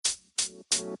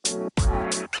Hey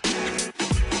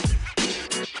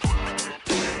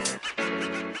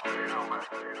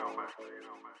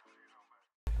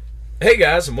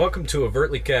guys, and welcome to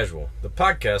Overtly Casual, the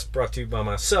podcast brought to you by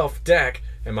myself, Dak,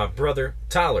 and my brother,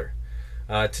 Tyler.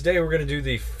 Today we're going to do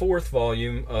the fourth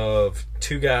volume of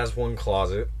Two Guys, One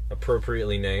Closet,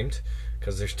 appropriately named,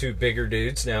 because there's two bigger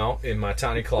dudes now in my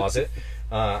tiny closet.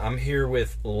 I'm here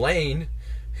with Lane,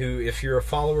 who, if you're a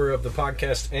follower of the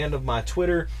podcast and of my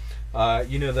Twitter,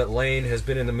 you know that Lane has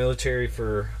been in the military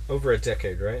for over a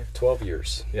decade, right? 12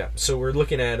 years. Yeah, so we're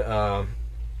looking at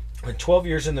 12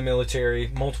 years in the military,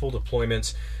 multiple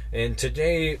deployments, and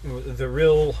today the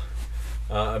real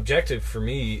objective for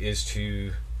me is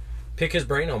to pick his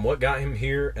brain on what got him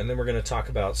here, and then we're going to talk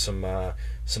about some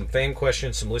fan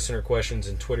questions, some listener questions,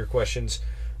 and Twitter questions,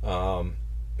 and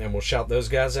we'll shout those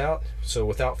guys out. So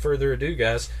without further ado,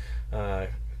 guys,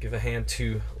 give a hand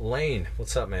to Lane.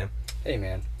 What's up, man? Hey,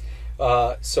 man.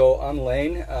 So I'm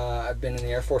Lane. I've been in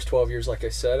the Air Force 12 years, like I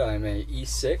said. I'm a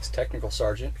E6 technical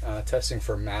sergeant, testing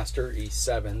for Master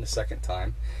E7 the second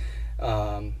time.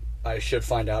 I should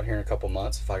find out here in a couple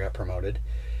months if I got promoted.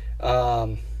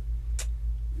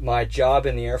 My job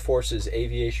in the Air Force is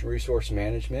aviation resource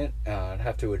management. I'd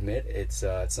have to admit it's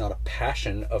not a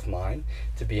passion of mine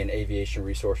to be an aviation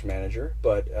resource manager,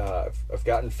 but I've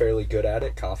gotten fairly good at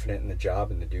it, confident in the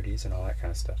job and the duties and all that kind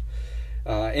of stuff.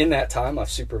 In that time,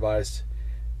 I've supervised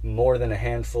more than a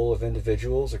handful of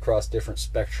individuals across different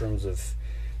spectrums of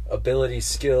abilities,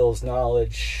 skills,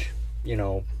 knowledge,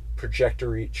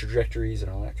 trajectories,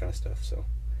 and all that kind of stuff. So,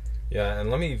 yeah,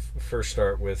 and let me first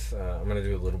start with, I'm going to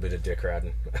do a little bit of dick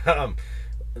riding.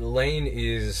 Lane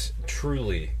is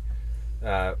truly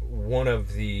one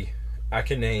of the, I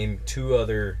can name two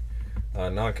other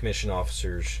non-commissioned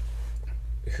officers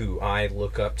who I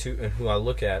look up to and who I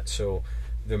look at. So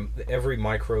every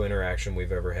micro interaction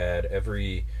we've ever had,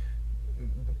 every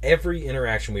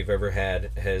interaction we've ever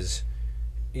had has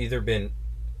either been,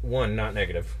 one, not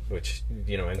negative, which in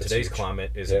That's today's huge.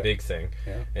 climate is a big thing,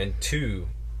 and two,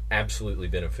 absolutely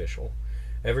beneficial.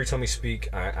 Every time we speak,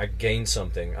 I gain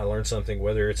something. I learn something,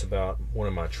 whether it's about one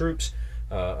of my troops,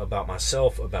 about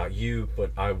myself, about you,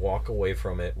 but I walk away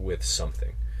from it with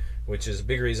something, which is a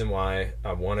big reason why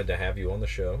I wanted to have you on the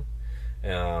show.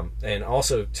 And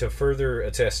also to further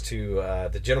attest to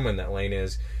the gentleman that Lane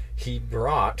is, he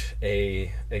brought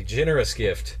a generous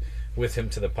gift with him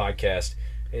to the podcast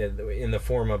in the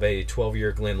form of a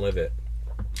 12-year Glenlivet.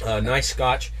 Nice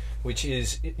scotch, which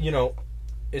is,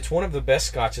 it's one of the best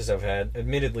scotches I've had.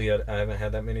 Admittedly, I haven't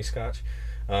had that many scotch.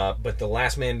 But the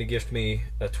last man to gift me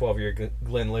a 12-year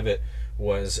Glenlivet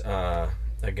was a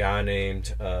guy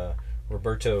named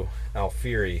Roberto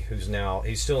Alfieri,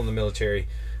 he's still in the military.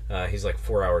 He's like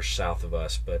 4 hours south of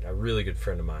us, but a really good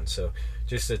friend of mine. So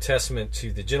just a testament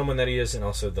to the gentleman that he is and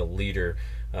also the leader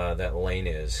that Lane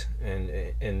is.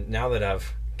 And now that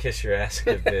I've kissed your ass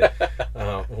a bit,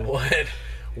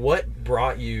 what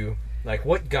brought you, like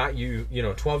what got you,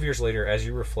 12 years later as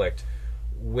you reflect,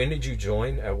 when did you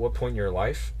join, at what point in your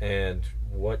life, and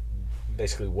what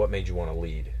made you want to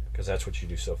lead? Because that's what you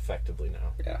do so effectively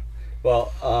now. Yeah.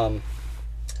 Well,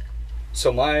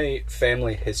 so my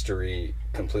family history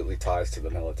completely ties to the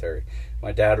military.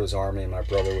 My dad was Army, my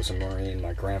brother was a Marine,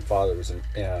 my grandfather was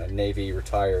a Navy,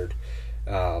 retired.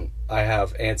 I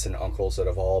have aunts and uncles that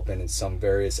have all been in some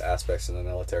various aspects in the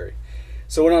military.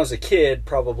 So when I was a kid,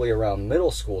 probably around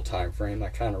middle school time frame, I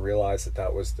kind of realized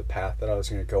that was the path that I was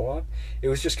going to go on. It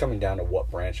was just coming down to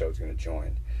what branch I was going to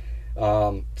join.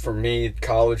 For me,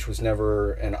 college was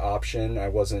never an option. I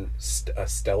wasn't a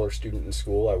stellar student in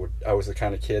school. I was the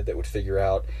kind of kid that would figure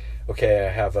out, okay, I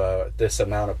have this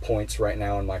amount of points right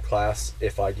now in my class.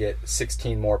 If I get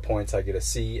 16 more points, I get a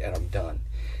C and I'm done.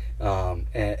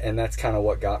 And that's kind of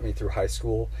what got me through high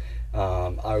school.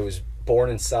 I was born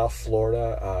in South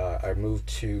Florida. I moved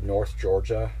to North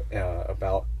Georgia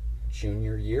about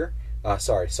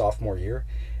sophomore year,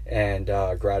 and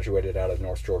graduated out of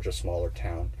North Georgia, smaller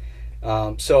town.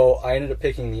 So I ended up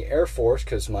picking the Air Force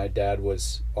because my dad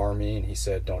was Army, and he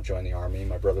said, don't join the Army.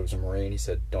 My brother was a Marine. He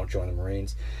said, don't join the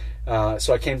Marines.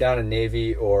 So I came down to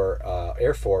Navy or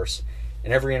Air Force,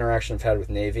 and every interaction I've had with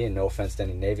Navy, and no offense to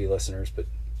any Navy listeners, but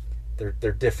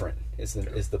they're different is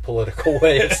the political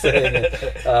way of saying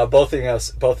it. Both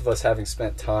of us having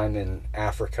spent time in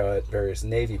Africa at various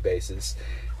Navy bases,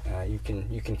 you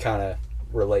can kind of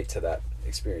relate to that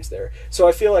experience there. So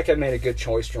I feel like I made a good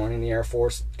choice joining the Air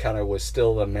Force. Kind of was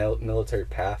still the military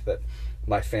path that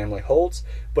my family holds,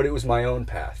 but it was my own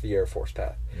path, the Air Force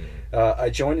path. I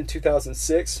joined in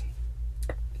 2006.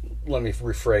 Let me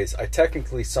rephrase. I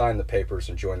technically signed the papers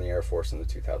and joined the Air Force in the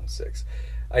 2006.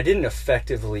 I didn't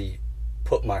effectively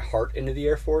put my heart into the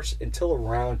Air Force until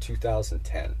around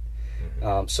 2010.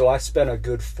 Mm-hmm. So I spent a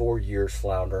good 4 years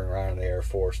floundering around in the Air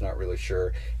Force, not really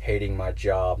sure, hating my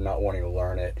job, not wanting to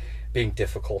learn it, being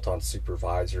difficult on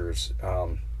supervisors,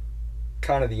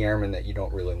 kind of the airman that you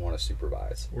don't really want to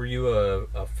supervise. Were you a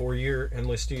 4-year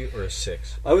enlistee or a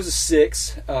 6? I was a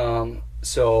 6.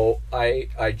 So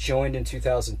I joined in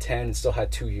 2010 and still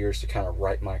had 2 years to kind of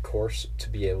write my course to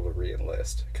be able to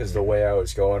re-enlist. Because the way I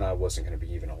was going, I wasn't going to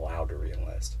be even allowed to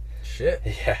re-enlist. Shit.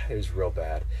 Yeah, it was real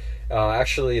bad.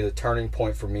 Actually, the turning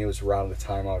point for me was around the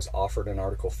time I was offered an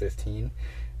Article 15.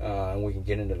 And we can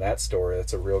get into that story.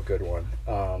 That's a real good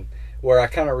one. Where I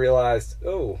kind of realized,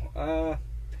 I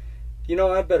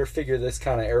better figure this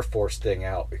kind of Air Force thing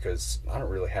out because I don't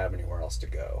really have anywhere else to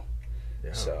go.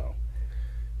 Yeah.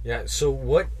 So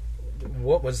what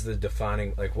was the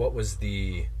defining, like, what was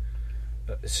the,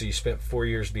 so you spent 4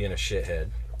 years being a shithead.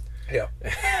 Yeah.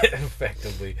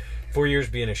 Effectively. 4 years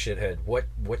being a shithead.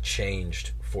 What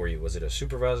changed for you? Was it a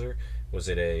supervisor? Was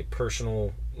it a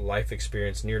personal life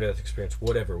experience, near-death experience,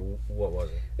 whatever? What was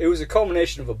it? It was a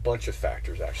culmination of a bunch of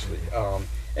factors, actually.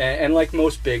 And like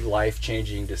most big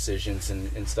life-changing decisions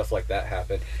and stuff like that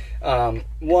happen,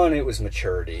 one, it was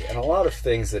maturity. And a lot of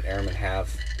things that airmen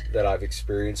have that I've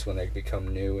experienced when they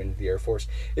become new in the Air Force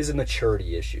is a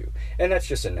maturity issue. And that's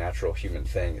just a natural human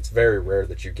thing. It's very rare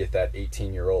that you get that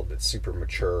 18-year-old that's super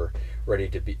mature, ready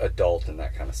to be adult and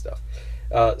that kind of stuff.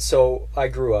 So I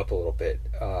grew up a little bit.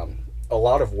 A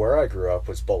lot of where I grew up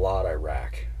was Balad,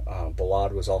 Iraq.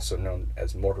 Balad was also known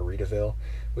as Mortaritaville.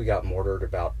 We got mortared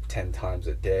about 10 times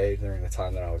a day during the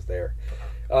time that I was there.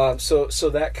 So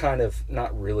that kind of,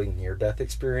 not really near-death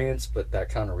experience, but that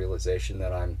kind of realization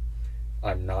that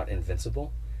I'm not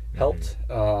invincible helped.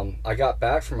 I got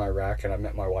back from Iraq and I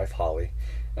met my wife, Holly.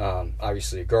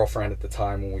 Obviously a girlfriend at the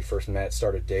time when we first met,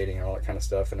 started dating and all that kind of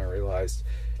stuff, and I realized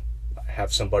I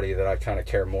have somebody that I kind of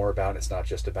care more about. It's not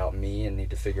just about me, and need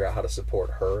to figure out how to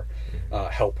support her,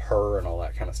 help her and all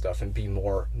that kind of stuff, and be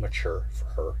more mature for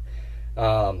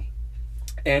her.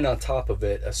 And on top of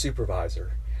it, a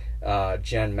supervisor,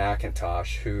 Jen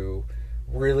McIntosh, who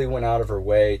really went out of her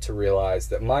way to realize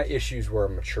that my issues were a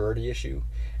maturity issue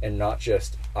and not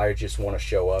just, I just want to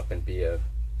show up and be a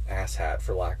asshat,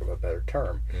 for lack of a better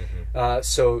term.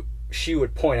 So she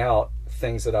would point out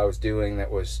things that I was doing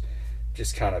that was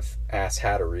just kind of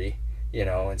asshattery,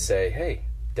 and say, hey,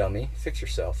 dummy, fix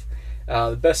yourself.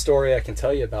 The best story I can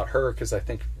tell you about her, because I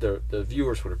think the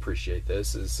viewers would appreciate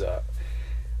this, is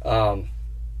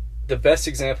the best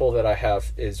example that I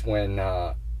have is when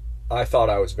I thought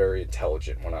I was very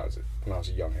intelligent when I was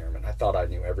a young airman. I thought I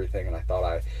knew everything, and I thought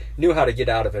I knew how to get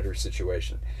out of every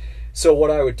situation. So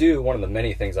what I would do, one of the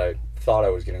many things I thought I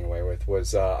was getting away with,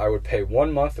 was I would pay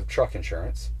 1 month of truck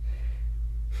insurance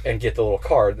and get the little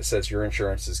card that says your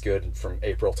insurance is good from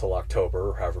April till October,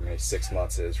 or however many 6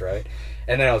 months is, right?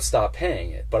 And then I would stop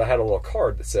paying it. But I had a little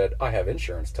card that said, I have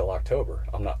insurance till October.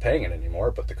 I'm not paying it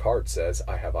anymore, but the card says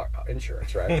I have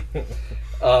insurance, right?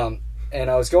 And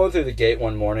I was going through the gate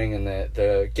one morning, and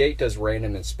the gate does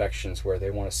random inspections where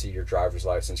they want to see your driver's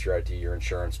license, your ID, your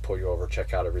insurance, pull you over,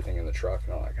 check out everything in the truck,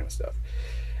 and all that kind of stuff.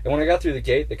 And when I got through the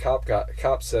gate, the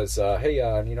cop says, hey,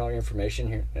 I need all your information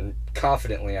here. And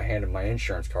confidently, I handed my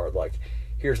insurance card, like,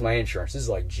 here's my insurance. This is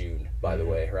like June, by the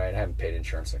way, right? I haven't paid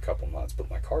insurance in a couple months, but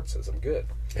my card says I'm good.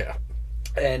 Yeah.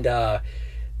 And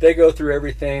they go through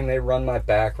everything. They run my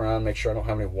background, make sure I don't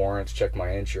have any warrants, check my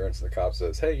insurance. And the cop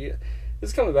says, hey, this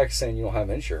is coming back saying you don't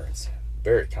have insurance.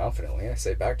 Very confidently, I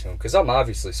say back to him, because I'm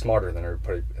obviously smarter than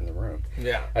everybody in the room.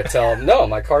 Yeah. I tell him, no,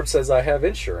 my card says I have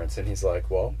insurance. And he's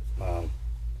like, well,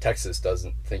 Texas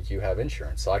doesn't think you have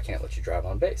insurance, so I can't let you drive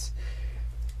on base.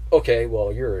 Okay,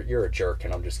 well, you're a jerk,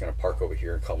 and I'm just going to park over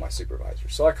here and call my supervisor.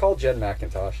 So I called Jen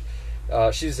McIntosh.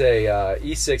 She's a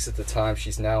E6 at the time.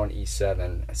 She's now an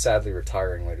E7, sadly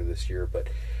retiring later this year. But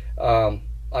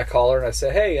I call her and I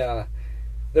say, hey,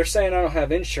 they're saying I don't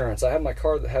have insurance. I have my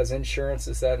card that has insurance,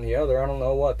 this, that, and the other. I don't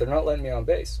know what. They're not letting me on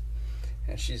base.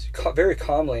 And she's very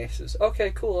calmly says, okay,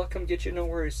 cool, I'll come get you. No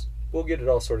worries. We'll get it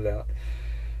all sorted out.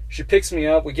 She picks me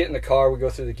up. We get in the car. We go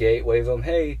through the gate. Wave them.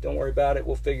 Hey, don't worry about it.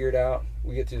 We'll figure it out.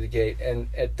 We get through the gate. And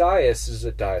at Dyess, this is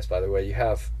at Dyess, by the way, you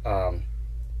have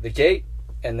the gate,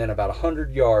 and then about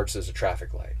 100 yards there's a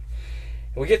traffic light.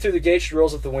 And we get through the gate. She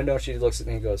rolls up the window. And she looks at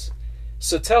me and goes,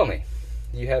 so tell me,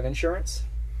 do you have insurance?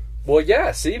 Well,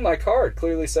 yeah. See, my card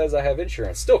clearly says I have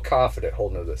insurance. Still confident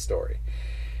holding to this story.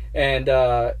 And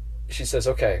she says,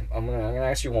 okay, I'm gonna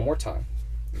ask you one more time.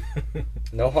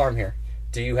 No harm here.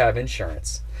 Do you have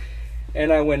insurance?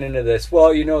 And I went into this,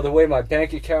 well, you know, the way my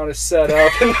bank account is set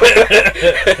up. And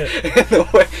the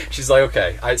way, she's like,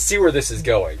 okay, I see where this is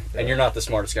going. And you're not the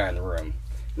smartest guy in the room.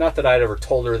 Not that I'd ever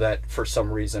told her that for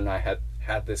some reason I had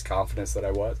this confidence that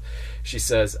I was. She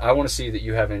says, I want to see that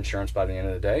you have insurance by the end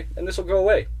of the day, and this will go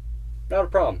away. Not a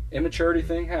problem. Immaturity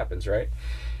thing happens, right?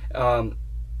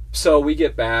 So we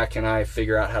get back, and I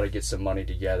figure out how to get some money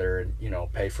together and, you know,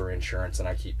 pay for insurance, and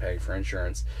I keep paying for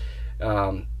insurance.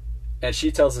 And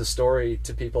she tells this story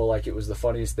to people like it was the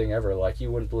funniest thing ever. Like,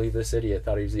 you wouldn't believe this idiot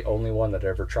thought he was the only one that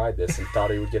ever tried this and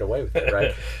thought he would get away with it,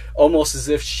 right? Almost as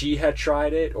if she had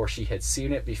tried it or she had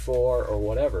seen it before or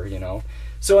whatever, you know?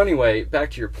 So anyway, back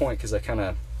to your point, because I kind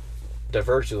of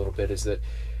diverged a little bit, is that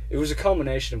it was a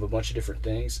combination of a bunch of different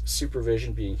things.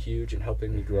 Supervision being huge and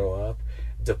helping me grow up.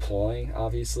 Deploying,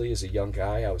 obviously, as a young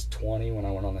guy. I was 20 when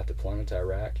I went on that deployment to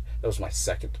Iraq. That was my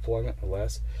second deployment, or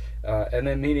less. And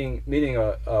then meeting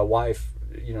a wife,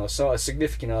 you know, so a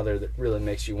significant other that really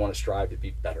makes you want to strive to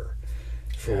be better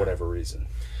for whatever reason.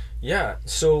 Yeah.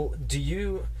 So do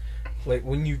you, like,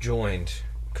 when you joined,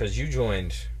 because you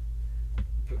joined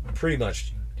pretty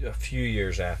much a few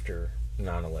years after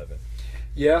 9/11.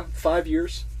 Yeah, 5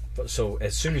 years. So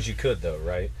as soon as you could, though,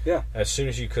 right? Yeah. As soon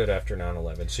as you could after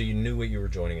 9/11. So you knew what you were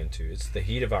joining into. It's the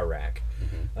heat of Iraq.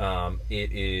 Mm-hmm.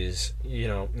 It is, you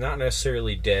know, not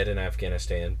necessarily dead in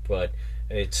Afghanistan, but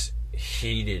it's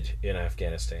heated in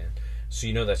Afghanistan. So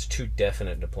you know that's 2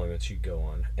 definite deployments you go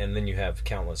on. And then you have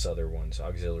countless other ones,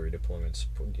 auxiliary deployments,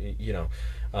 you know.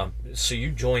 So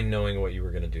you joined knowing what you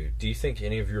were going to do. Do you think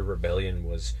any of your rebellion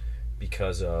was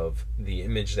because of the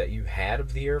image that you had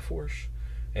of the Air Force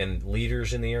and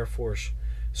leaders in the Air Force?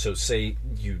 So say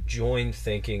you joined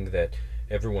thinking that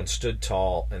everyone stood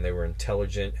tall and they were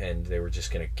intelligent and they were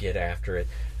just going to get after it,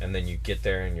 and then you get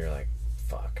there and you're like,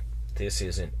 fuck, this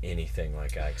isn't anything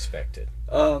like I expected.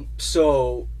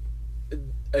 So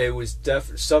it was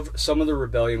some of the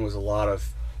rebellion was a lot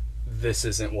of this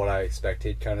isn't what I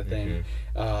expected kind of thing.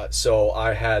 Mm-hmm. So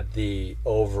I had the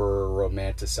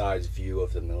over-romanticized view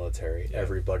of the military. Yeah.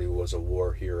 Everybody was a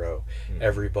war hero. Mm-hmm.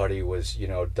 Everybody was, you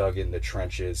know, dug in the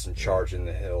trenches and charging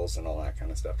the hills and all that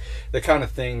kind of stuff. The kind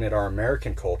of thing that our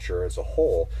American culture as a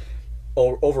whole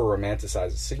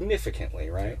over-romanticizes significantly,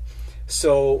 right?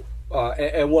 So,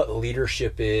 and what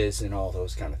leadership is and all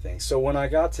those kind of things. So when I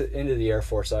got into the Air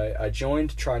Force, I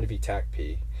joined trying to be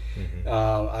TAC-P. Mm-hmm.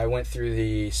 I went through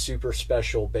the super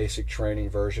special basic training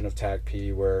version of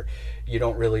TAC-P where you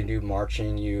don't really do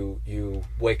marching. You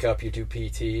wake up, you do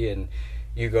PT, and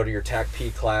you go to your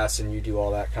TAC-P class and you do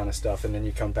all that kind of stuff, and then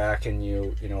you come back and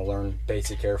you know learn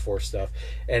basic Air Force stuff.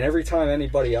 And every time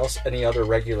any other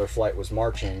regular flight was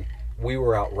marching, we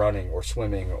were out running or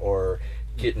swimming or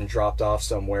getting dropped off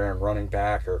somewhere and running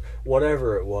back or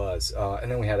whatever it was.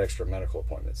 And then we had extra medical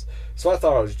appointments. So I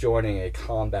thought I was joining a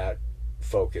combat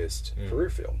focused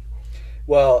career field.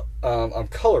 Well, I'm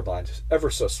colorblind ever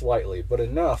so slightly, but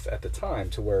enough at the time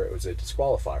to where it was a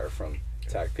disqualifier from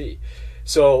TAC-P.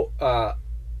 So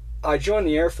I joined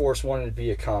the Air Force wanting to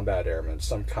be a combat airman,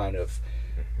 some kind of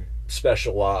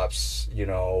special ops, you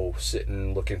know,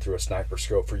 sitting looking through a sniper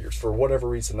scope for years. For whatever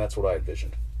reason, that's what I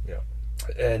envisioned. Yeah.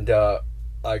 And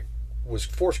I was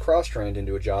forced cross-trained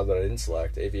into a job that I didn't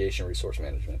select, aviation resource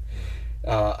management.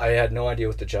 I had no idea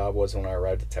what the job was when I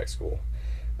arrived at tech school.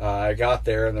 I got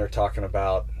there and they're talking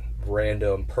about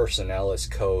random personnelist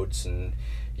codes and,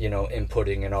 you know,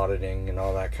 inputting and auditing and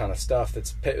all that kind of stuff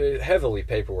that's heavily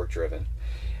paperwork driven.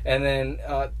 And then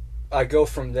I go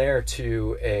from there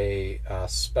to a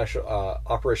special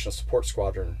operational support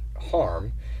squadron,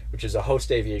 HARM, which is a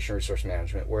host aviation resource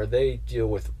management, where they deal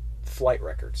with flight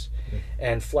records.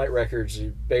 And flight records,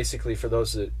 basically, for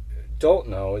those that don't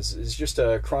know, is just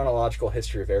a chronological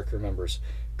history of aircrew members'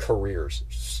 careers,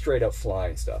 straight up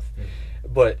flying stuff.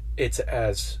 But it's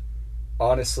as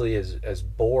honestly as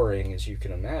boring as you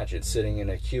can imagine, sitting in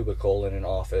a cubicle in an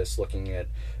office looking at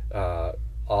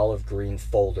olive green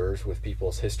folders with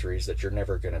people's histories that you're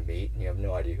never going to meet and you have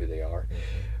no idea who they are.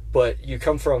 But you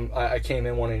come from, I came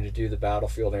in wanting to do the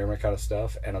battlefield airman kind of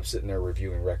stuff, and I'm sitting there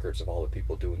reviewing records of all the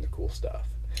people doing the cool stuff.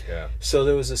 Yeah. So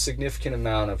there was a significant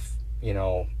amount of, you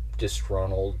know,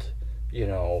 disgruntled, you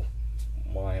know,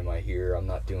 why am I here? I'm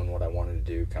not doing what I wanted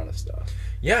to do kind of stuff.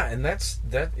 Yeah, and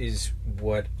that is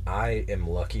what I am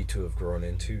lucky to have grown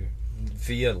into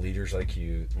via leaders like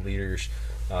you, leaders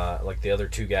like the other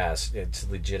 2 guys. It's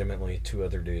legitimately 2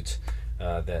 other dudes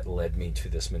that led me to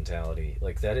this mentality.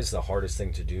 Like, that is the hardest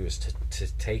thing to do, is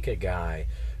to take a guy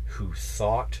who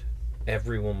thought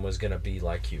everyone was going to be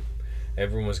like you.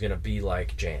 Everyone was going to be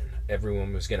like Jan.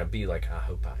 Everyone was going to be like, I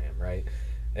hope I am, right?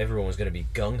 everyone's going to be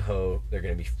gung-ho, they're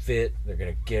going to be fit, they're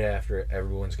going to get after it,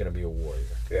 everyone's going to be a warrior,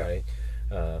 right?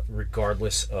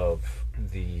 Regardless of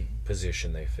the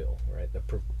position they fill, right?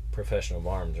 The profession of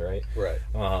arms, right? Right.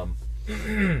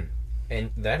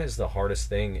 And that is the hardest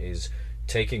thing, is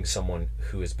taking someone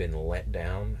who has been let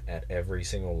down at every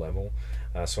single level.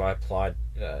 So I applaud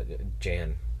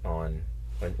Jan on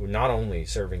not only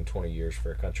serving 20 years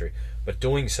for a country, but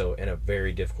doing so in a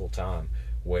very difficult time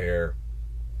where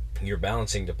you're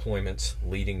balancing deployments,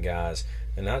 leading guys,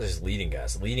 and not just leading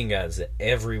guys that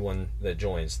everyone that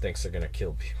joins thinks they're going to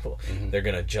kill people. Mm-hmm. They're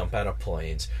going to jump out of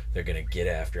planes. They're going to get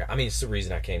after it. I mean, it's the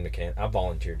reason I came to Canton. I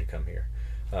volunteered to come here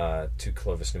to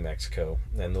Clovis, New Mexico.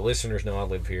 And the listeners know I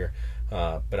live here.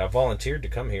 But I volunteered to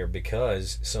come here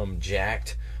because some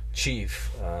jacked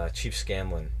chief, Chief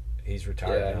Scanlon, he's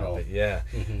retired now, but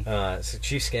mm-hmm. So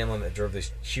Chief Scanlon that drove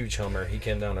this huge Hummer, he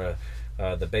came down to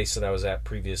the base that I was at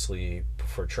previously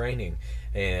for training,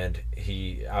 and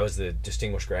I was the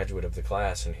distinguished graduate of the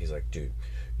class, and he's like, dude,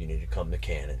 you need to come to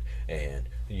Canton, and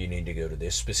you need to go to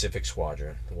this specific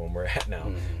squadron, the one we're at now.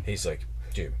 Mm-hmm. He's like,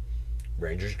 dude,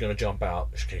 Ranger's going to jump out,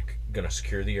 going to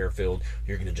secure the airfield,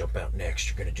 you're going to jump out next,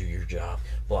 you're going to do your job,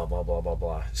 blah, blah, blah, blah,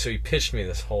 blah. So he pitched me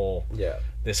this whole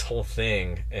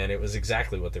thing, and it was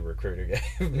exactly what the recruiter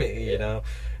gave me, you know?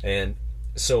 And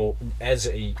so as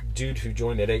a dude who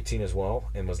joined at 18 as well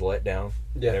and was let down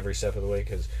at every step of the way,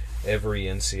 because every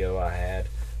NCO I had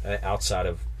outside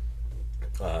of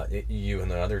you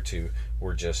and the other two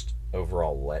were just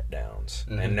overall letdowns.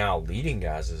 Mm-hmm. And now leading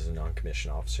guys as a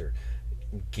non-commissioned officer,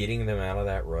 getting them out of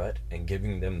that rut and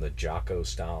giving them the Jocko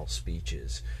style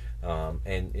speeches.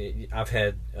 I've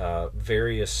had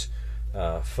various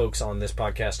folks on this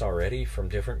podcast already from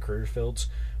different career fields,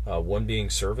 one being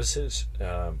services.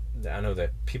 I know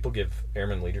that people give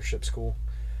Airman Leadership School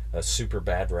a super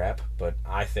bad rap, but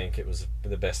I think it was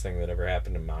the best thing that ever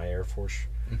happened in my Air Force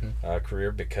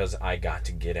career, because I got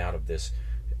to get out of this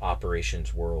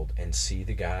operations world and see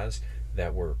the guys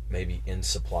that were maybe in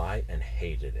supply and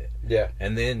hated it. Yeah.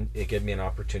 And then it gave me an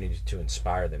opportunity to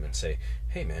inspire them and say,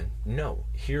 hey man, no,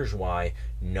 here's why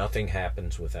nothing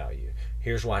happens without you.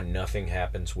 Here's why nothing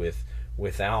happens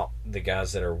without the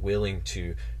guys that are willing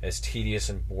to, as tedious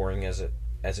and boring as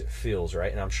it feels,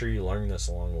 right? And I'm sure you learned this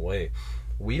along the way.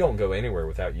 We don't go anywhere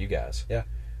without you guys. Yeah.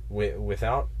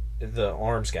 Without the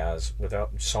arms guys,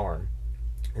 without SARM,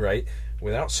 right?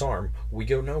 Without SARM, we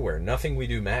go nowhere. Nothing we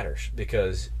do matters,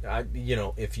 because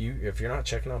if you're not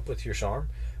checking up with your SARM,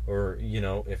 or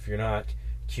if you're not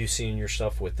QCing your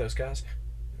stuff with those guys,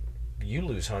 you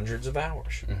lose hundreds of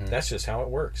hours. Mm-hmm. That's just how it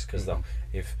works. Because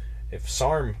if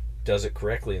SARM does it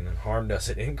correctly and then HARM does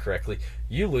it incorrectly,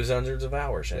 you lose hundreds of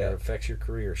hours, and it affects your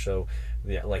career. So,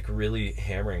 really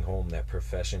hammering home that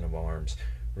profession of arms,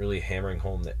 really hammering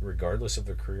home that regardless of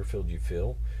the career field you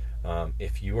fill,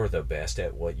 if you are the best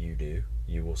at what you do,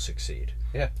 you will succeed.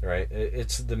 Yeah. Right?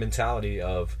 It's the mentality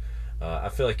of, I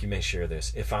feel like you may share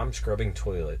this. If I'm scrubbing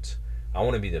toilets, I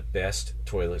want to be the best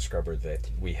toilet scrubber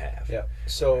that we have. Yeah.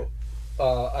 So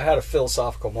I had a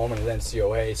philosophical moment at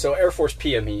NCOA. So Air Force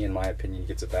PME, in my opinion,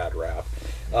 gets a bad rap.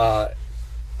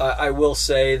 I will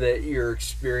say that your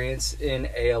experience in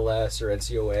ALS or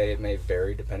NCOA, it may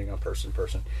vary depending on person to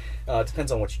person. It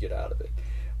depends on what you get out of it.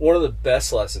 One of the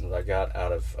best lessons I got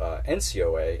out of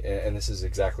NCOA, and this is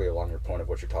exactly along your point of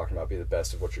what you're talking about, be the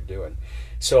best of what you're doing.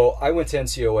 So I went to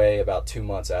NCOA about 2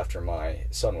 months after my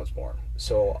son was born.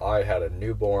 So I had a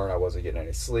newborn, I wasn't getting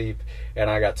any sleep, and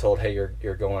I got told, hey,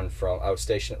 you're going from, I was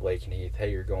stationed at Lakenheath,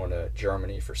 hey, you're going to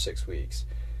Germany for 6 weeks.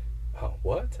 Oh,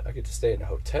 what? I get to stay in a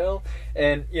hotel?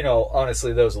 And,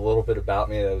 honestly, there was a little bit about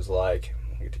me that was like,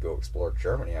 I get to go explore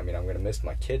Germany. I mean, I'm going to miss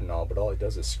my kid and all, but all he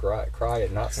does is cry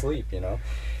and not sleep,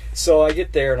 So I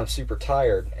get there and I'm super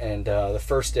tired. And the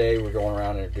first day we're going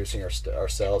around introducing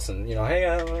ourselves, and hey,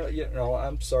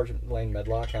 I'm Sergeant Lane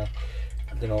Medlock.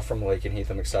 From Lakenheath.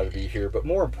 I'm excited to be here. But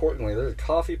more importantly, there's a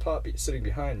coffee pot sitting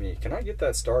behind me. Can I get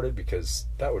that started? Because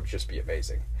that would just be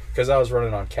amazing. Because I was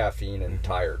running on caffeine and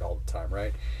tired all the time,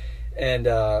 right? And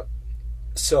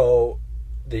so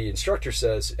the instructor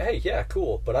says, hey, yeah,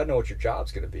 cool, but I know what your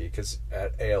job's going to be, because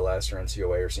at ALS or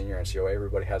NCOA or senior NCOA,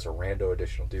 everybody has a rando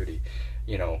additional duty,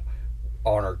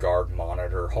 honor guard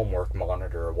monitor, homework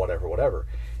monitor, or whatever.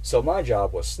 So my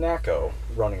job was Snacko,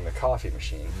 running the coffee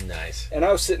machine. Nice. And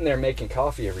I was sitting there making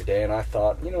coffee every day, and I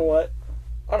thought, you know what?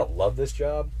 I don't love this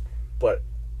job, but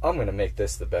I'm going to make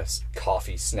this the best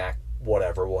coffee, snack,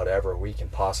 whatever we can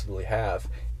possibly have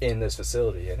in this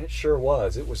facility. And it sure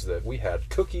was. We had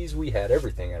cookies, we had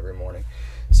everything every morning.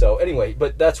 So anyway,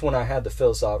 but that's when I had the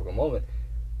philosophical moment.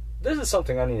 This is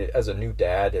something I need, as a new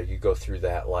dad, you go through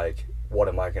that, what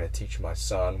am I going to teach my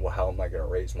son? Well, how am I going to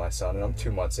raise my son? And I'm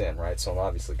 2 months in, right? So I'm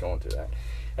obviously going through that.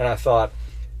 And I thought,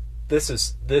 this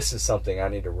is something I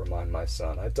need to remind my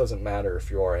son. It doesn't matter if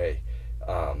you're a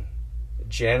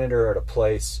janitor at a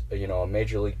place, a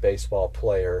Major League Baseball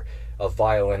player, a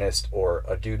violinist, or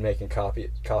a dude making coffee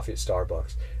at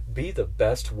Starbucks. Be the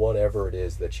best whatever it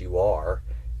is that you are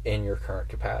in your current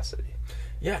capacity.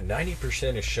 Yeah,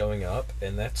 90% is showing up,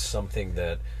 and that's something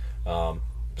that...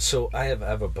 so I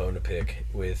have a bone to pick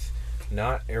with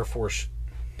not Air Force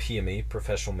PME,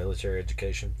 Professional Military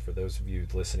Education, for those of you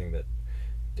listening that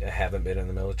haven't been in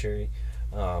the military.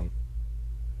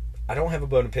 I don't have a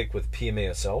bone to pick with PME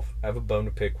itself. I have a bone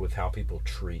to pick with how people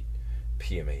treat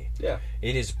PME. Yeah.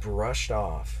 It is brushed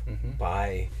off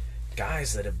by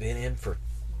guys that have been in for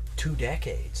 2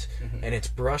 decades, and it's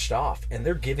brushed off, and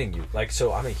they're giving you,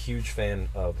 so I'm a huge fan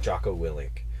of Jocko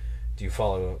Willink. Do you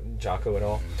follow Jocko at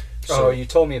all? So, you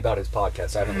told me about his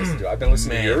podcast. I haven't listened to it. I've been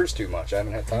listening to yours too much. I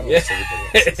haven't had time to listen to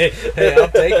everybody else's. Hey,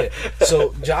 I'll take it.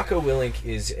 So Jocko Willink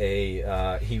is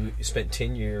he spent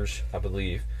 10 years, I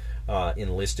believe,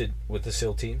 enlisted with the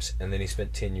SEAL teams, and then he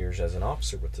spent 10 years as an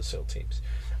officer with the SEAL teams.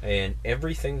 And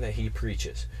everything that he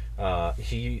preaches,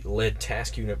 he led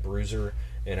Task Unit Bruiser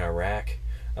in Iraq.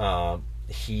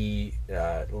 He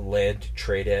led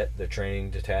TRADET, the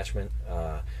training detachment,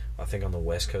 I think on the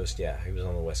West Coast. Yeah, he was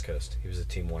on the West Coast. He was a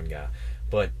Team 1 guy.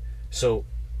 But, so,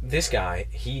 this guy,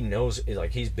 he knows,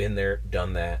 he's been there,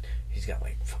 done that. He's got,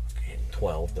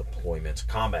 12 deployments,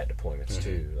 combat deployments,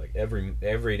 too.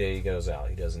 Every day he goes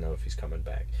out, he doesn't know if he's coming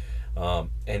back.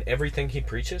 And everything he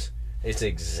preaches, it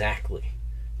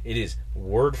is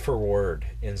word for word,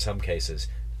 in some cases,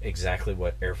 exactly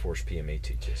what Air Force PME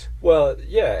teaches. Well,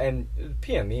 yeah, and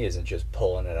PME isn't just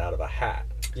pulling it out of a hat.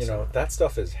 That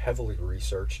stuff is heavily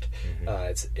researched.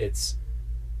 It's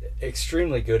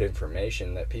extremely good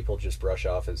information that people just brush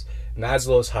off as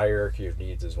Maslow's hierarchy of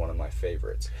needs is one of my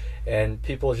favorites. And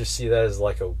people just see that as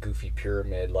a goofy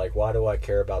pyramid. Why do I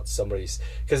care about somebody's...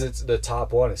 Because it's the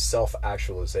top one is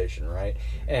self-actualization, right?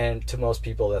 And to most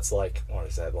people, that's what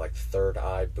is that, third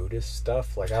eye Buddhist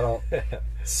stuff? I don't...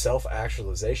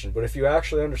 self-actualization. But if you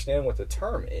actually understand what the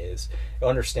term is,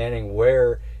 understanding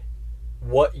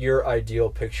what your ideal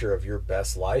picture of your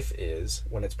best life is,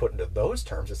 when it's put into those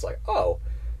terms, it's oh,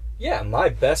 yeah, my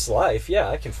best life, yeah,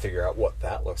 I can figure out what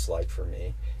that looks like for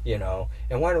me,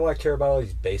 and why do I care about all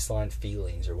these baseline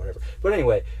feelings or whatever? But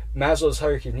anyway, Maslow's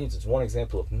hierarchy of needs is one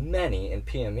example of many in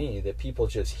PME that people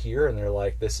just hear and they're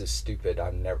like, this is stupid,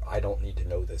 I don't need to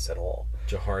know this at all.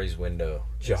 Johari's window.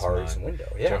 Yeah.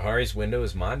 Johari's window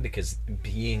is mine because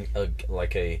being a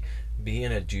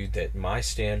dude that my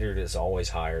standard is always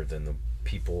higher than the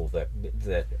people that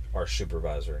are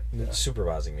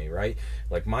supervising me, right?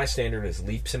 My standard is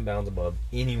leaps and bounds above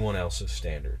anyone else's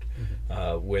standard,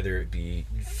 whether it be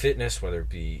fitness, whether it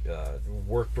be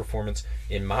work performance.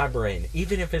 In my brain,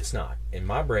 even if it's not, in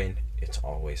my brain, it's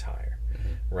always higher,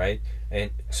 right?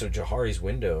 And so Johari's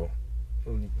window,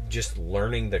 just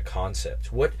learning the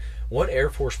concept. What Air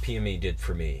Force PME did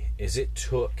for me is it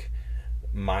took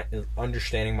my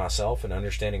understanding myself and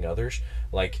understanding others.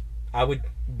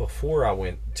 Before I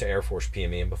went to Air Force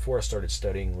PME and before I started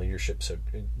studying leadership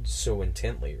so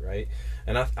intently, right?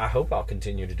 And I hope I'll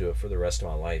continue to do it for the rest of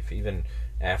my life, even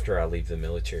after I leave the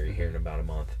military here in about a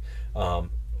month.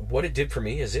 What it did for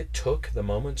me is it took the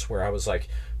moments where I was like,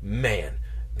 man,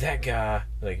 that guy,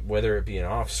 whether it be an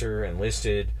officer,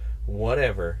 enlisted,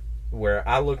 whatever, where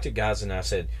I looked at guys and I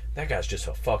said, that guy's just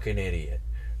a fucking idiot,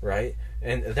 right?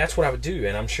 And that's what I would do,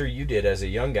 and I'm sure you did as a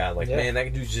young guy. Man,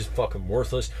 that dude's just fucking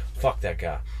worthless. Fuck that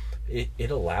guy. It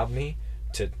allowed me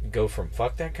to go from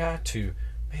fuck that guy to,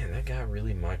 man, that guy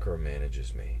really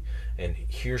micromanages me. And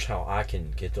here's how I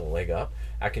can get the leg up.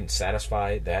 I can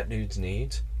satisfy that dude's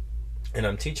needs. And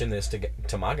I'm teaching this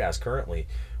to my guys currently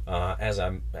as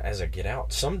I get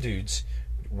out. Some dudes,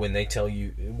 when they tell you,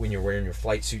 when you're wearing your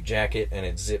flight suit jacket and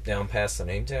it's zipped down past the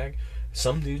name tag,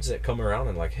 some dudes that come around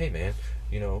and hey man,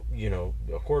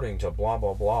 according to blah,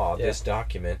 blah, blah, this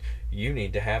document, you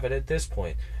need to have it at this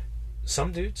point.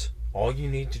 Some dudes, all you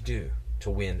need to do to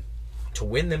win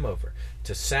them over,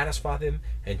 to satisfy them,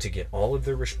 and to get all of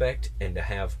their respect, and to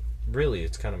have, really,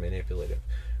 it's kind of manipulative,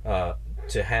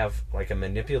 to have a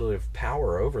manipulative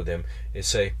power over them, is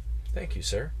say, thank you,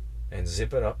 sir, and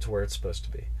zip it up to where it's supposed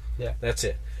to be. Yeah. That's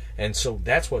it. And so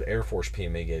that's what Air Force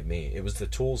PMA gave me. It was the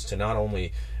tools to not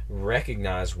only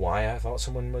recognize why I thought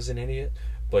someone was an idiot,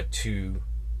 but to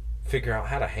figure out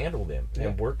how to handle them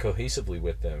and work cohesively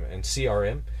with them. And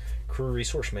CRM, crew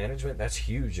resource management, that's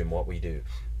huge in what we do.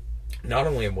 Not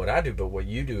only in what I do, but what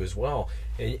you do as well.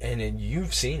 And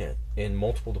you've seen it in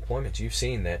multiple deployments. You've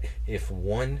seen that if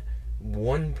one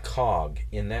one cog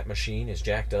in that machine is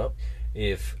jacked up,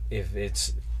 if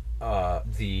it's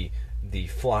the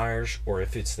flyers, or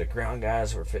if it's the ground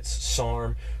guys, or if it's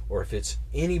SARM, or if it's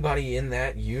anybody in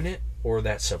that unit or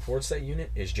that supports that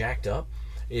unit is jacked up,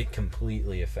 it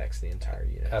completely affects the entire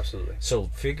unit. Absolutely. So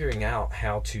figuring out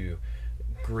how to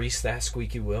grease that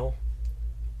squeaky wheel,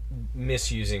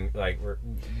 misusing like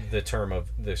the term of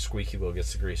the squeaky wheel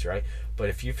gets the grease, right? But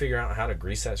if you figure out how to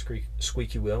grease that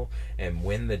squeaky wheel and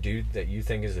win the dude that you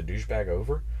think is a douchebag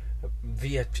over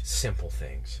via simple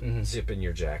things, zipping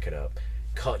your jacket up,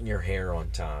 cutting your hair on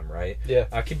time, right? Yeah.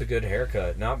 I keep a good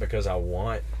haircut, not because I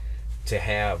want to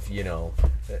have,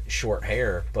 short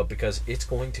hair, but because it's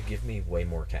going to give me way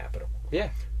more capital. Yeah.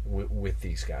 With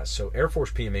these guys. So Air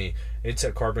Force PME, it's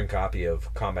a carbon copy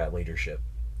of Combat Leadership.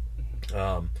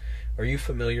 Are you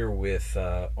familiar with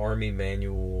Army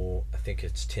Manual, I think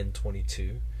it's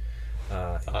 1022?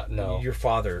 No. Your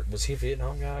father, was he a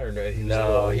Vietnam guy? Or no,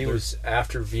 no, he was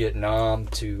after Vietnam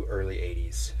to early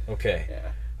 80s. Okay.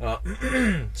 Yeah.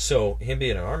 So him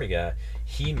being an Army guy,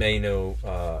 he may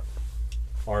know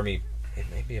Army, it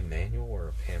may be a manual or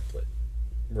a pamphlet,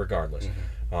 regardless.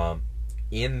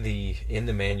 In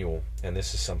the manual, and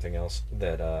this is something else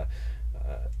that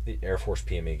the Air Force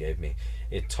PME gave me,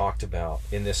 it talked about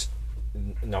in this.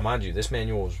 Now, mind you, this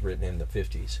manual was written in the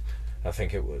 50s. I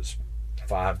think it was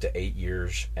 5 to 8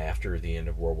 years after the end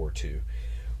of World War II.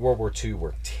 World War II,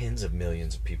 where tens of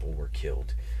millions of people were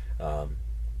killed.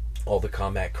 All the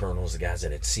combat colonels, the guys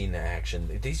that had seen the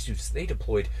action, these dudes,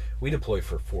 we deployed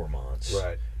for 4 months.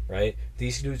 Right?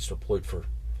 These dudes deployed for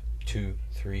 2,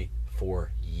 3,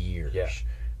 4 years. Yeah.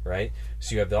 Right?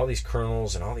 So you have all these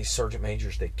colonels and all these sergeant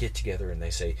majors that get together and they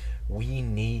say, we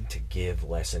need to give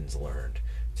lessons learned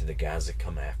to the guys that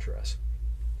come after us.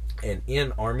 And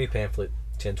in Army Pamphlet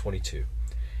 1022,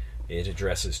 it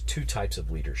addresses 2 types of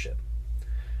leadership.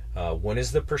 One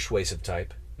is the persuasive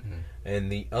type,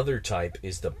 and the other type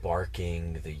is the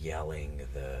barking, the yelling,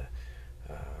 the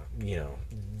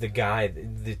guy,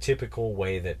 the typical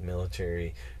way that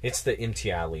military, it's the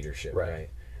MTI leadership, right?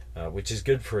 Which is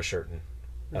good for a certain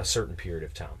period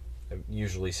of time,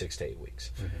 usually 6 to 8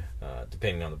 weeks,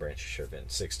 depending on the branch you serve in,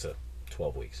 6 to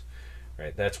 12 weeks,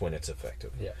 right? That's when it's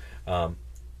effective. Yeah.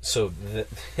 So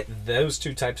those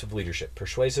 2 types of leadership,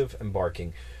 persuasive and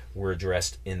barking, were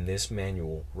addressed in this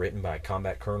manual written by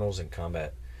combat colonels and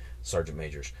combat sergeant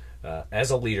majors. As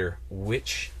a leader,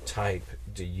 which type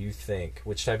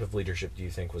of leadership do you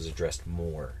think was addressed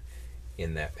more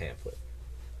in that pamphlet?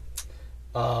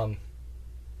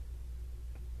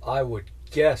 I would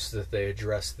guess that they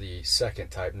addressed the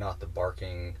second type, not the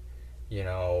barking,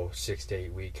 6 to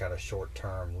 8 week kind of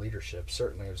short-term leadership.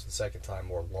 Certainly it was the second time,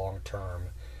 more long-term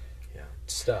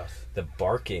stuff. The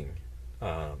barking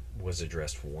was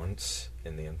addressed once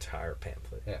in the entire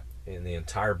pamphlet. Yeah. In the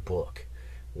entire book.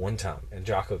 One time. And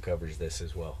Jocko covers this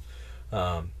as well.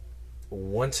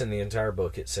 Once in the entire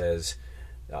book it says,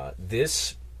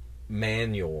 this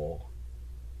manual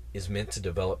is meant to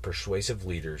develop persuasive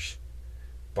leaders.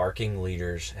 Barking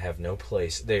leaders have no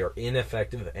place. They are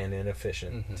ineffective and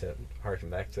inefficient, to harken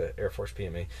back to Air Force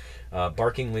PME.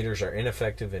 Barking leaders are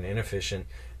ineffective and inefficient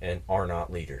and are not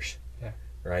leaders. Yeah.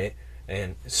 Right?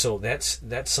 And so that's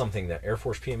something that Air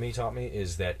Force PME taught me,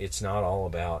 is that it's not all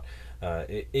about...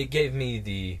 It gave me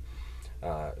the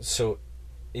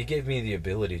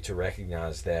ability to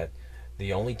recognize that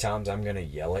the only times I'm going to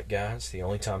yell at guys, the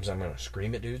only times I'm going to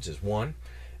scream at dudes is, 1,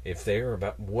 if they're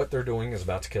about what they're doing is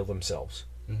about to kill themselves.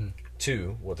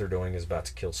 2, what they're doing is about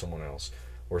to kill someone else.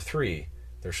 Or 3,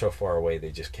 they're so far away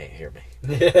they just can't hear me.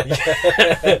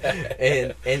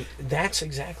 and that's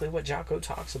exactly what Jocko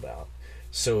talks about.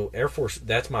 So Air Force,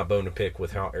 that's my bone to pick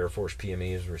with how Air Force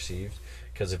PME is received.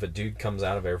 Because if a dude comes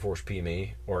out of Air Force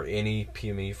PME, or any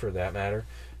PME for that matter,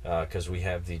 because we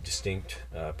have the distinct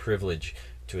privilege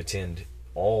to attend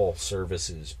all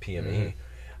services PME,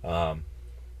 I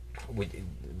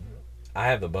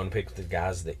have a bone to pick with the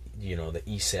guys that, the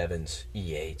E7s,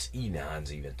 E8s,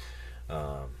 E9s even,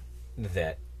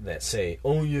 that say,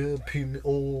 oh yeah, PME,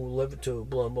 oh, Levito,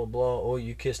 blah, blah, blah, oh,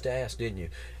 you kissed ass, didn't you?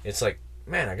 It's like,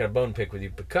 man, I got a bone to pick with you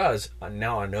because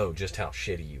now I know just how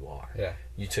shitty you are. Yeah.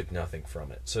 You took nothing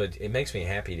from it. So it makes me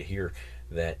happy to hear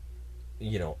that,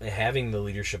 having the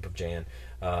leadership of Jan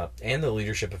and the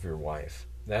leadership of your wife,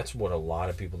 that's what a lot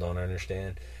of people don't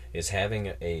understand, is having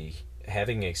a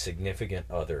significant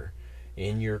other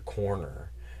in your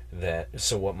corner.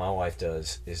 So what my wife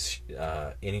does is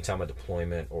anytime a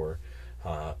deployment or,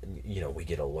 we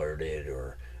get alerted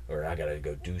or I got to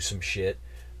go do some shit,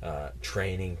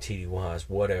 training, TDYs,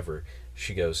 whatever,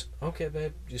 she goes, okay,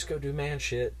 babe, just go do man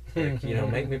shit. Like,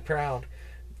 make me proud.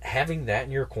 having that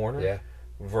in your corner Yeah.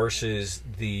 versus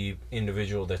the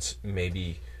individual that's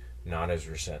maybe not as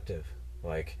receptive,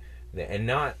 like, and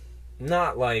not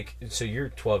like, so you're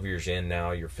 12 years in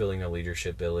now, you're filling a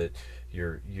leadership billet,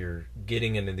 you're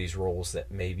getting into these roles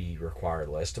that maybe require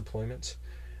less deployments.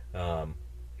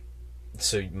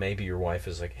 So maybe your wife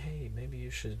is like, hey, maybe you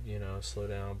should, slow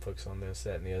down, focus on this,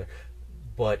 that, and the other.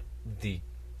 But the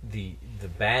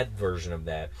bad version of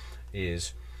that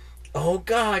is, oh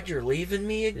God, you're leaving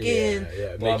me again.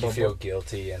 Yeah. Make you feel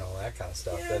guilty and all that kind of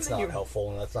stuff. Yeah, that's not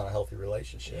helpful, and that's not a healthy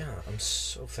relationship. Yeah, I'm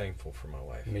so thankful for my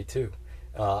wife. Me too.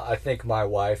 I think my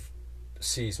wife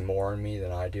sees more in me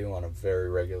than I do on a very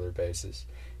regular basis.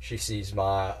 She sees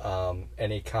my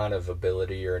any kind of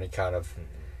ability or any kind of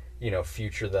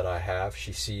future that I have.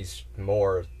 She sees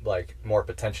more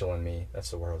potential in me.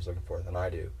 That's the word I was looking for, than I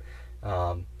do.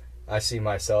 I see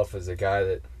myself as a guy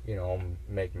that I'll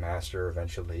make master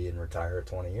eventually and retire at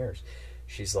 20 years.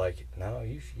 She's like, no,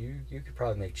 you could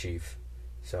probably make chief.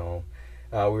 So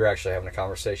we were actually having a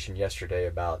conversation yesterday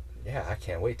about, I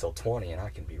can't wait till 20 and I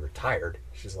can be retired.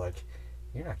 She's like,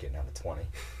 you're not getting out of 20.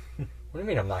 What do you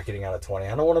mean I'm not getting out of 20?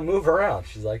 I don't want to move around.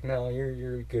 She's like, no,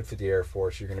 you're good for the Air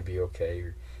Force. You're going to be okay.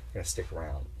 You're going to stick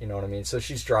around. You know what I mean? So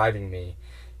she's driving me.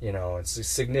 It's a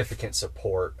significant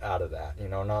support out of that.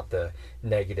 Not the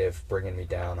negative bringing me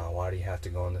down. Oh, why do you have to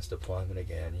go on this deployment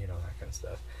again? That kind of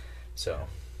stuff. So,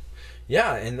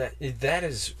 yeah, and that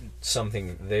is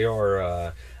something they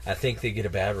are. I think they get a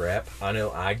bad rap. I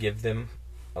know I give them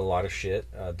a lot of shit.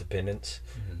 Dependents.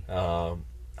 Mm-hmm.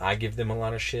 I give them a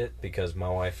lot of shit because my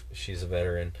wife, she's a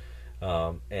veteran,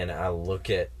 and I look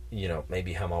at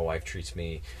maybe how my wife treats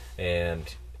me,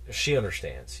 and she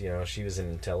understands. She was an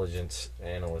intelligence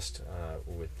analyst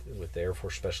with the Air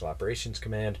Force Special Operations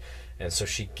Command, and so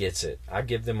she gets it. I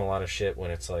give them a lot of shit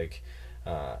when it's like,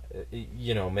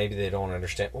 maybe they don't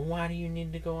understand. Well, why do you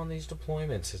need to go on these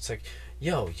deployments? It's like,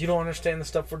 yo, you don't understand the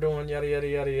stuff we're doing, yada yada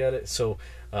yada yada. So,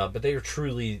 but they are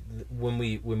truly, when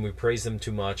we praise them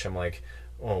too much, I'm like,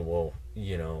 oh well,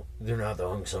 they're not the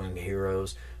unsung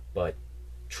heroes, but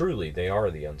truly, they are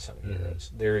the unsung heroes.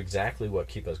 Mm-hmm. They're exactly what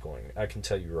keep us going. I can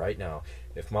tell you right now,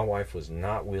 if do my wife was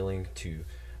not willing to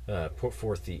put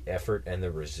forth the effort and the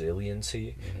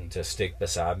resiliency to stick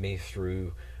beside me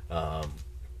through, I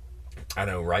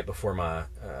know right before my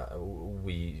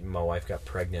wife got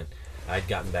pregnant, I'd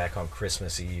gotten back on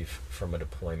Christmas Eve from a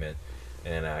deployment,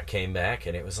 and I came back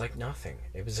and it was like nothing.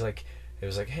 It was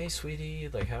like, hey, sweetie,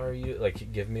 like, how are you?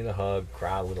 Like, give me the hug,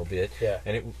 cry a little bit. Yeah.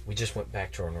 And we just went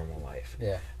back to our normal life.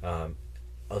 Yeah.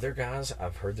 Other guys,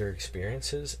 I've heard their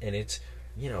experiences, and it's,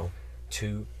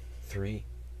 2, 3,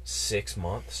 6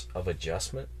 months of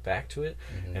adjustment back to it.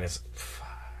 Mm-hmm. And it's,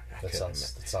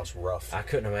 that sounds rough. I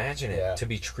couldn't imagine it, to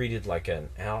be treated like an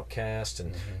outcast.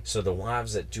 And so the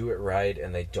wives that do it right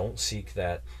and they don't seek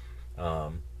that,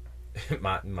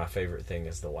 my favorite thing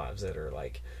is the wives that are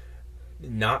like,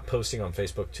 not posting on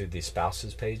Facebook to the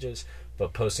spouses' pages,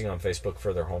 but posting on Facebook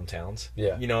for their hometowns.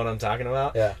 Yeah. You know what I'm talking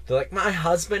about? Yeah. They're like, my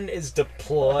husband is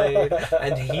deployed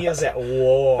and he is at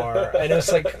war. And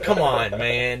it's like, come on,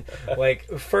 man. Like,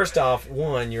 first off,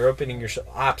 one, you're opening your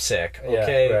OPSEC,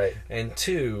 okay? Yeah, right. And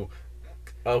two,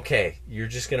 okay, you're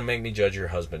just going to make me judge your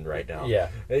husband right now. Yeah.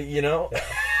 Yeah.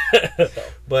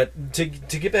 But to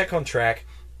get back on track,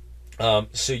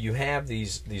 so you have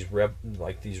these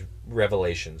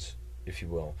revelations, if you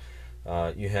will.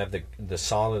 You have the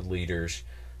solid leaders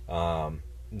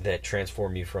that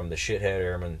transform you from the shithead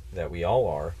airman that we all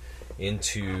are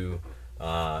into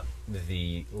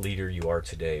the leader you are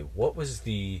today. What was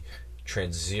the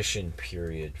transition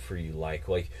period for you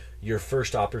like your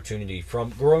first opportunity from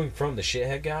growing from the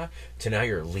shithead guy to now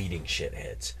you're leading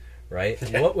shitheads, right?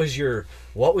 Yeah. What was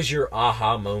your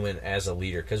aha moment as a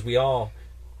leader? Because we all,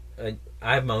 I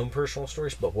have my own personal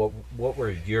stories, but what were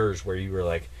yours where you were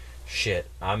like, shit,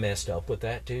 I messed up with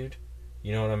that dude?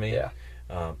 You know what I mean? Yeah.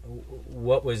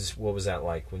 What was that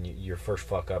like when your first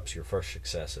fuck ups, your first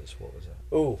successes? What was that?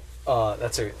 Ooh,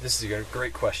 this is a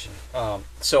great question.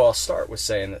 So I'll start with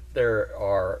saying that there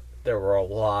were a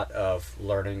lot of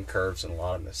learning curves and a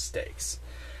lot of mistakes.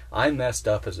 I messed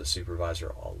up as a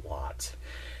supervisor a lot.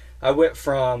 I went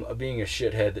from being a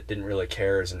shithead that didn't really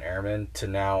care as an airman to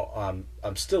now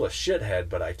I'm still a shithead,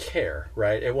 but I care,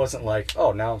 right? It wasn't like,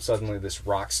 oh, now I'm suddenly this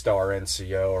rock star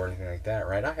NCO or anything like that,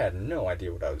 right? I had no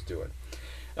idea what I was doing.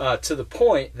 To the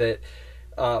point that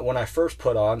when I first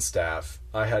put on staff,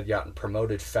 I had gotten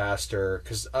promoted faster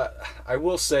because I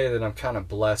will say that I'm kind of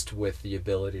blessed with the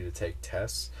ability to take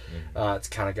tests. Mm-hmm. It's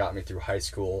kind of got me through high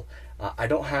school. I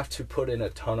don't have to put in a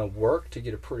ton of work to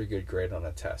get a pretty good grade on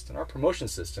a test. And our promotion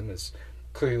system is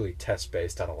clearly test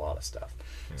based on a lot of stuff.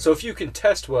 So if you can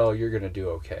test well, you're going to do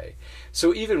okay.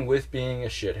 So even with being a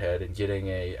shithead and getting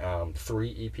a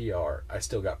 3 EPR, I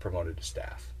still got promoted to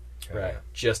staff, right?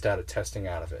 Just out of testing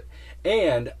out of it.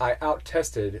 And I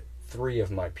out-tested 3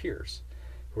 of my peers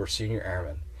who are senior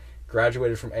airmen,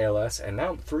 graduated from ALS, and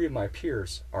now 3 of my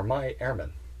peers are my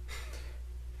airmen.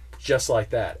 Just like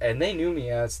that. And they knew me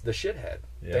as the shithead.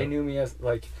 Yeah. They knew me as,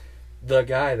 like, the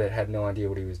guy that had no idea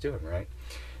what he was doing, right?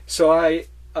 So I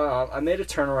made a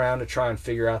turnaround to try and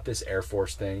figure out this Air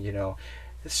Force thing, you know.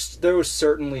 There was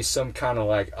certainly some kind of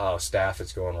like, oh, staff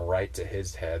is going right to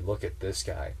his head. Look at this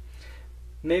guy.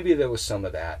 Maybe there was some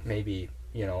of that. Maybe,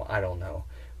 you know, I don't know.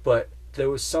 But there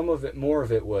was some of it, more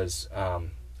of it was,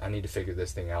 I need to figure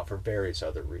this thing out for various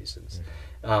other reasons.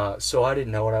 So I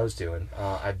didn't know what I was doing.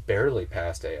 I barely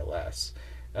passed ALS.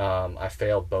 I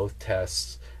failed both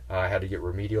tests. I had to get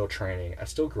remedial training. I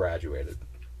still graduated.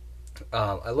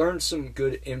 I learned some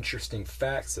good, interesting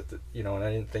facts that, and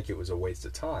I didn't think it was a waste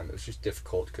of time. It was just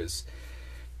difficult because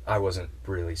I wasn't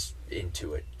really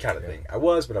into it, kind of thing. I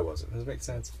was, but I wasn't. Does that make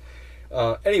sense?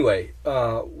 Anyway,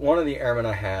 one of the airmen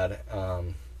I had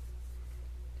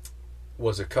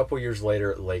was a couple years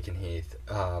later at Lakenheath.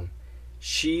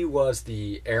 She was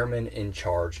the airman in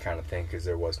charge kind of thing because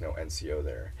there was no NCO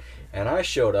there. And I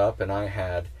showed up and I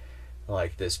had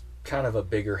like this kind of a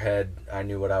bigger head. I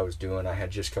knew what I was doing. I had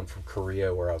just come from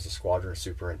Korea where I was a squadron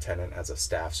superintendent as a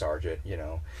staff sergeant,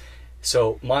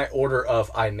 So my order of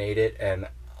I made it and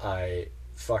I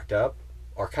fucked up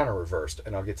are kind of reversed.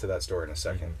 And I'll get to that story in a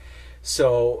second.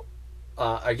 So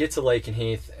I get to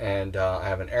Lakenheath and I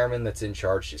have an airman that's in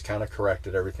charge. She's kind of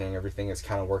corrected everything. Everything is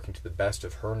kind of working to the best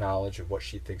of her knowledge of what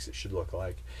she thinks it should look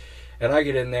like. And I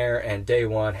get in there and day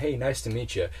one, hey, nice to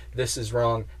meet you. This is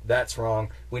wrong. That's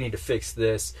wrong. We need to fix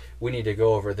this. We need to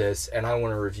go over this. And I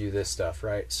want to review this stuff,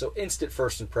 right? So instant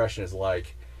first impression is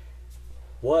like,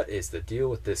 what is the deal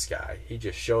with this guy? He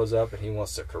just shows up and he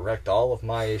wants to correct all of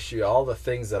my issue, all the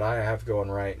things that I have going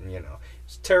right. And,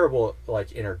 it's a terrible,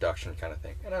 like, introduction kind of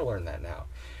thing. And I learned that now.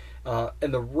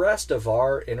 And the rest of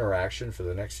our interaction for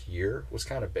the next year was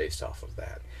kind of based off of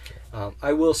that.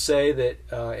 I will say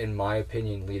that, in my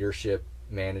opinion, leadership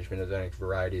management of any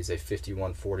variety is a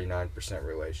 51-49%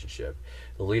 relationship.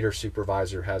 The leader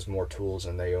supervisor has more tools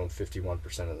and they own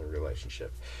 51% of the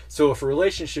relationship. So if a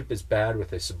relationship is bad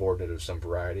with a subordinate of some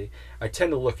variety, I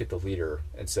tend to look at the leader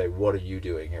and say, what are you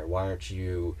doing here? Why aren't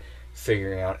you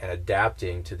figuring out and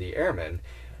adapting to the airman?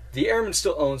 The airman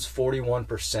still owns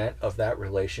 41% of that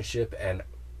relationship and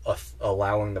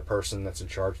allowing the person that's in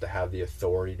charge to have the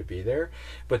authority to be there.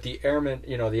 But the airman,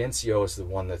 the NCO is the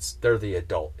one they're the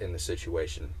adult in the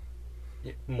situation.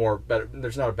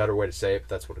 There's not a better way to say it, but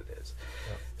that's what it is.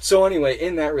 Yeah. So anyway,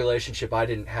 in that relationship, I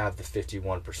didn't have the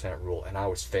 51% rule, and I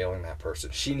was failing that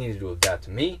person. She needed to adapt to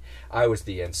me. I was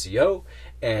the NCO,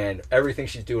 and everything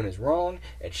she's doing is wrong,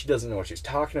 and she doesn't know what she's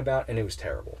talking about, and it was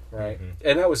terrible, right?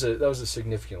 And that was a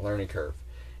significant learning curve.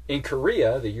 In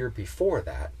Korea, the year before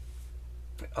that,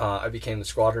 I became the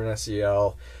squadron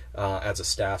SEL as a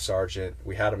staff sergeant.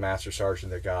 We had a master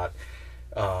sergeant that got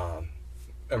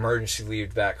emergency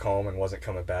leave back home and wasn't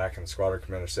coming back, and the squadron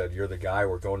commander said, you're the guy,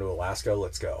 we're going to Alaska,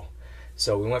 let's go.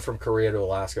 So we went from Korea to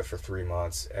Alaska for 3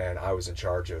 months, and I was in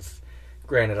charge of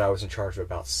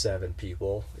about 7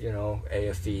 people,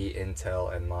 AFE,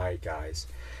 Intel, and my guys.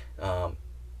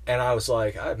 And I was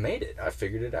like, I've made it. I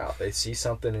figured it out. They see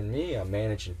something in me. I'm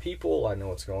managing people. I know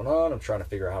what's going on. I'm trying to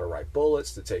figure out how to write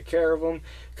bullets to take care of them.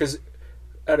 Because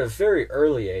at a very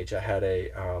early age, I had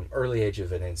early age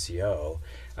of an NCO,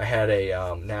 I had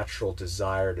a natural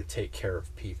desire to take care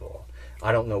of people.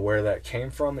 I don't know where that came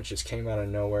from. It just came out of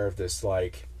nowhere of this,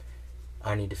 like,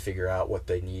 I need to figure out what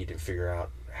they need and figure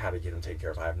out how to get them taken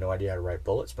care of. I have no idea how to write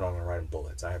bullets, but I'm going to write them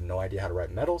bullets. I have no idea how to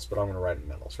write medals, but I'm going to write them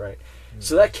medals, right?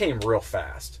 So that came real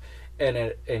fast.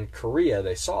 And in Korea,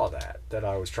 they saw that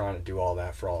I was trying to do all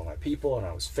that for all of my people, and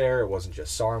I was fair. It wasn't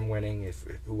just SARM winning, if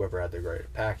whoever had the greater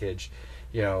package,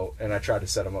 and I tried to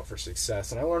set them up for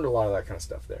success. And I learned a lot of that kind of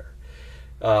stuff there.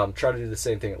 Tried to do the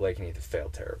same thing at Lakenheath. It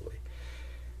failed terribly.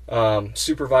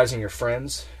 Supervising your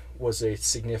friends was a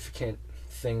significant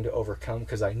thing to overcome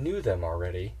because I knew them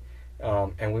already.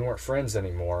 And we weren't friends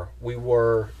anymore. We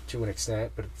were to an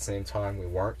extent, but at the same time we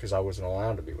weren't because I wasn't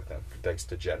allowed to be with them, thanks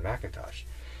to Jen McIntosh.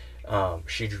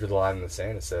 She drew the line in the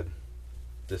sand and said,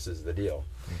 this is the deal.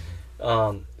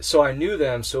 So I knew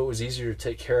them, so it was easier to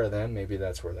take care of them. Maybe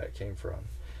that's where that came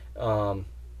from.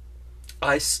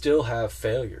 I still have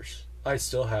failures. I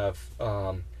still have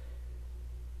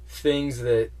things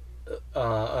that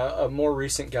a more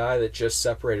recent guy that just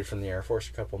separated from the Air Force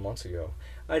a couple months ago.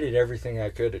 I did everything I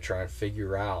could to try and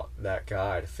figure out that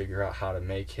guy, to figure out how to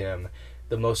make him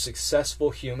the most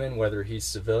successful human, whether he's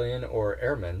civilian or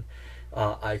airman,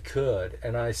 I could.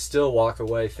 And I still walk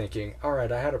away thinking, all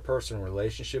right, I had a personal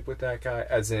relationship with that guy,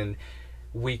 as in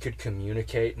we could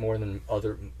communicate more than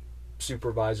other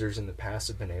supervisors in the past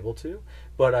have been able to,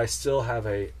 but I still have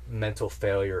a mental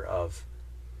failure of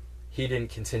he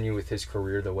didn't continue with his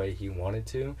career the way he wanted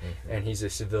to, and he's a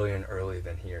civilian earlier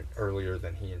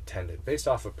than he intended, based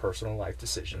off of personal life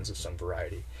decisions of some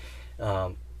variety.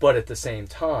 But at the same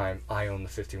time, I own the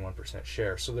 51%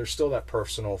 share, so there's still that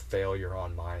personal failure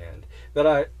on my end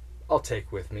that I'll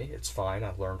take with me. It's fine.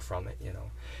 I've learned from it,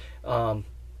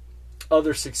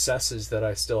 Other successes that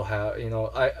I still have,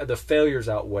 the failures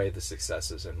outweigh the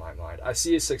successes in my mind. I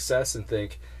see a success and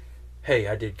think, hey,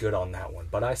 I did good on that one,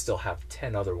 but I still have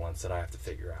 10 other ones that I have to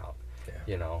figure out,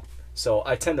 So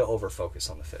I tend to over-focus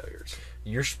on the failures.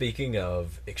 You're speaking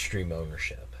of extreme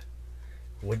ownership.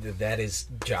 That is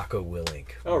Jocko Willink.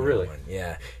 Oh, really?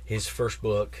 Yeah. His first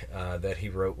book that he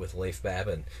wrote with Leif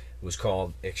Babin was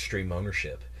called Extreme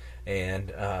Ownership. And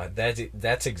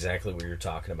that's exactly what you're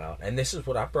talking about. And this is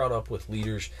what I brought up with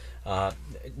leaders,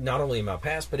 not only in my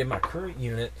past, but in my current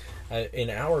unit. In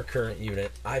our current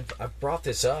unit, I've brought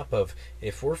this up of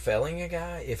if we're failing a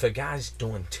guy, if a guy's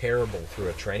doing terrible through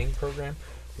a training program,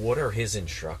 what are his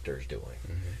instructors doing?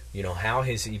 How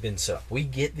has he been set up? We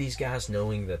get these guys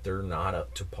knowing that they're not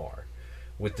up to par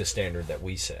with the standard that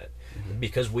we set.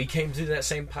 Because we came through that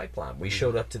same pipeline. We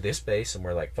showed up to this base and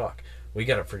we're like, fuck. We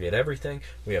got to forget everything.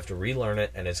 We have to relearn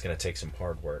it, and it's going to take some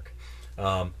hard work.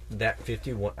 That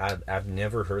 51, I've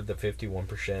never heard the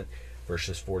 51%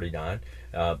 versus 49.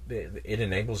 It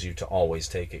enables you to always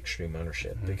take extreme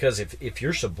ownership. Because if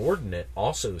your subordinate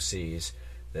also sees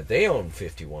that they own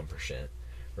 51%,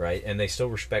 right, and they still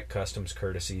respect customs,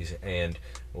 courtesies, and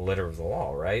letter of the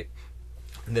law, right,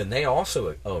 then they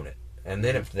also own it. And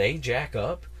then if they jack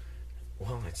up,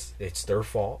 well, it's their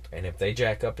fault, and if they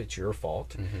jack up, it's your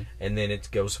fault, and then it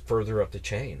goes further up the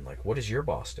chain. Like, what is your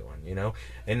boss doing?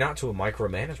 And not to a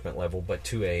micromanagement level, but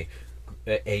to a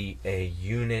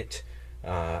unit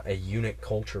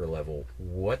culture level.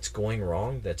 What's going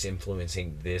wrong that's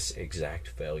influencing this exact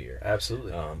failure?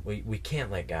 Absolutely. We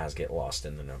can't let guys get lost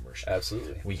in the numbers.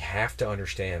 Absolutely. We have to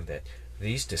understand that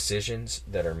these decisions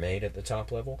that are made at the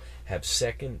top level have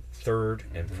second, third,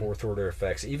 and fourth order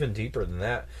effects, even deeper than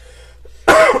that.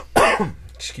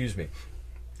 Excuse me.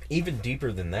 Even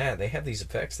deeper than that, they have these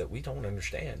effects that we don't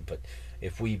understand. But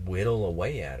if we whittle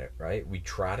away at it, right, we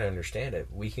try to understand it,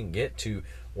 we can get to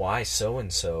why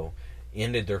so-and-so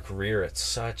ended their career at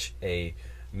such a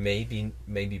maybe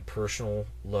personal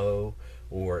low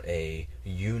or a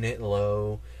unit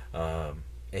low.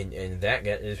 And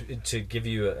that, to give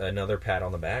you another pat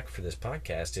on the back for this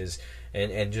podcast, is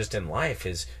and just in life,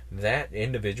 is that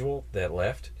individual that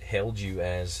left held you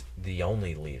as the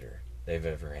only leader they've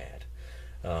ever had.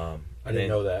 I didn't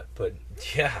know that, but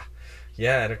yeah, I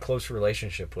had a close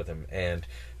relationship with him, and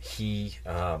he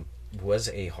was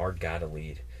a hard guy to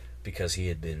lead because he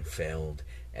had been failed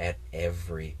at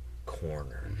every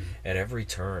corner, at every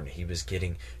turn. He was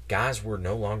getting guys were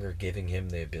no longer giving him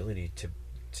the ability to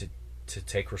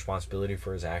take responsibility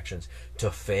for his actions, to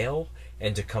fail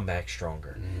and to come back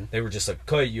stronger. They were just like,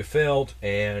 okay, you failed,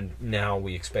 and now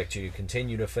we expect you to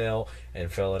continue to fail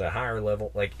and fail at a higher level.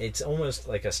 Like, it's almost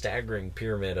like a staggering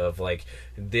pyramid of like,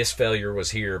 this failure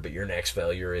was here, but your next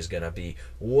failure is going to be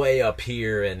way up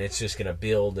here, and it's just going to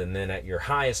build, and then at your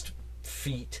highest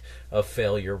feat of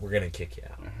failure, we're going to kick you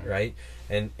out, right?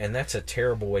 And that's a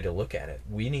terrible way to look at it.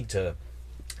 We need to,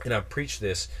 and I preach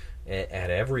this at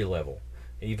every level,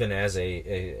 even as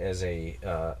a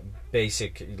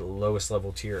basic lowest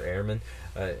level tier airman,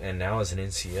 and now as an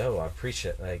NCO, I preach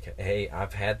it like, hey,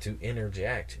 I've had to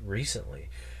interject recently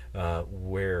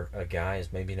where a guy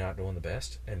is maybe not doing the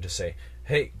best, and to say,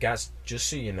 hey guys, just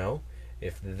so you know,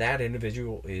 if that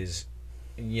individual is,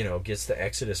 gets the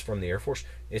exodus from the Air Force,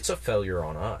 it's a failure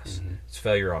on us. It's a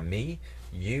failure on me,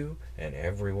 you, and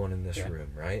everyone in this room,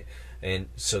 right? And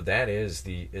so that is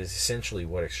essentially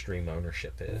what extreme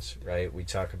ownership is, right? We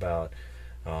talk about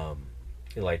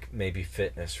like maybe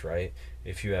fitness, right?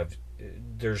 If you have,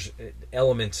 there's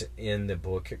elements in the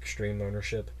book Extreme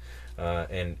Ownership,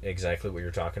 and exactly what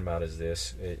you're talking about is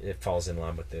this. It falls in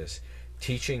line with this.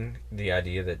 Teaching the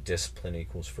idea that discipline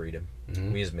equals freedom.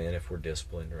 We as men, if we're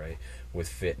disciplined, right, with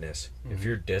fitness, if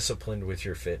you're disciplined with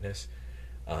your fitness,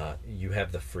 you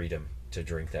have the freedom to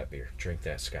drink that beer, drink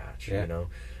that scotch,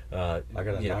 I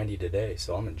got a 90 today,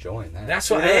 so I'm enjoying that. That's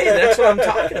what I'm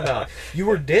talking about. You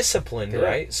were disciplined,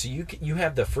 right? So you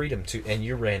have the freedom to, and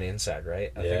you ran inside,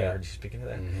 right? I think I heard you speaking of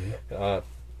that. Mm-hmm.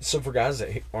 So for guys that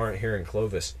aren't here in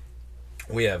Clovis,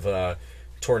 we have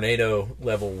tornado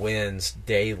level winds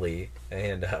daily,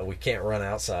 and we can't run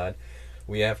outside.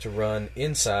 We have to run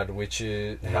inside, which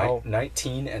is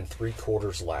 19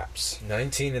 3/4 laps.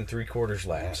 19 3/4 laps.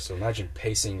 Yeah, so imagine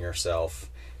pacing yourself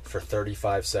for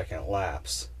 35-second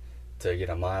laps to get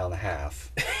a mile and a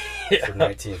half for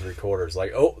 19 3/4.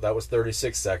 Like, oh, that was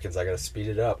 36 seconds. I got to speed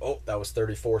it up. Oh, that was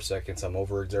 34 seconds. I'm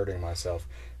overexerting myself.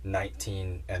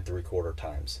 19 3/4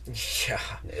 times.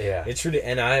 Yeah. It's really,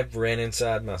 and I've ran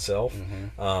inside myself,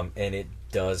 and it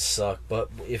does suck. But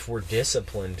if we're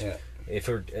disciplined,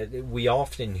 we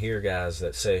often hear guys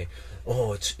that say,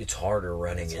 "Oh, it's harder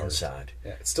running inside."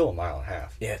 Yeah, it's still a mile and a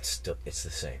half. Yeah, it's the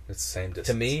same. It's the same distance.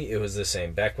 To me, it was the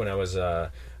same. Back when I was,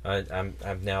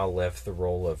 I've now left the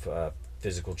role of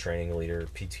physical training leader,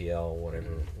 PTL,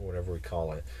 whatever we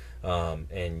call it,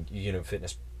 and unit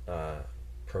fitness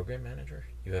program manager,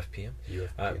 UFPM.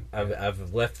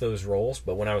 I've left those roles,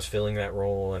 but when I was filling that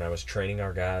role and I was training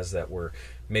our guys that were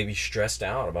maybe stressed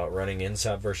out about running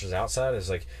inside versus outside, it's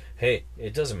like, hey,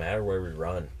 it doesn't matter where we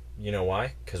run. You know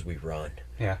why? Because we run.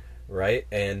 Yeah. Right?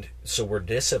 And so we're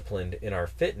disciplined in our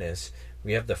fitness.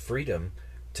 We have the freedom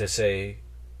to say,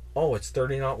 oh, it's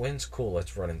 30 knot winds. Cool,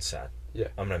 let's run inside. Yeah.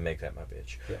 I'm going to make that my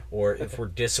bitch. Yeah. Or if we're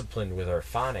disciplined with our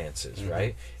finances,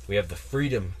 right? We have the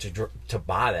freedom to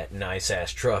buy that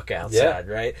nice-ass truck outside,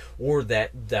 right? Or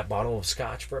that bottle of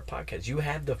scotch for a podcast. You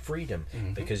have the freedom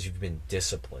because you've been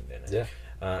disciplined in it. Yeah.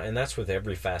 And that's with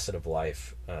every facet of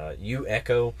life. You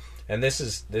echo, and this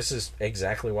is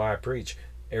exactly why I preach,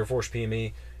 Air Force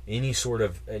PME, any sort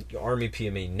of Army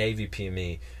PME, Navy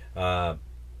PME,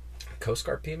 Coast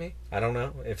Guard PME. I don't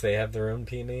know if they have their own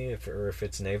PME or if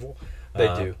it's naval. They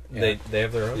do. Yeah. They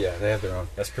have their own. Yeah, they have their own.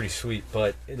 That's pretty sweet.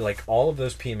 But like all of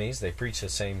those PMEs, they preach the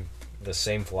same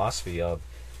philosophy of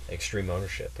extreme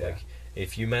ownership. Yeah. Like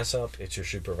if you mess up, it's your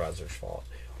supervisor's fault.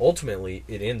 Ultimately,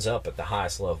 it ends up at the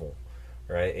highest level,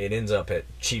 right? It ends up at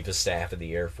Chief of Staff of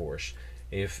the Air Force.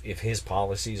 If his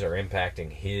policies are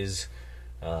impacting his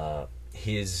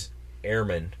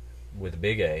airmen with a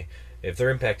big A, if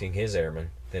they're impacting his airmen,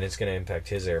 then it's going to impact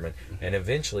his airmen, and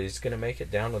eventually it's going to make it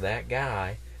down to that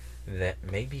guy that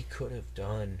maybe could have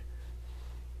done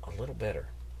a little better.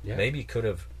 Yeah. Maybe could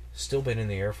have still been in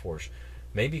the Air Force.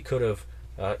 Maybe could have,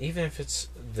 even if it's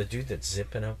the dude that's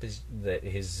zipping up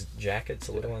his jacket's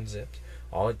a little unzipped.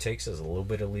 All it takes is a little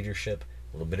bit of leadership,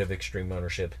 a little bit of extreme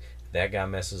ownership. That guy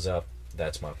messes up.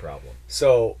 That's my problem.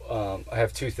 So I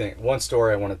have two things. One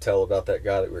story I want to tell about that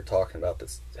guy that we were talking about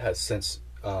that has since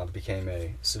became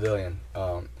a civilian.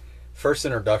 First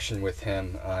introduction with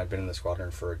him, I've been in the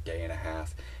squadron for a day and a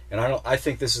half, and I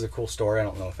think this is a cool story. I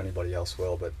don't know if anybody else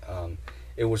will, but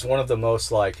it was one of the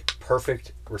most like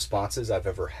perfect responses I've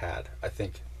ever had. I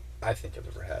think I've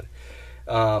ever had.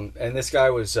 And this guy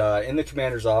was in the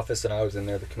commander's office, and I was in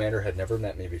there. The commander had never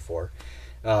met me before,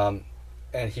 and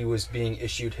he was being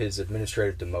issued his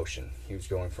administrative demotion. He was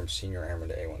going from senior airman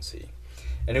to A1C.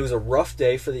 And it was a rough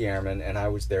day for the airman, and I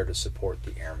was there to support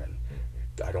the airman.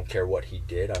 I don't care what he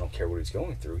did. I don't care what he's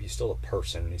going through. He's still a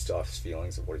person, and he still has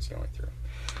feelings of what he's going through.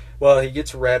 Well, he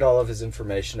gets read all of his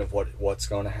information of what's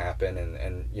going to happen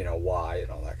and you know why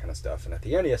and all that kind of stuff. And at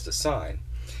the end, he has to sign.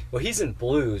 Well, he's in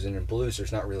blues, and in blues,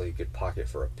 there's not really a good pocket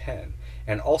for a pen.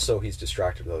 And also, he's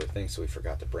distracted with other things, so he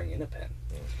forgot to bring in a pen.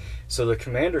 So the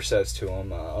commander says to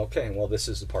him, okay, well, this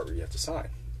is the part where you have to sign.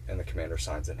 And the commander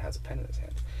signs it and has a pen in his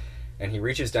hand. And he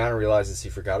reaches down and realizes he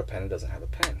forgot a pen and doesn't have a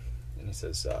pen. And he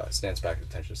says, stands back at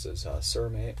attention and says, sir,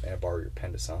 may I borrow your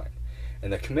pen to sign?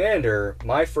 And the commander,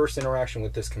 my first interaction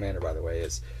with this commander, by the way,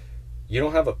 is, you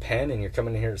don't have a pen and you're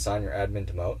coming in here to sign your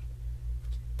admin demote?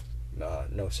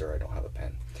 No, sir, I don't have a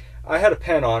pen. I had a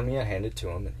pen on me. I handed it to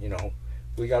him, and, you know,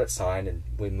 we got it signed and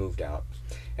we moved out.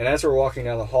 And as we're walking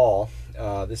down the hall,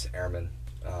 this airman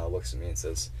looks at me and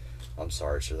says, I'm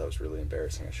sorry, sir, that was really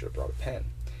embarrassing. I should have brought a pen.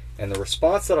 And the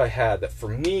response that I had, that for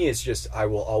me is just, I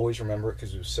will always remember it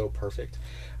because it was so perfect.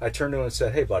 I turned to him and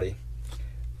said, hey, buddy,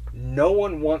 no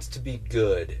one wants to be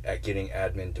good at getting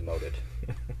admin demoted.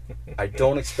 I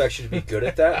don't expect you to be good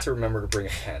at that to remember to bring a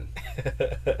pen.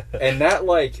 And that,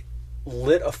 like,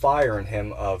 lit a fire in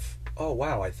him of, oh,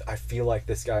 wow, I feel like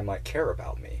this guy might care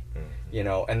about me. You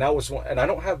know, and that was one, and I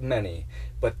don't have many,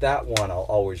 but that one I'll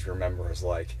always remember as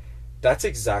like, that's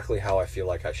exactly how I feel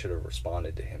like I should have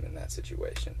responded to him in that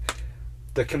situation.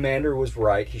 The commander was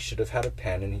right. He should have had a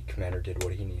pen, and the commander did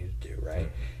what he needed to do, right?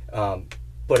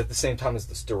 But at the same time, as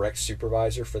this direct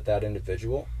supervisor for that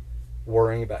individual,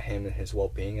 worrying about him and his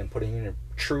well-being and putting in a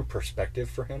true perspective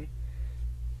for him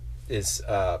is,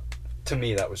 to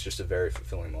me, that was just a very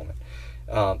fulfilling moment.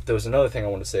 There was another thing I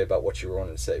wanted to say about what you were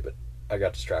wanting to say, but I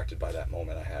got distracted by that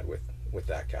moment I had with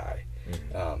that guy.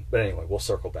 Mm-hmm. But anyway, we'll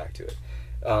circle back to it.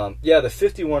 The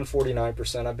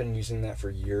 51-49%, I've been using that for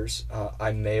years.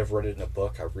 I may have read it in a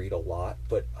book. I read a lot,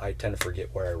 but I tend to forget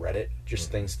where I read it. Just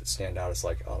mm-hmm. things that stand out as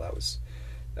like, oh,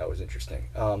 that was interesting.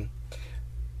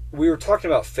 We were talking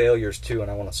about failures too,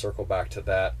 and I want to circle back to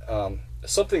that.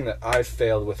 Something that I've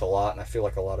failed with a lot, and I feel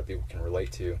like a lot of people can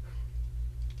relate to,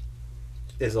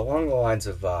 is along the lines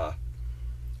of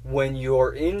when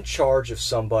you're in charge of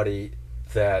somebody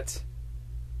that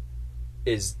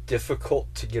is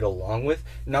difficult to get along with,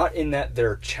 not in that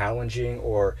they're challenging,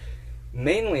 or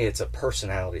mainly it's a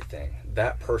personality thing.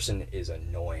 That person is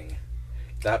annoying.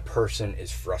 That person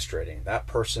is frustrating. That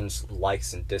person's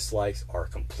likes and dislikes are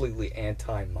completely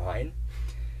anti-mine.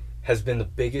 Has been the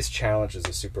biggest challenge as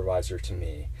a supervisor to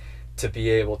me, to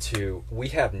be able to, we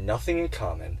have nothing in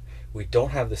common. We don't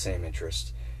have the same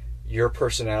interests. Your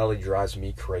personality drives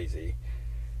me crazy.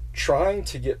 Trying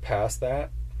to get past that,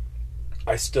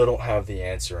 I still don't have the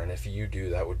answer, and if you do,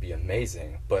 that would be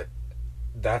amazing. But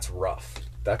that's rough.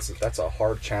 That's a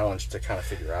hard challenge to kind of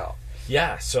figure out.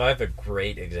 Yeah, so I have a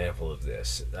great example of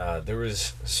this.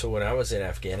 When I was in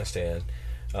Afghanistan,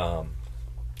 I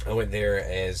went there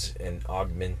as an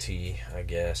augmentee, I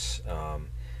guess.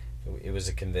 It was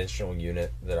a conventional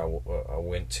unit that I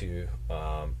went to.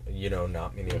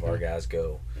 Not many of our guys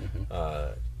go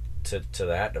to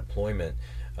that deployment.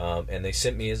 And they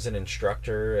sent me as an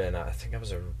instructor, and I think I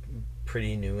was a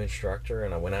pretty new instructor,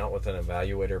 and I went out with an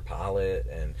evaluator pilot,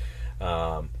 and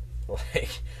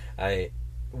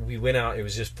we went out. It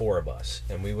was just 4 of us,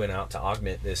 and we went out to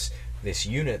augment this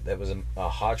unit that was a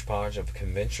hodgepodge of a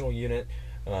conventional unit,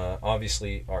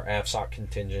 obviously our AFSOC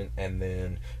contingent, and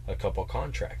then a couple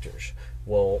contractors.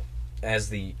 Well, as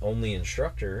the only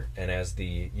instructor and as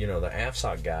the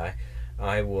AFSOC guy,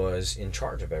 I was in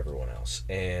charge of everyone else,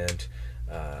 and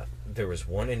there was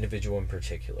one individual in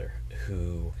particular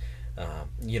who, I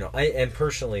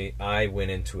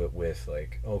went into it with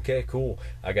like, okay, cool.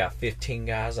 I got 15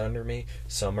 guys under me.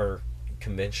 Some are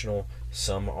conventional,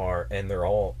 some are, and they're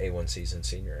all A1Cs and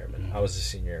senior airmen. Mm-hmm. I was a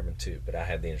senior airman too, but I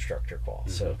had the instructor qual, mm-hmm.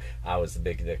 so I was the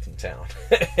big dick in town.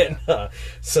 And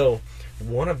so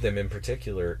one of them in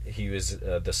particular, he was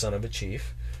the son of a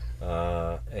chief,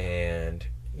 and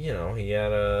he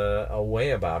had a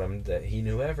way about him that he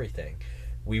knew everything.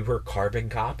 We were carbon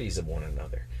copies of one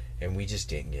another, and we just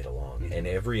didn't get along. Mm-hmm. And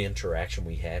every interaction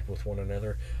we had with one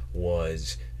another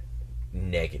was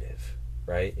negative,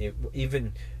 right?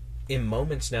 Even in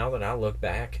moments now that I look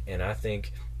back and I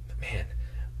think, man,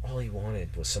 all he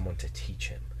wanted was someone to teach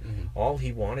him. Mm-hmm. All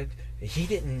he wanted, he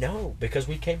didn't know, because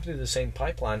we came through the same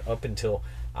pipeline up until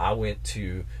I went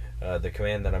to the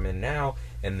command that I'm in now,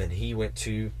 and then he went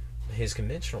to his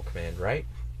conventional command, right?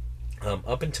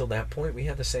 Up until that point, we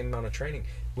had the same amount of training,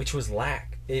 which was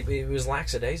it was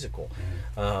lackadaisical.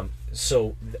 Mm-hmm.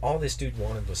 So all this dude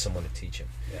wanted was someone to teach him.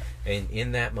 Yeah. And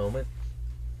in that moment,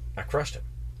 I crushed him.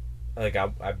 Like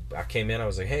I came in, I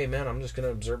was like, hey man, I'm just gonna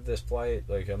observe this flight.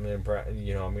 Like I'm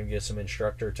gonna get some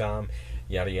instructor time,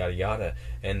 yada yada yada.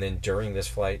 And then during this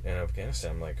flight in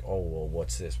Afghanistan, I'm like, oh well,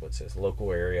 what's this?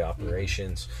 Local area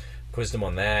operations. Mm-hmm. Quizzed him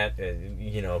on that.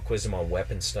 Quizzed him on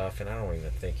weapon stuff, and I don't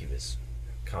even think he was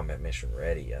combat mission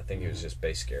ready. I think it was just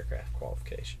basic aircraft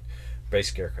qualified.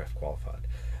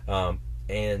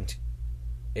 And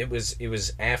it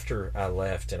was after I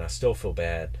left, and I still feel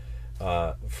bad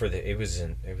it was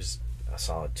a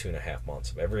solid 2.5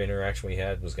 months of every interaction we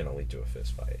had was going to lead to a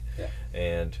fist fight. Yeah.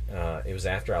 And it was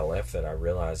after I left that I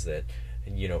realized that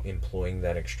employing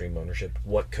that extreme ownership,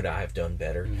 what could I have done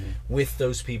better with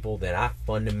those people that I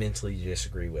fundamentally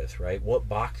disagree with, right? What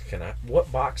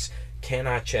box can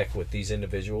I check with these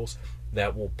individuals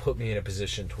that will put me in a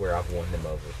position to where I've won them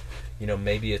over?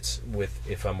 Maybe it's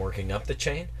if I'm working up the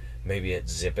chain, maybe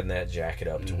it's zipping that jacket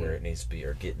up to where it needs to be,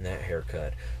 or getting that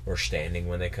haircut, or standing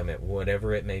when they come in,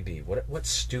 whatever it may be. What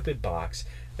stupid box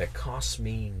that costs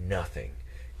me nothing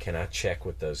can I check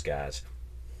with those guys?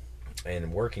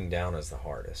 And working down is the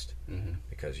hardest,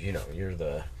 because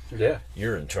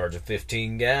you're in charge of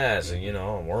 15 guys, and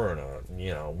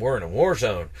we're in a war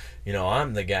zone.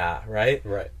 I'm the guy, right?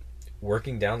 Right.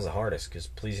 Working down is the hardest, because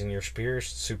pleasing your superiors,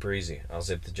 super easy. I'll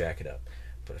zip the jacket up.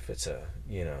 But if it's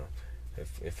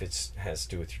if it has to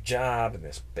do with your job, and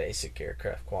this basic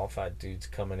aircraft qualified dude's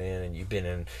coming in, and you've been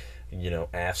in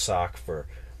AFSOC for,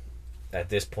 at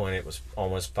this point, it was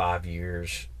almost 5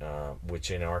 years,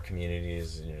 which in our community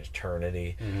is an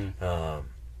eternity.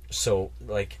 So,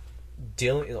 like,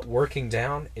 working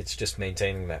down, it's just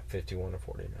maintaining that 51 to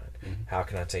 49. Mm-hmm. How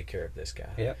can I take care of this guy?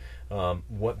 Yeah.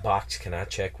 What box can I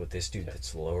check with this dude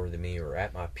that's lower than me or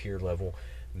at my peer level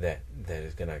that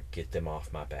is going to get them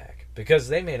off my back? Because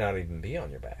they may not even be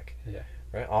on your back. Yeah.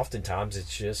 Right? Oftentimes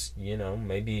it's just,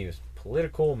 maybe it's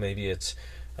political, maybe it's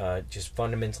just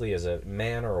fundamentally as a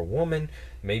man or a woman,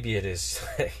 maybe it is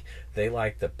they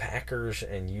like the Packers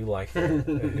and you like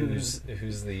who's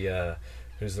the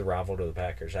rival to the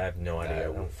Packers. I have no idea.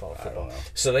 I don't follow football. I don't know.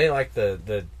 So they like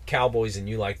the Cowboys and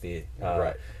you like the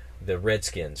the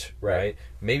Redskins, right?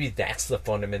 Maybe that's the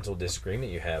fundamental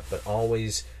disagreement you have, but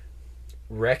always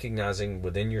recognizing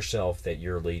within yourself that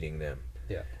you're leading them.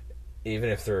 Yeah. Even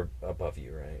if they're above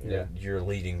you, right? You're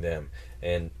leading them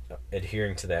and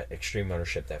adhering to that extreme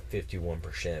ownership, that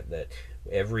 51%, that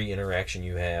every interaction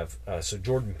you have. So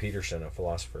Jordan Peterson, a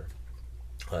philosopher,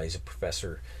 he's a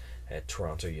professor at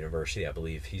Toronto University, I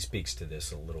believe. He speaks to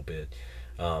this a little bit.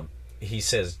 He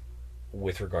says,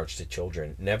 with regards to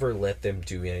children, never let them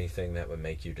do anything that would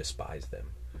make you despise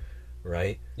them,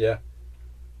 right? Yeah.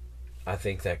 I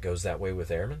think that goes that way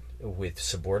with airmen, with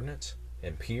subordinates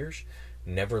and peers.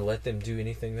 Never let them do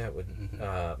anything that would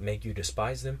make you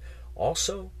despise them.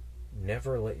 Also,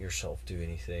 never let yourself do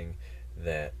anything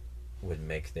that would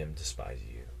make them despise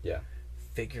you. Yeah.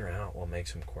 Figure out what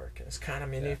makes them quirk. It's kind of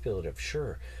manipulative,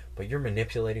 sure, but you're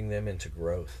manipulating them into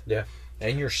growth. Yeah.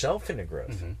 And yourself into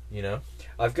growth,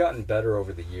 I've gotten better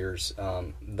over the years.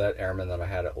 That airman that I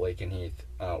had at Lake and Heath,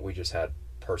 we just had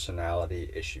personality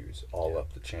issues all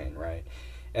up the chain, right?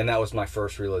 And that was my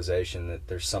first realization that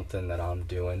there's something that I'm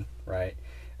doing, right?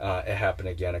 It happened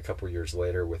again a couple years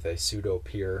later with a pseudo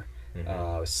peer,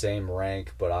 same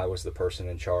rank, but I was the person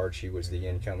in charge. He was the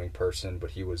incoming person,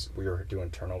 but we were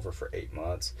doing turnover for 8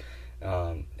 months.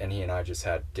 And he and I just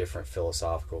had different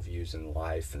philosophical views in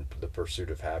life and the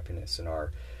pursuit of happiness. And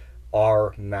our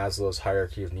Maslow's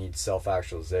hierarchy of needs,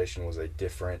 self-actualization was a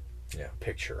different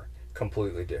picture,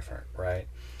 completely different, right?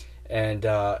 And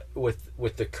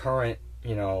with the current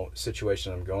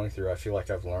situation I'm going through, I feel like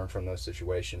I've learned from those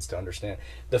situations to understand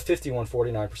the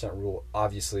 51-49% rule.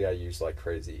 Obviously, I use like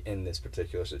crazy in this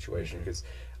particular situation because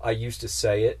I used to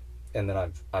say it, and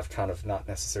then I've kind of not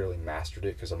necessarily mastered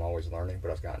it because I'm always learning, but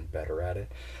I've gotten better at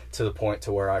it to the point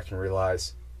to where I can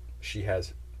realize she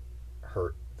has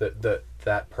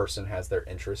that person has their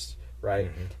interests, right?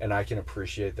 And I can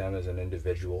appreciate them as an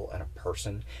individual and a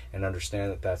person and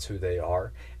understand that that's who they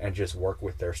are and just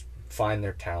find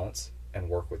their talents and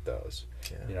work with those.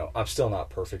 I'm still not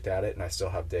perfect at it, and I still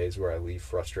have days where I leave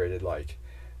frustrated, like,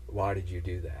 why did you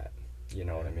do that? You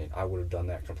know what I mean? I would have done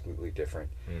that completely different.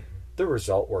 The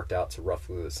result worked out to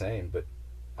roughly the same, but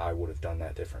I would have done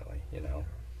that differently,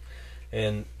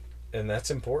 And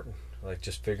that's important. Like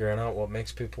just figuring out what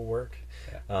makes people work.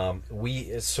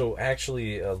 So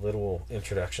actually a little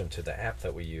introduction to the app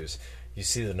that we use. You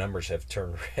see the numbers have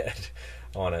turned red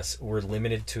on us. We're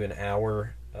limited to an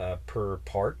hour per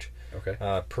part,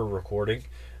 per recording.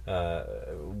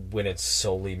 When it's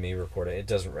solely me recording, it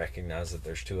doesn't recognize that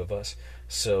there's two of us.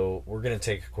 So we're going to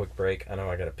take a quick break. I know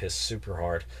I got to piss super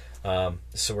hard.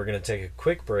 So we're going to take a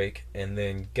quick break, and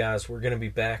then guys, we're going to be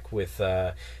back with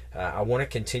I want to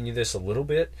continue this a little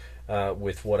bit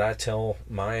with what I tell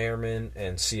my airmen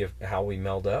and see how we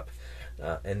meld up,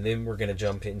 and then we're going to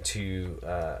jump into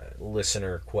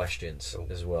listener questions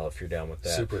as well, if you're down with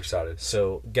that. Super excited.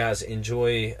 So guys,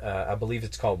 enjoy. I believe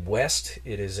it's called West.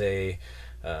 It is a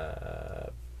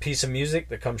piece of music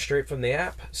that comes straight from the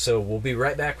app. So we'll be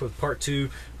right back with part 2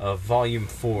 of volume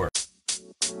 4.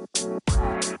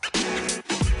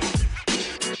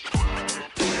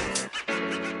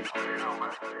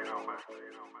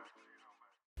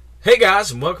 Hey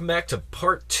guys, and welcome back to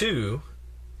part 2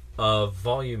 of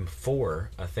volume 4,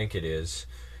 I think it is.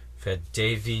 We've had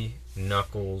Davey,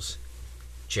 Knuckles,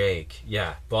 Jake.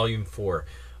 Yeah, volume 4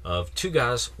 of Two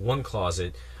Guys, One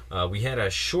Closet. We had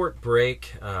a short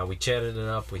break. We chatted it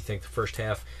up. We think the first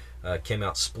half came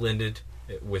out splendid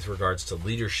with regards to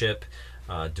leadership,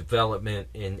 development,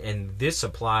 and this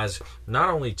applies not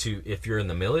only to if you're in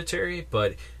the military,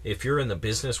 but if you're in the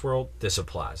business world, this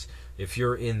applies. If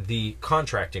you're in the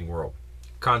contracting world,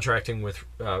 contracting with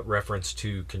reference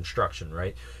to construction,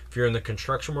 right? If you're in the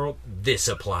construction world, this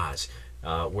applies.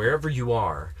 Wherever you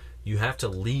are, you have to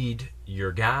lead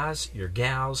your guys, your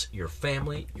gals, your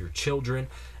family, your children,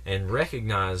 and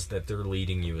recognize that they're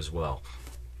leading you as well.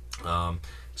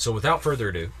 So without further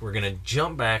ado, we're going to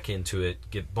jump back into it,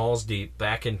 get balls deep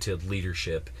back into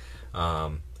leadership.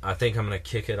 I think I'm going to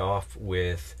kick it off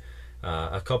with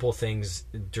A couple things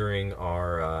during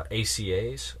our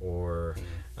ACAs, or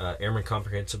Airman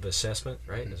Comprehensive Assessment,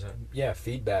 right? Is that? Yeah,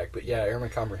 feedback. But yeah, Airman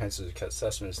Comprehensive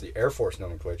Assessment is the Air Force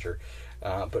nomenclature.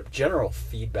 But general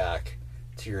feedback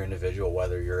to your individual,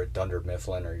 whether you're at Dunder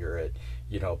Mifflin or you're at,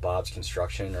 Bob's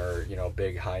Construction, or,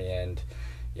 big high-end,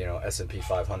 S&P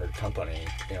 500 company,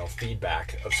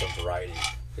 feedback of some variety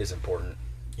is important.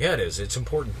 Yeah, it is. It's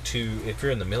important to, if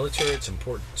you're in the military, it's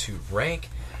important to rank.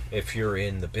 If you're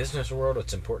in the business world,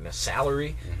 it's important to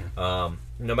salary. No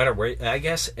matter where, I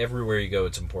guess everywhere you go,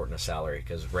 it's important to salary,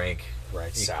 because rank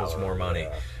equals salary, more money.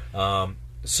 Yeah.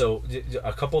 So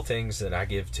a couple things that I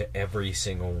give to every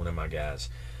single one of my guys.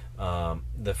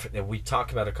 We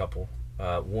talked about a couple.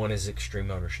 One is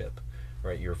extreme ownership,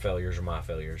 right? Your failures are my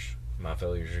failures. My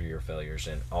failures are your failures,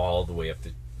 and all the way up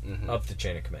the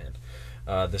chain of command.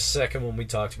 The second one we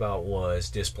talked about was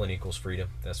discipline equals freedom.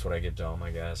 That's what I give to all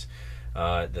my guys.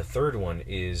 The third one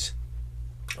is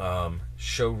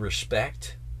show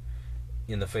respect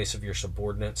in the face of your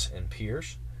subordinates and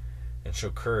peers, and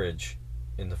show courage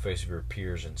in the face of your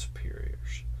peers and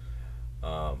superiors.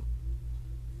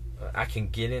 I can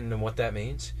get into what that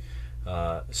means.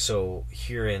 So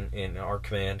here in our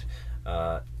command,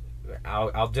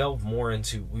 I'll delve more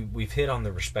into, we've hit on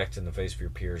the respect in the face of your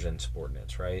peers and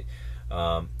subordinates, right?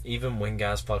 Even when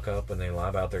guys fuck up and they lie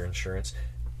about their insurance,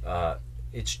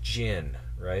 it's Jen,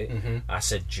 right? I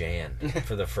said Jan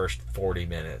for the first 40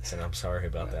 minutes, and I'm sorry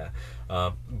about that.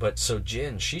 But so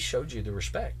Jen, she showed you the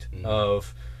respect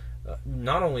of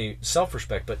not only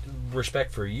self-respect, but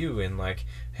respect for you, and like,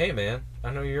 hey man, I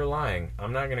know you're lying.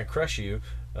 I'm not going to crush you.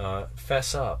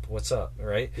 Fess up. What's up,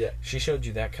 right? Yeah. She showed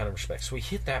you that kind of respect. So we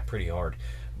hit that pretty hard.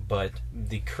 But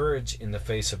the courage in the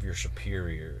face of your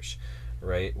superiors,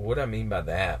 right? What I mean by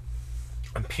that,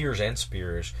 and peers and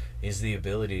superiors, is the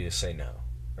ability to say no,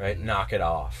 right? Knock it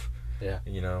off. Yeah.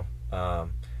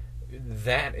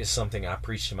 That is something I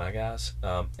preach to my guys.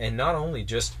 And not only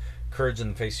just courage in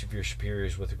the face of your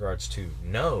superiors with regards to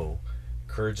no,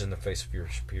 courage in the face of your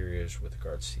superiors with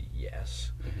regards to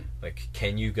yes. Like,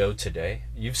 can you go today?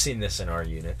 You've seen this in our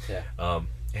unit. Yeah.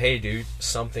 Hey dude,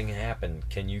 something happened.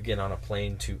 Can you get on a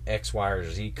plane to X, Y, or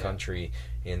Z country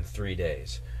in 3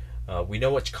 days? We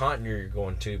know which continent you're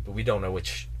going to, but we don't know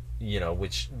which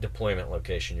deployment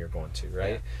location you're going to,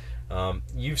 right? Yeah.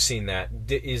 You've seen that.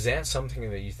 Is that something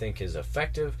that you think is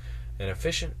effective and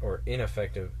efficient, or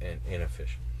ineffective and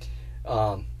inefficient?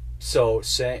 So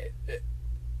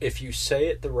if you say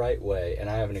it the right way, and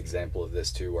I have an example of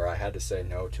this too, where I had to say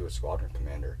no to a squadron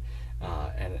commander,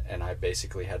 and I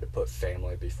basically had to put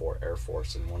family before Air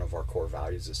Force, and one of our core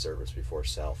values is service before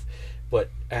self. But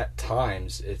at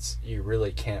times, you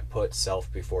really can't put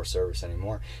self before service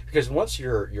anymore, because once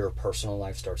your personal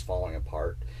life starts falling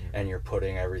apart, and you're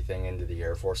putting everything into the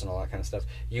Air Force and all that kind of stuff,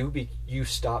 you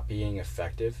stop being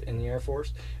effective in the Air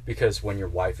Force, because when your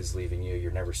wife is leaving you,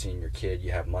 you're never seeing your kid,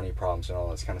 you have money problems and all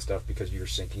this kind of stuff, because you're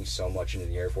sinking so much into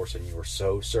the Air Force and you were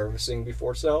so servicing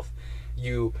before self.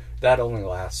 That only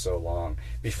lasts so long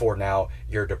before now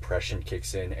your depression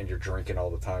kicks in and you're drinking all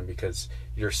the time because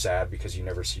you're sad because you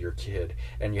never see your kid,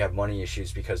 and you have money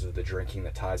issues because of the drinking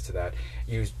that ties to that.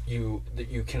 You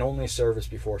can only service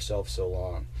before self so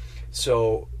long.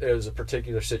 So there was a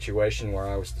particular situation where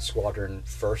I was the squadron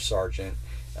first sergeant,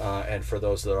 and for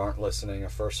those that aren't listening, a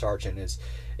first sergeant is,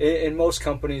 in most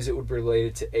companies it would be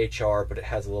related to HR, but it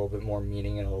has a little bit more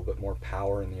meaning and a little bit more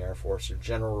power in the Air Force. Your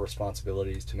general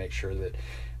responsibility is to make sure that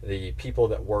the people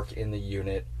that work in the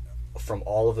unit from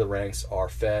all of the ranks are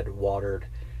fed, watered,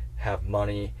 have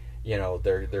money,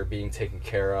 they're being taken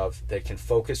care of. They can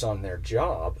focus on their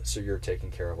job, so you're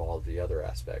taking care of all of the other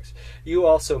aspects. You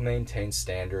also maintain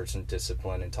standards and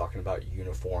discipline, and talking about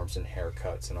uniforms and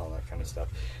haircuts and all that kind of stuff.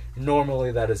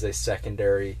 Normally that is a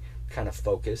secondary kind of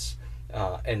focus,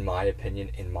 in my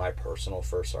opinion, in my personal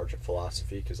first sergeant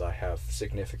philosophy, because I have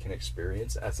significant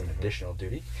experience as an additional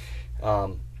duty.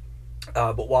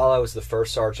 But while I was the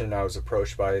first sergeant, I was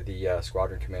approached by the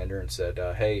squadron commander and said,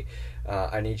 hey,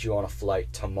 I need you on a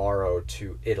flight tomorrow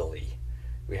to Italy.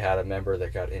 We had a member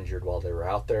that got injured while they were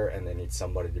out there, and they need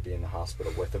somebody to be in the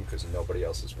hospital with them because nobody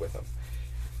else is with them.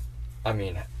 I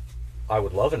mean, I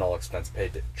would love an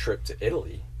all-expense-paid trip to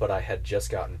Italy, but I had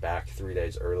just gotten back 3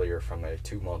 days earlier from a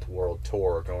 2-month world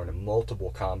tour, going to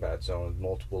multiple combat zones,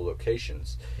 multiple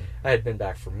locations. I had been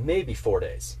back for maybe 4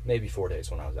 days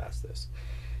when I was asked this.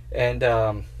 And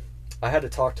I had to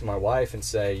talk to my wife and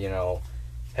say,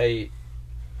 hey,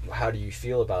 how do you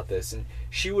feel about this? And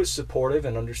she was supportive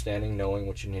and understanding, knowing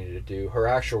what you needed to do. Her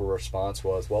actual response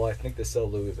was, well, I think they sell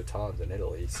Louis Vuittons in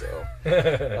Italy, so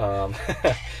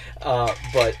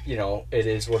but it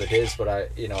is what it is.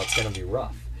 But it's going to be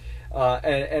rough.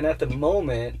 And at the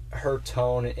moment, her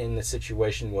tone in the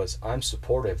situation was, I'm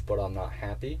supportive, but I'm not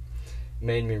happy.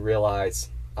 Made me realize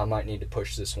I might need to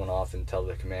push this one off and tell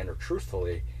the commander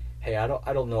truthfully, hey, I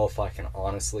don't know if I can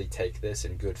honestly take this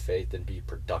in good faith and be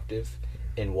productive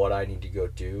in what I need to go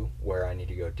do, where I need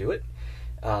to go do it.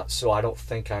 So I don't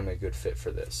think I'm a good fit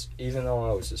for this, even though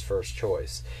I was his first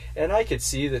choice. And I could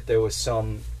see that there was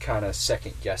some kind of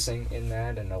second guessing in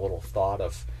that and a little thought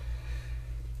of,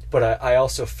 but I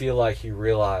also feel like he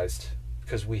realized,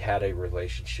 because we had a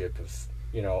relationship of,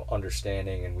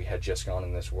 understanding, and we had just gone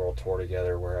on this world tour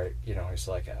together where he's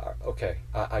like, okay,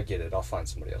 I get it. I'll find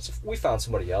somebody else. If we found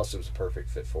somebody else, it was a perfect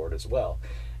fit for it as well,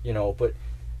 but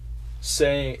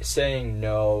saying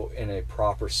no in a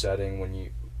proper setting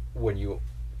when you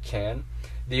can.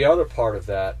 The other part of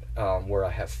that, where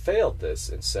I have failed this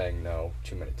in saying no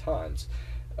too many times,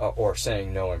 or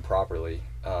saying no improperly,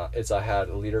 is I had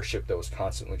a leadership that was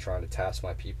constantly trying to task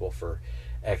my people for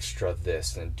extra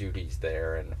this and duties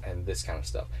there and this kind of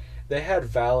stuff. They had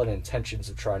valid intentions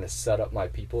of trying to set up my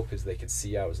people because they could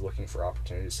see I was looking for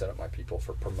opportunity to set up my people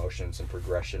for promotions and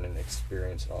progression and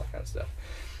experience and all that kind of stuff.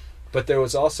 But there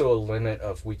was also a limit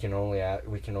of we can only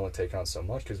take on so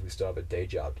much because we still have a day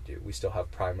job to do. We still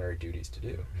have primary duties to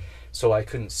do. So I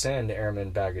couldn't send Airman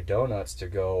Bag of Donuts to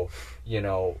go,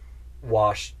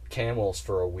 wash camels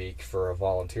for a week for a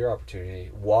volunteer opportunity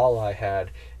while I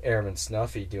had Airman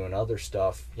Snuffy doing other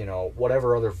stuff,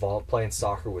 whatever other playing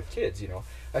soccer with kids.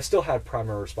 I still had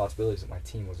primary responsibilities that my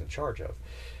team was in charge of.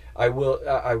 I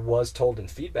was told in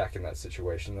feedback in that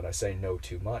situation that I say no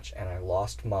too much, and I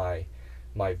lost my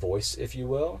voice, if you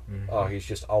will. He's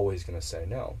just always going to say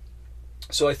no.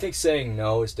 So I think saying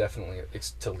no is definitely,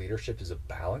 to leadership, is a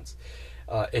balance.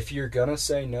 If you're going to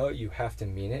say no, you have to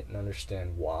mean it and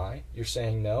understand why you're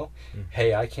saying no.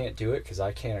 Hey, I can't do it because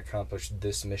I can't accomplish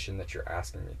this mission that you're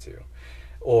asking me to.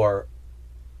 Or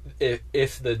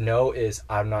if the no is,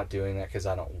 I'm not doing that because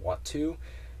I don't want to,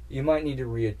 you might need to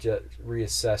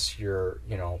reassess your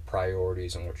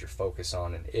priorities and what you're focused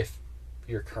on, and if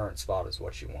your current spot is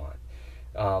what you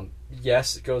want.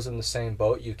 Yes, it goes in the same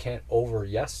boat. You can't over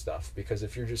yes stuff, because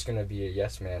if you're just going to be a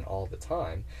yes man all the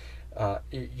time,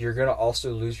 you're going to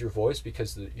also lose your voice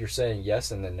because you're saying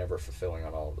yes and then never fulfilling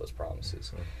on all of those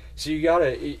promises. So you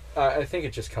gotta, I think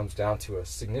it just comes down to a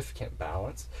significant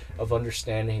balance of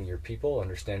understanding your people,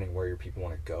 understanding where your people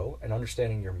want to go, and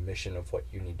understanding your mission of what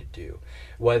you need to do.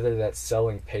 Whether that's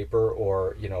selling paper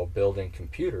or, building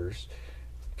computers,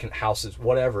 houses,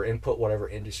 whatever, input whatever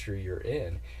industry you're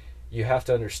in, you have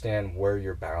to understand where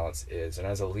your balance is. And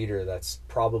as a leader, that's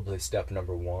probably step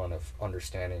number one of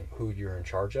understanding who you're in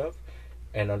charge of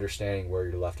and understanding where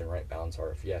your left and right bounds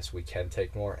are. If yes, we can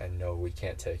take more, and no, we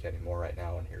can't take any more right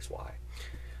now, and here's why.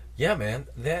 Yeah, man.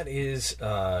 That is,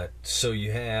 so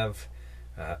you have,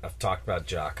 I've talked about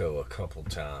Jocko a couple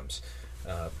times,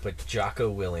 but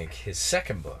Jocko Willink, his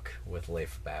second book with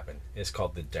Leif Babin is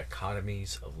called The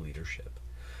Dichotomies of Leadership.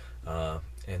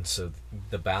 And so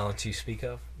the balance you speak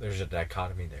of, there's a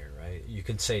dichotomy there, right? You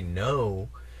can say no,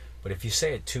 but if you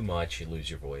say it too much, you lose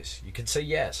your voice. You can say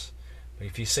yes, but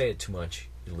if you say it too much,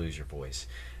 you lose your voice.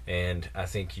 And I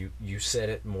think you said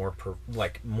it more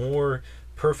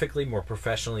perfectly, more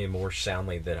professionally, and more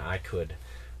soundly than I could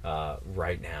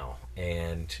right now.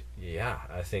 And yeah,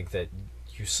 I think that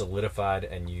you solidified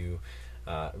and you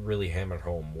really hammered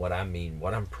home what I mean,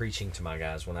 what I'm preaching to my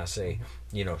guys when I say,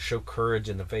 show courage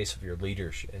in the face of your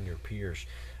leaders and your peers,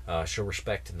 show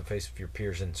respect in the face of your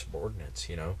peers and subordinates,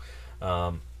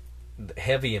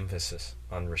 heavy emphasis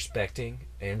on respecting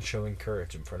and showing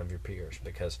courage in front of your peers,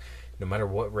 because no matter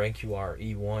what rank you are,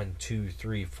 E1, 2,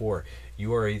 3, 4,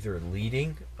 you are either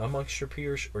leading amongst your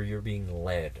peers or you're being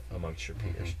led amongst your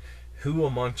peers. Who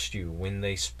amongst you, when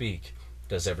they speak,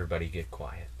 does everybody get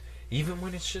quiet? Even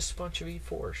when it's just a bunch of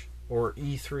E4s or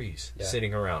E3s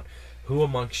sitting around. Who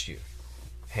amongst you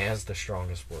has the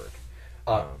strongest word?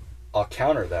 I'll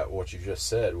counter that, what you just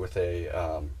said, with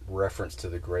a reference to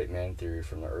the great man theory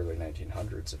from the early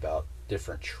 1900s about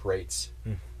different traits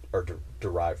are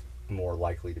derived more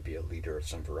likely to be a leader of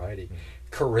some variety.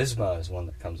 Charisma is one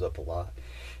that comes up a lot.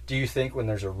 Do you think when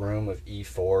there's a room of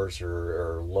E4s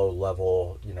or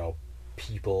low-level,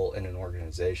 people in an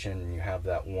organization, and you have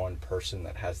that one person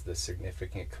that has this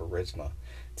significant charisma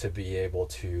to be able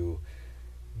to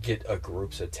get a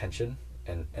group's attention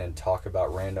and talk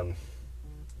about random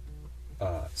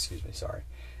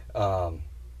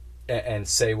and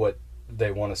say what they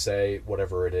want to say,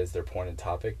 whatever it is, their pointed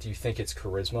topic? Do you think it's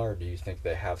charisma, or do you think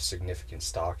they have significant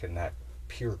stock in that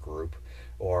peer group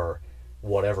or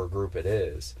whatever group it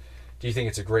is? Do you think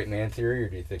it's a great man theory, or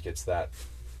do you think it's that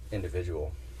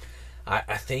individual?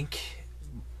 I think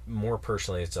more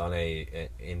personally, it's on an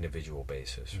individual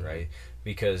basis, right?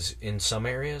 Because in some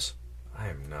areas, I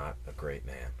am not a great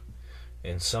man.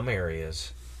 In some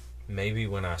areas, maybe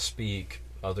when I speak,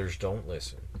 others don't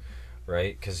listen,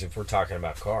 right? Because if we're talking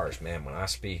about cars, man, when I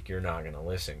speak, you're not going to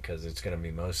listen because it's going to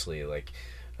be mostly like,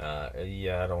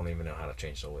 I don't even know how to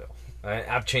change the oil.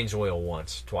 I've changed oil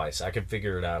once, twice. I could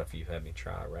figure it out if you had me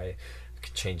try, right? I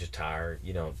could change a tire,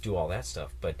 do all that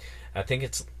stuff. But I think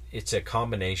it's a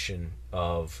combination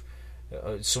of,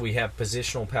 so we have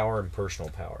positional power and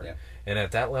personal power. Yeah. And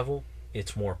at that level,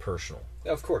 it's more personal.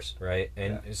 Of course. Right?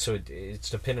 And so it's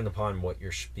dependent upon what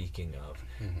you're speaking of.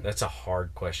 That's a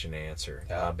hard question to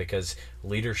answer because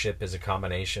leadership is a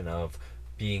combination of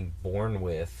being born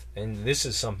with, and this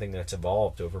is something that's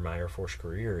evolved over my Air Force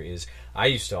career, is I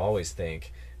used to always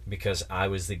think, because I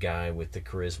was the guy with the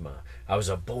charisma, I was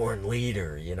a born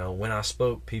leader. When I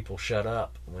spoke, people shut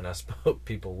up. When I spoke,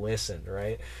 people listened,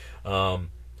 right?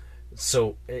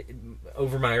 So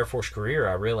over my Air Force career,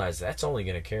 I realized that's only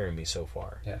going to carry me so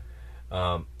far.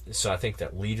 Yeah. So I think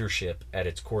that leadership at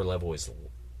its core level is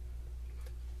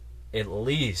at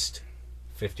least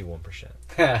 51%.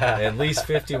 At least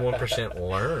 51%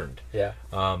 learned. Yeah.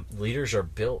 Leaders are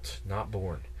built, not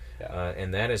born. Yeah.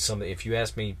 And that is something, if you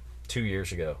asked me 2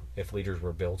 years ago if leaders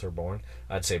were built or born,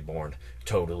 I'd say born.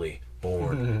 Totally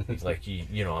born. Like,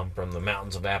 I'm from the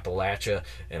mountains of Appalachia,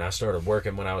 and I started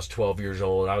working when I was 12 years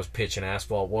old. I was pitching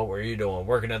asphalt. What were you doing?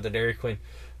 Working at the Dairy Queen?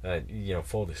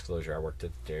 Full disclosure, I worked at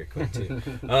the Dairy Queen too.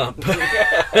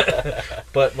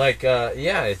 But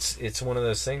it's one of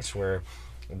those things where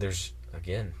there's,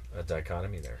 again, a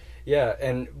dichotomy there. Yeah,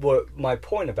 and what my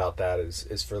point about that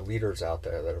is for leaders out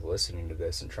there that are listening to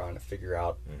this and trying to figure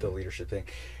out the leadership thing,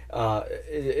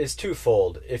 is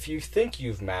twofold. If you think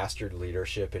you've mastered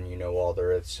leadership and you know all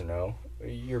there is to know,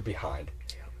 you're behind.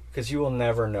 Because you will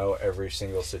never know every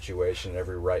single situation,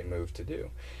 every right move to do.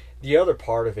 The other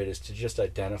part of it is to just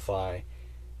identify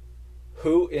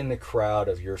who in the crowd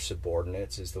of your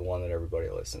subordinates is the one that everybody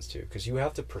listens to. Because you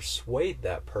have to persuade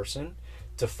that person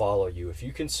to follow you. If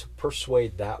you can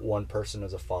persuade that one person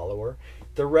as a follower,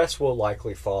 the rest will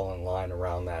likely fall in line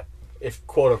around that, if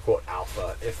quote unquote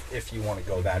alpha, if you want to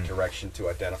go that direction to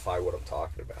identify what I'm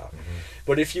talking about.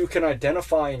 But if you can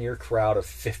identify in your crowd of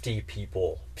 50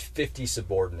 people, 50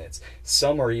 subordinates,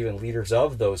 some are even leaders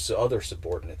of those other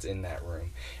subordinates in that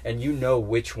room, and you know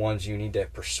which ones you need to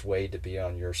persuade to be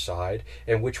on your side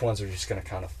and which ones are just going to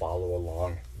kind of follow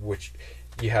along, which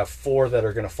you have 4 that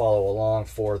are going to follow along,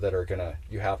 4 that are going to,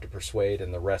 you have to persuade,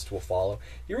 and the rest will follow.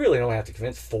 You really don't have to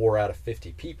convince 4 out of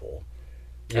 50 people.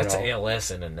 That's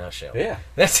ALS in a nutshell. Yeah.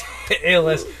 That's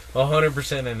ALS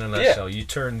 100% in a nutshell. Yeah. You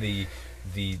turn the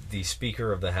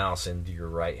Speaker of the House into your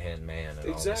right-hand man, and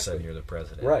all of a sudden you're the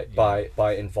president. Right,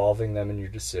 by involving them in your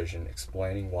decision,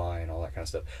 explaining why, and all that kind of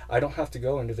stuff. I don't have to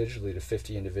go individually to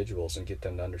 50 individuals and get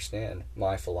them to understand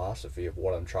my philosophy of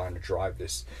what I'm trying to drive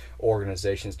this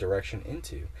organization's direction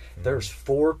into. There's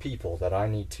 4 people that I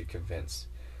need to convince.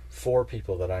 4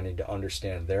 people that I need to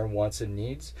understand their wants and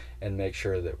needs and make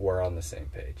sure that we're on the same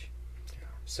page.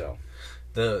 So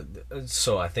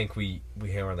I think we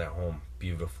hammer that home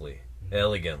beautifully,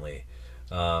 elegantly.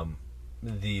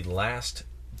 The last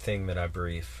thing that I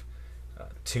brief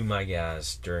to my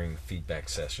guys during feedback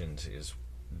sessions is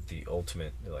the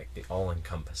ultimate, like the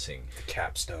all-encompassing. The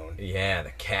capstone. Yeah,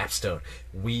 the capstone.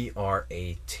 We are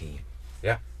a team.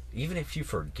 Yeah. Even if you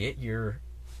forget your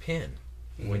pin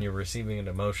when you're receiving an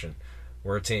emotion,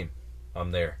 we're a team.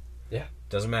 I'm there. Yeah.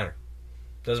 Doesn't matter.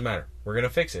 We're going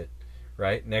to fix it,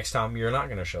 right? Next time you're not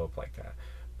going to show up like that.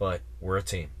 But we're a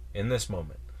team. In this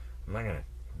moment, I'm not going to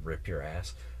rip your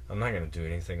ass. I'm not going to do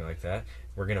anything like that.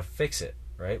 We're going to fix it,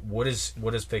 right? What is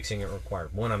fixing it require?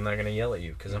 One, I'm not going to yell at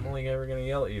you, because I'm only ever going to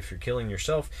yell at you if you're killing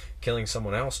yourself, killing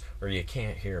someone else, or you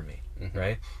can't hear me,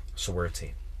 right? So we're a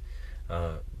team.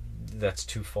 That's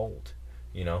twofold.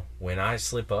 When I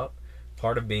slip up,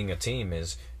 part of being a team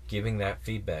is giving that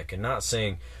feedback and not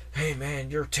saying, hey man,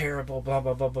 you're terrible, blah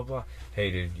blah blah blah blah. Hey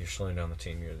dude, you're slowing down the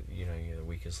team. You're the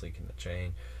weakest link in the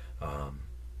chain.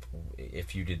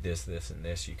 If you did this, this, and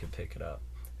this, you could pick it up,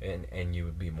 and you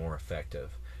would be more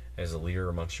effective as a leader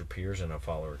amongst your peers and a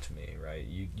follower to me, right?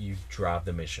 You drive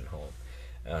the mission home.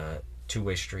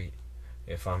 Two-way street.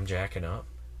 If I'm jacking up,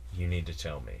 you need to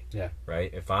tell me. Yeah.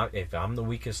 Right. If I'm the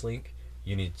weakest link,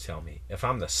 you need to tell me. If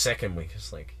I'm the second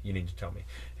weakest link, you need to tell me.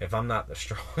 If I'm not the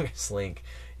strongest link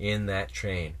in that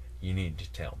chain, you need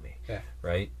to tell me. Yeah.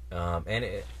 Right?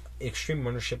 Extreme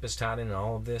ownership is tied into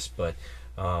all of this, but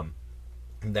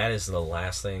that is the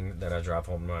last thing that I drive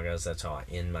home to my guys. That's how I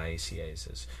end my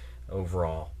ACAs is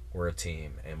overall, we're a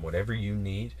team. And whatever you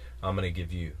need, I'm going to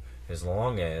give you. As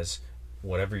long as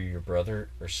whatever your brother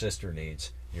or sister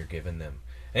needs, you're giving them.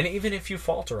 And even if you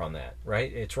falter on that,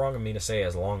 right? It's wrong of me to say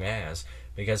as long as,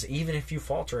 because even if you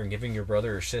falter in giving your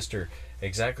brother or sister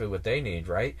exactly what they need,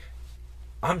 right?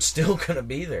 I'm still going to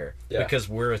be there because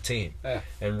we're a team. Yeah.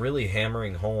 And really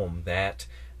hammering home that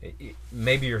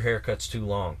maybe your haircut's too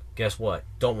long. Guess what?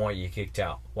 Don't want you kicked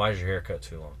out. Why is your haircut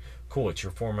too long? Cool, it's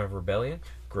your form of rebellion?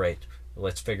 Great.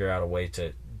 Let's figure out a way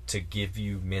to give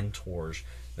you mentors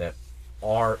that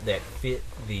fit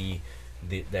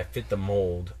the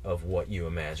mold of what you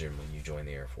imagine when you join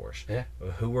the Air Force. Yeah.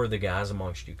 Who are the guys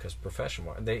amongst you? Because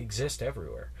professional, they exist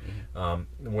everywhere.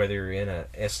 Mm-hmm. Whether you're in a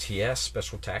STS,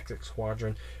 Special Tactics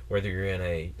Squadron, whether you're in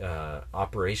a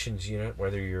operations unit,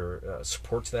 whether you're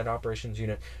supports that operations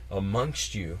unit,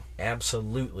 amongst you,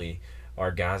 absolutely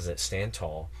are guys that stand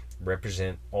tall,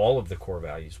 represent all of the core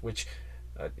values, which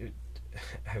I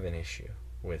have an issue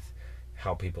with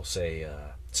how people say,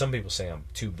 some people say I'm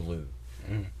too blue,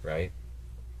 right?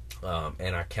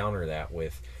 And I counter that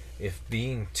with, if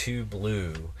being too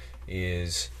blue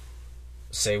is,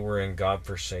 say we're in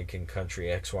godforsaken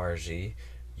country X, Y, or Z,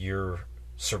 your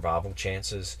survival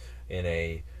chances in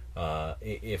a,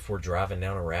 if we're driving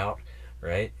down a route,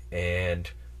 right, and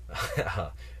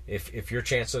if your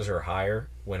chances are higher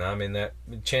when I'm in that,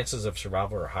 chances of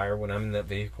survival are higher when I'm in that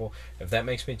vehicle, if that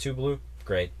makes me too blue,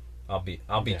 great. I'll be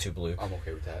too blue. I'm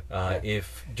okay with that.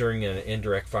 If during an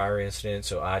indirect fire incident,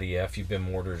 so IDF, you've been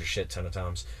mortared a shit ton of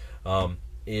times.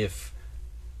 If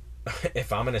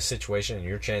I'm in a situation and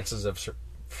your chances of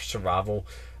survival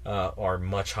are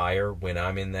much higher when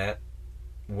I'm in that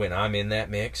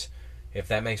mix, if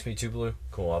that makes me too blue,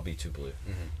 cool, I'll be too blue.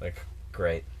 Mm-hmm. Like,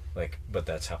 great. Like, but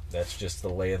that's just the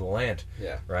lay of the land.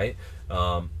 Yeah. Right.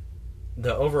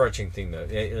 The overarching thing, though,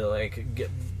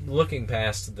 looking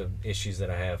past the issues that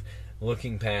I have,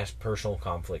 looking past personal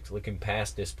conflict, looking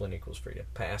past discipline equals freedom,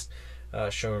 past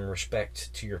showing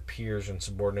respect to your peers and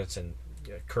subordinates and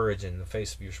courage in the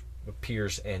face of your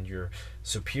peers and your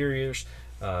superiors,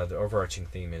 the overarching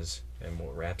theme is, and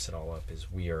what wraps it all up,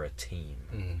 is we are a team.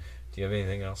 Mm-hmm. Do you have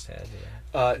anything else to add to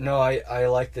that? No, I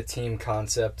like the team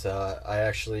concept. I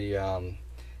actually...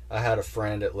 I had a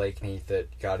friend at Lake Neath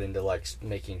that got into like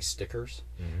making stickers,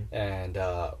 and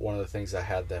one of the things I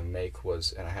had them make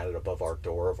was, and I had it above our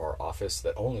door of our office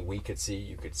that only we could see.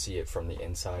 You could see it from the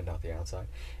inside, not the outside.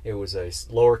 It was a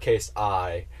lowercase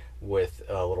I with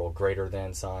a little greater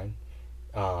than sign,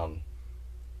 and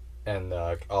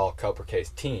all uppercase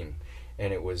team,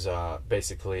 and it was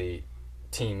basically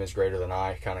team is greater than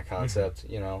I kind of concept,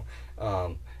 you know.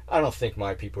 I don't think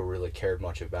my people really cared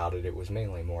much about it. It was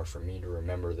mainly more for me to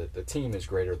remember that the team is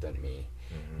greater than me.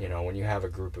 Mm-hmm. You know, when you have a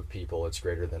group of people, it's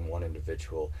greater than one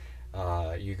individual.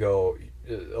 You go,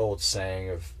 old saying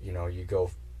of, you know, you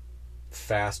go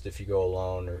fast if you go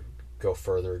alone, or go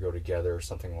further, go together, or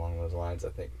something along those lines. I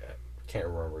can't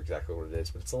remember exactly what it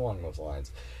is, but it's along those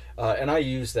lines. And I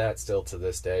use that still to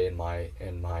this day in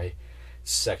my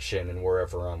section and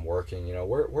wherever I'm working. You know,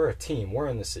 we're a team, we're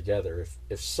in this together.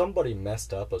 If somebody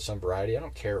messed up of some variety, I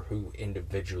don't care who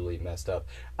individually messed up,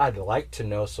 I'd like to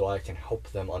know so I can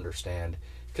help them understand,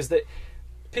 because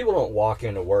people don't walk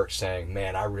into work saying,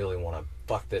 man, I really want to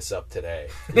fuck this up today,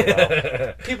 you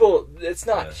know? People, it's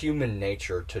not human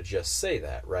nature to just say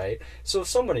that, right? So if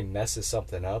somebody messes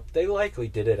something up, they likely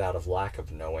did it out of lack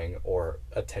of knowing or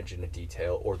attention to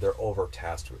detail, or they're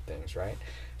overtasked with things, right?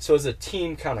 So as a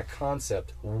team kind of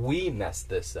concept, we messed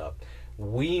this up.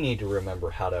 We need to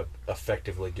remember how to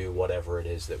effectively do whatever it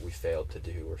is that we failed to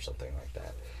do, or something like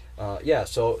that.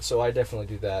 So I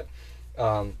definitely do that.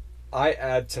 I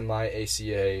add to my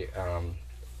ACA,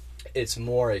 it's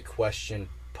more a question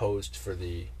posed for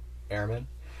the airmen.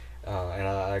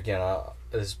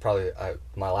 This is probably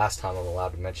my last time I'm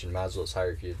allowed to mention Maslow's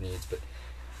hierarchy of needs, but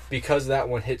because that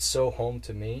one hits so home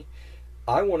to me,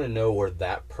 I want to know where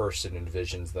that person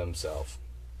envisions themselves.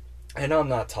 And I'm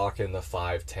not talking the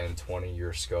 5, 10,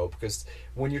 20-year scope, because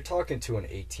when you're talking to an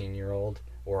 18-year-old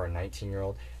or a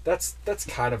 19-year-old, that's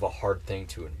kind of a hard thing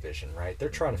to envision, right? They're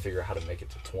trying to figure out how to make it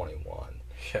to 21.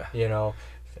 Yeah. You know,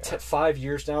 5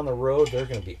 years down the road, they're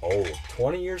going to be old.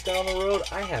 20 years down the road,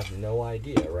 I have no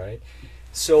idea, right?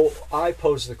 So I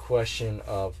pose the question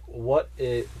of what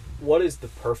is the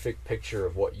perfect picture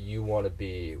of what you want to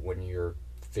be when you're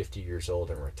 50 years old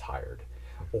and retired,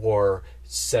 or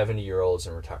 70-year-olds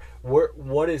and retired.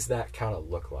 What does that kind of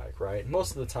look like, right?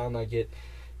 Most of the time I get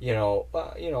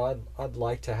I'd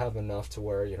like to have enough to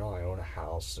where, I own a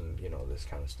house and, this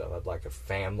kind of stuff. I'd like a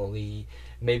family.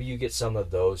 Maybe you get some of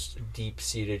those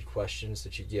deep-seated questions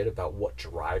that you get about what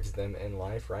drives them in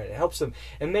life, right? It helps them.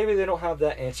 And maybe they don't have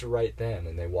that answer right then,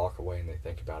 and they walk away and they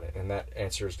think about it. And that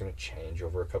answer is going to change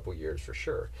over a couple years for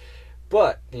sure.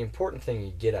 But the important thing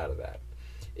you get out of that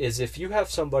is if you have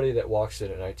somebody that walks in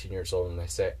at 19 years old and they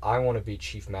say, I want to be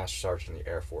Chief Master Sergeant in the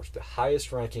Air Force, the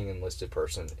highest ranking enlisted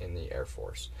person in the Air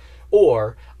Force,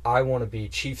 or I want to be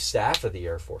Chief Staff of the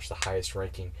Air Force, the highest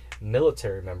ranking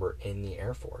military member in the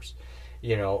Air Force.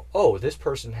 This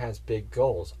person has big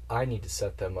goals. I need to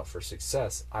set them up for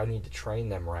success. I need to train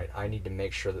them right. I need to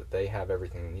make sure that they have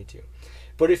everything they need to.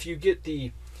 But if you get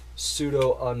the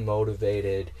pseudo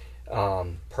unmotivated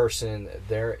person,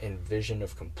 their vision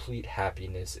of complete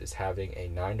happiness is having a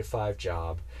 9-to-5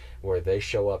 job where they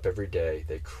show up every day,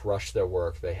 they crush their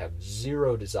work, they have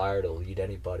zero desire to lead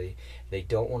anybody, they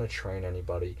don't want to train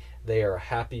anybody, they are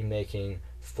happy making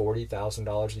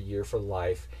 $40,000 a year for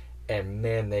life, and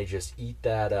man, they just eat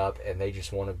that up and they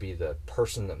just want to be the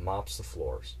person that mops the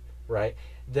floors, right?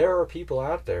 There are people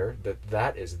out there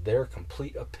that is their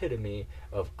complete epitome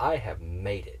of I have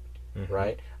made it. Mm-hmm.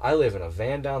 Right? I live in a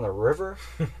van down the river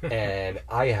and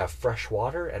I have fresh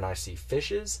water and I see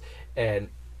fishes and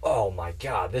oh my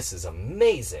God, this is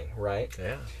amazing, right?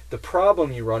 Yeah. The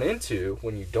problem you run into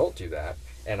when you don't do that,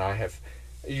 and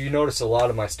you notice a lot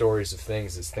of my stories of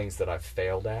things is things that I've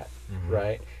failed at, mm-hmm.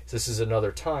 right? So this is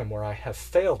another time where I have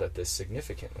failed at this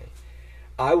significantly.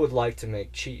 I would like to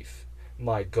make Chief.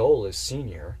 My goal is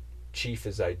senior. Chief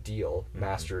is ideal. Mm-hmm.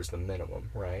 Master is the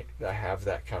minimum, right? I have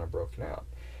that kind of broken out.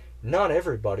 Not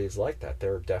everybody is like that.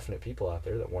 There are definite people out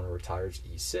there that want to retire as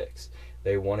E6.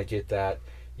 They want to get that,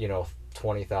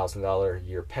 $20,000 a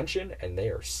year pension, and they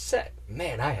are set.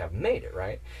 Man, I have made it,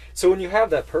 right? So when you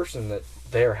have that person that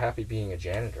they are happy being a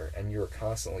janitor, and you're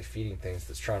constantly feeding things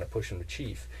that's trying to push them to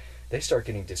Chief, they start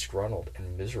getting disgruntled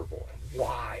and miserable.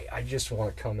 Why? I just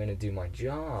want to come in and do my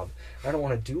job. I don't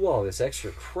want to do all this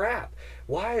extra crap.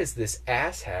 Why is this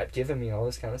asshat giving me all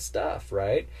this kind of stuff,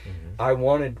 right?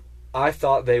 Mm-hmm. I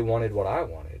thought they wanted what I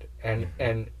wanted,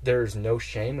 and there's no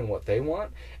shame in what they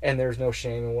want, and there's no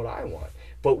shame in what I want.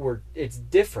 But it's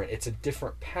different. It's a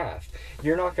different path.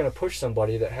 You're not going to push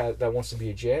somebody that wants to be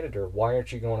a janitor. Why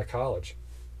aren't you going to college?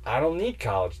 I don't need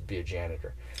college to be a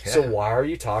janitor. Yeah. So why are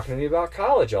you talking to me about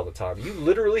college all the time? You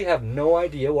literally have no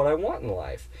idea what I want in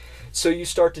life. So you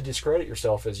start to discredit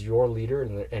yourself as your leader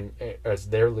and as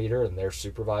their leader and their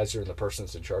supervisor and the person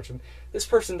that's in charge of them. This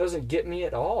person doesn't get me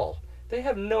at all. They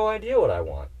have no idea what I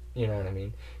want. You know what I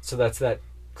mean? So that's that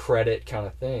credit kind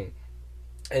of thing.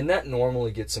 And that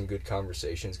normally gets some good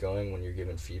conversations going when you're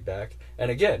giving feedback.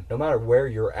 And again, no matter where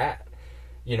you're at,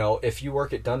 if you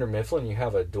work at Dunder Mifflin, you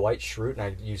have a Dwight Schrute, and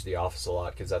I use The Office a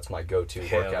lot because that's my go-to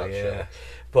workout show.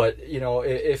 But,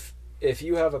 if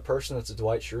you have a person that's a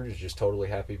Dwight Schrute who's just totally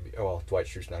happy, Dwight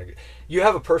Schrute's not good. You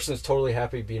have a person that's totally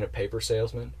happy being a paper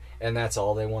salesman, and that's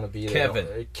all they want to be.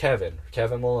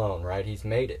 Kevin Malone, right? He's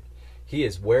made it. He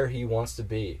is where he wants to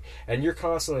be. And you're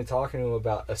constantly talking to him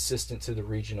about assistant to the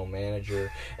regional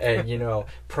manager and,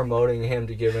 promoting him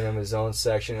to giving him his own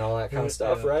section and all that kind of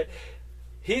stuff, right?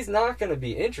 He's not going to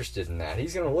be interested in that.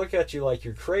 He's going to look at you like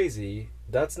you're crazy.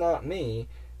 That's not me.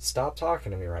 Stop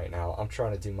talking to me right now. I'm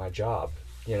trying to do my job,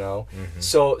 Mm-hmm.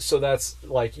 So that's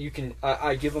like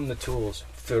I give them the tools.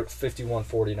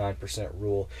 51-49%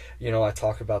 rule. I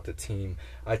talk about the team.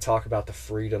 I talk about the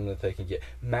freedom that they can get.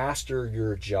 Master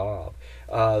your job.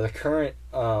 The current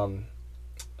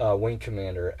wing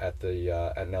commander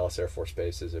at Nellis Air Force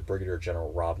Base is a Brigadier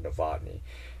General Rob Novotny.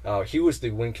 He was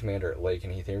the wing commander at Lake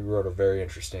and Heath. He wrote a very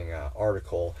interesting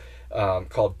article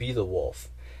called "Be the Wolf."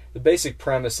 The basic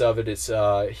premise of it is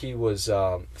he was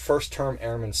first term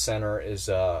Airman Center is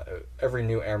every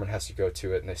new airman has to go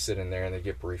to it, and they sit in there and they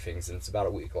get briefings, and it's about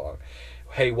a week long.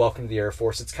 Hey, welcome to the Air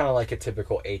Force. It's kind of like a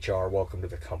typical HR welcome to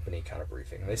the company kind of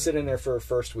briefing. They sit in there for a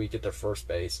first week at their first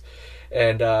base,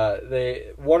 and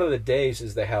one of the days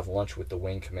is they have lunch with the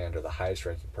wing commander, the highest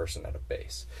ranking person at a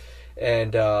base.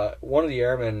 And one of the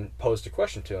airmen posed a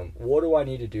question to him: what do I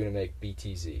need to do to make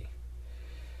BTZ?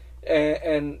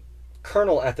 And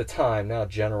Colonel at the time, now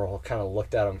General, kind of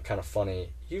looked at him kind of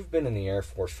funny. You've been in the Air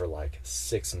Force for like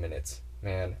 6 minutes,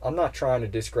 man. I'm not trying to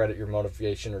discredit your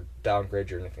motivation or downgrade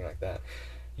you or anything like that.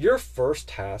 Your first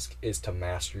task is to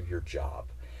master your job.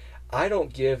 I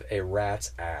don't give a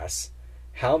rat's ass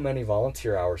how many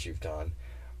volunteer hours you've done,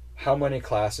 how many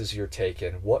classes you're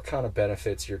taking, what kind of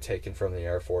benefits you're taking from the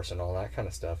Air Force and all that kind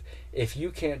of stuff. If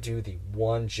you can't do the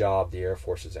one job the Air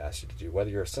Force has asked you to do, whether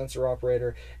you're a sensor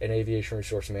operator, an aviation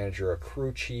resource manager, a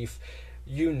crew chief,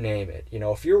 you name it. You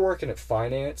know, if you're working at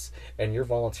finance and you're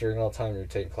volunteering all the time and you're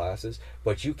taking classes,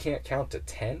 but you can't count to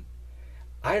 10,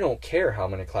 I don't care how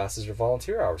many classes or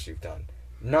volunteer hours you've done.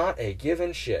 Not a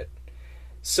given shit.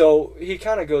 So he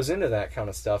kind of goes into that kind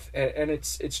of stuff, and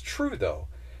it's true though.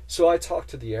 So I talk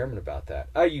to the airmen about that.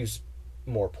 I use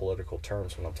more political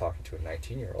terms when I'm talking to a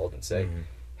 19-year-old and say,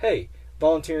 hey,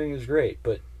 volunteering is great,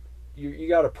 but you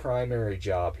got a primary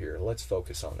job here. Let's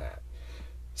focus on that.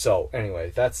 So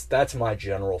anyway, that's my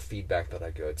general feedback that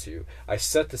I go to. I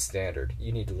set the standard.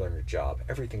 You need to learn your job.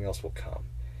 Everything else will come.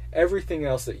 Everything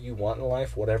else that you want in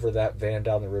life, whatever that van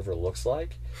down the river looks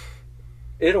like,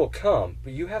 it'll come.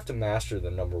 But you have to master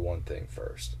the number one thing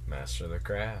first. Master the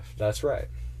craft. That's right.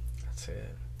 That's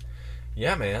it.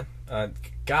 Yeah, man.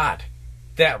 God,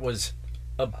 that was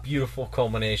a beautiful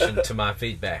culmination to my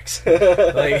feedbacks.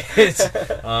 Like, it's,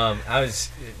 I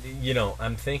was,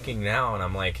 I'm thinking now, and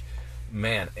I'm like,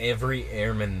 man, every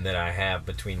airman that I have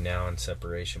between now and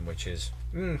separation, which is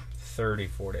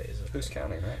 34 days. Who's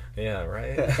counting, right? Yeah,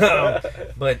 right.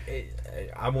 But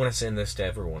I want to send this to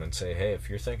everyone and say, hey, if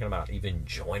you're thinking about even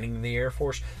joining the Air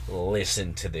Force,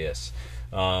 listen to this.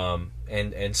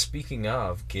 And speaking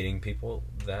of getting people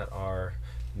that are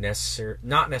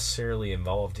not necessarily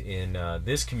involved in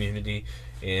this community,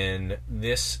 in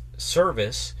this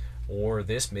service, or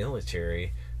this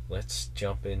military, let's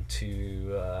jump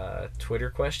into Twitter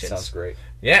questions. Sounds great.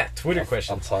 Yeah, Twitter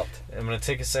questions. I'm pumped. I'm going to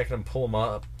take a second and pull them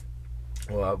up.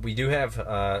 Well, we do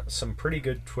have some pretty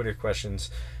good Twitter questions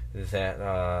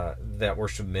that were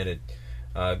submitted.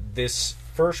 This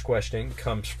first question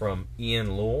comes from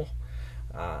Ian Lowell.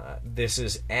 This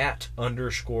is @IANJ_.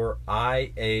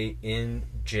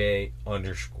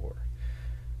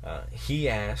 He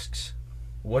asks,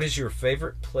 what is your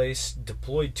favorite place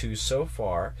deployed to so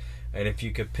far? And if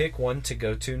you could pick one to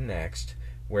go to next,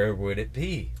 where would it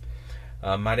be?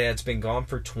 My dad's been gone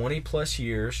for 20 plus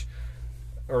years,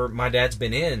 or my dad's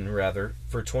been in, rather,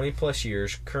 for 20 plus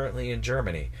years, currently in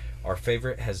Germany. Our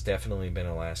favorite has definitely been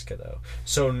Alaska, though.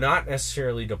 So not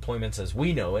necessarily deployments as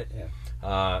we know it,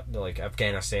 like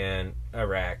Afghanistan,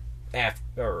 Iraq,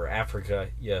 Africa,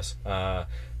 yes.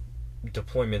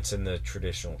 Deployments in the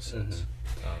traditional sense.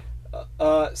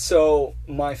 So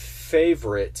my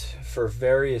favorite, for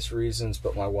various reasons,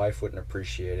 but my wife wouldn't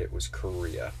appreciate it, was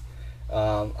Korea.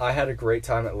 I had a great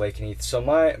time at Lakenheath. So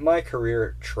my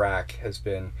career track has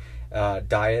been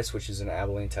Dyess, which is in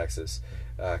Abilene, Texas,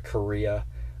 Korea,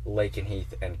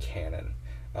 Lakenheath, and Cannon.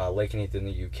 Lakenheath in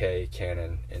the UK,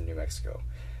 Cannon in New Mexico.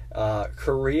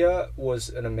 Korea was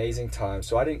an amazing time.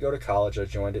 So I didn't go to college. I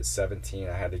joined at 17.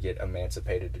 I had to get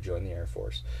emancipated to join the Air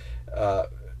Force.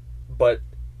 But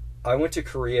I went to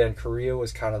Korea, and Korea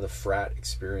was kind of the frat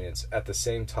experience, at the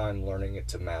same time learning it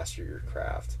to master your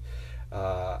craft.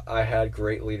 I had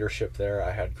great leadership there.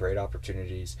 I had great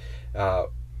opportunities.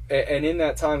 And in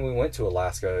that time, we went to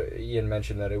Alaska. Ian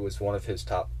mentioned that it was one of his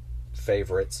top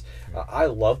favorites. I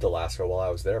loved Alaska while I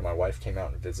was there. My wife came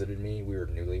out and visited me. We were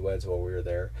newlyweds while we were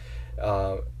there.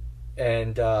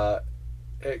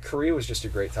 Korea was just a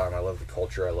great time. I loved the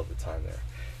culture. I loved the time there.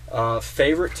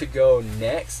 Favorite to go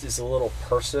next is a little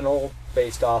personal,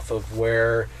 based off of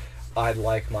where I'd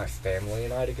like my family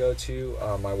and I to go to.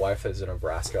 My wife is a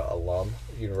Nebraska alum,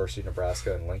 University of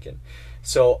Nebraska in Lincoln.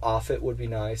 So Offutt would be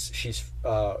nice. She's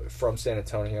from San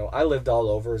Antonio. I lived all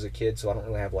over as a kid, so I don't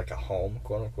really have like a home,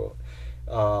 quote unquote.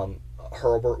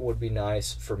 Hurlburt would be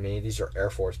nice for me. These are Air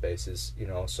Force bases,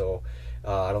 so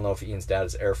I don't know if Ian's dad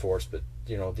is Air Force, but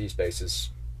these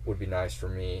bases would be nice for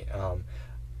me.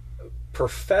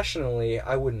 Professionally,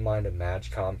 I wouldn't mind a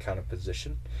MAGCOM kind of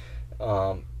position.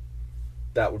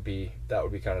 That would be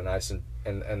kind of nice,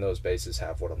 and those bases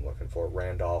have what I'm looking for.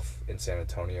 Randolph in San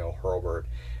Antonio, Hurlburt,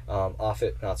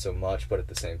 Offutt not so much, but at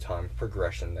the same time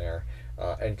progression there,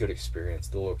 and good experience.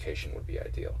 The location would be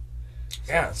ideal.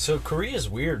 Yeah, so Korea's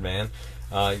weird, man.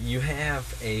 You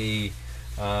have a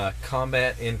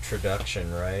combat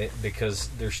introduction, right? Because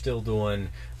they're still doing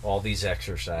all these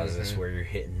exercises where you're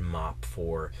hitting MOP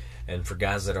 4. And for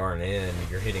guys that aren't in,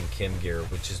 you're hitting Chem Gear,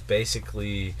 which is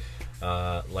basically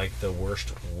like the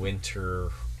worst winter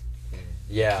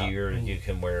gear you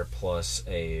can wear, plus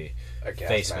a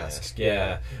face mask.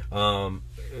 Yeah.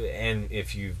 And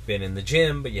if you've been in the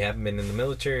gym but you haven't been in the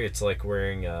military, it's like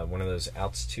wearing one of those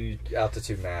altitude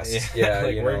masks. Yeah,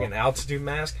 like wearing an altitude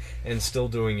mask and still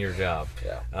doing your job.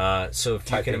 Yeah. So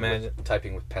if you can imagine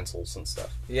typing with pencils and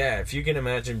stuff. Yeah, if you can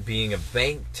imagine being a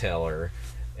bank teller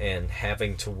and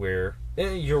having to wear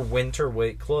your winter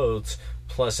weight clothes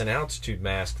plus an altitude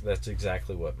mask, that's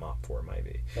exactly what MOP 4 might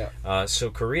be. Yeah. So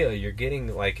Korea, you're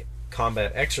getting like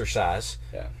combat exercise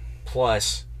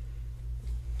plus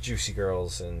juicy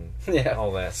girls and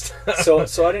all that stuff.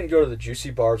 So I didn't go to the juicy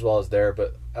bars while I was there,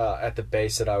 but at the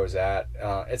base that I was at,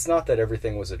 it's not that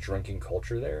everything was a drinking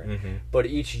culture there, but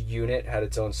each unit had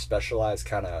its own specialized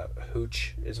kind of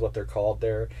hooch, is what they're called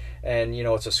there. And,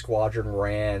 it's a squadron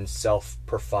ran,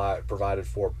 self-provided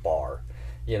for bar.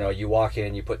 You walk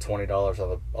in, you put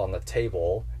 $20 on the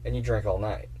table, and you drink all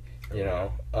night.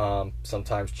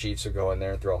 Sometimes chiefs will go in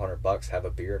there and throw $100, have a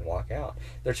beer, and walk out.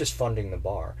 They're just funding the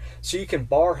bar, so you can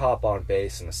bar hop on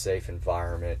base in a safe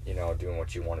environment. Doing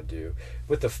what you want to do.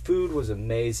 But the food was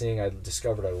amazing. I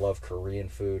discovered I love Korean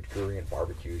food. Korean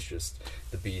barbecue is just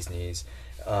the bee's knees.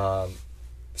 And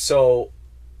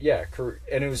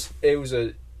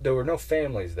there were no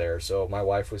families there, so my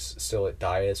wife was still at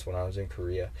Dias when I was in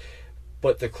Korea.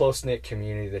 But the close-knit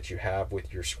community that you have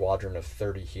with your squadron of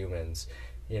 30 humans,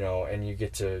 and you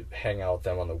get to hang out with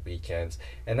them on the weekends.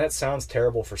 And that sounds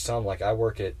terrible for some. Like, I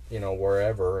work at,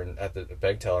 wherever, and at the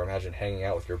bank teller. Imagine hanging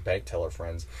out with your bank teller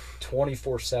friends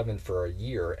 24/7 for a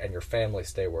year, and your family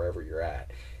stay wherever you're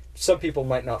at. Some people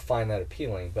might not find that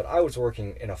appealing, but I was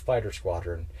working in a fighter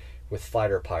squadron with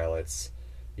fighter pilots,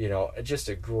 just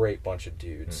a great bunch of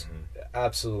dudes.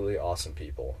 Absolutely awesome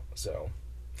people. So,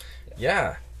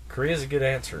 yeah. Korea's a good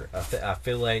answer. I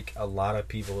feel like a lot of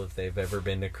people, if they've ever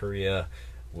been to Korea,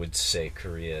 would say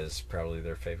Korea is probably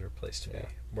their favorite place to be.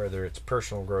 Whether it's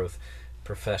personal growth,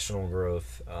 professional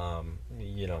growth,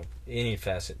 any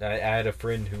facet. I had a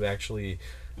friend who actually,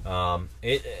 not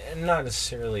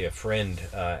necessarily a friend,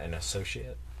 an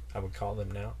associate, I would call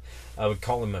them now. I would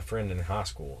call him a friend in high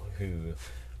school who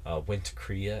went to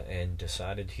Korea and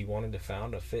decided he wanted to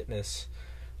found a fitness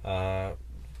I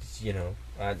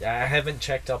haven't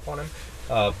checked up on him,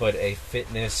 but a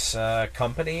fitness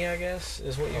company, I guess,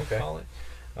 is what you would call it.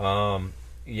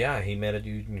 He met a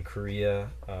dude in Korea.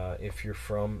 If you're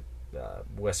from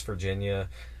West Virginia,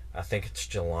 I think it's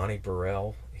Jelani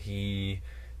Burrell. He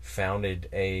founded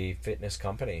a fitness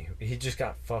company. He just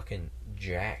got fucking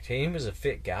jacked. He was a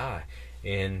fit guy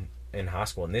in high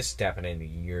school, and this happened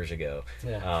years ago.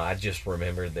 I just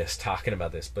remembered this, talking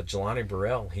about this. But Jelani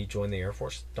Burrell, he joined the Air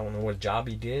Force. Don't know what job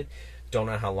he did. Don't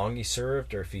know how long he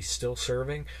served or if he's still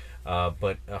serving.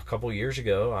 But a couple years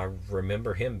ago, I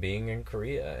remember him being in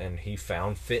Korea, and he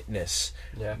found fitness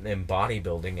and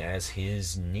bodybuilding as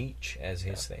his niche, as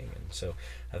his thing. And so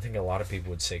I think a lot of people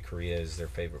would say Korea is their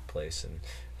favorite place. And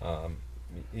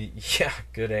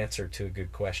good answer to a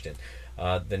good question.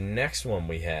 The next one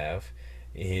we have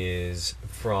is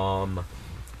from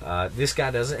this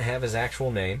guy doesn't have his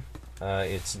actual name.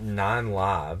 It's 9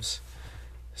 Lives,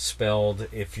 spelled,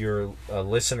 if you're a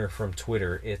listener from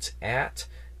Twitter, it's at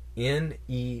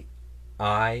NEINLIVES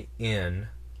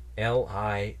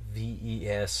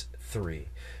 3.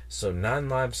 So 9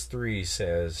 Lives 3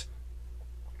 says,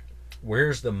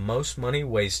 where's the most money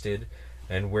wasted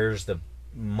and where's the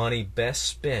money best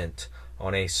spent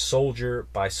on a soldier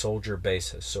by soldier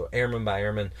basis? So airman by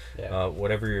airman,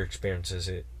 whatever your experience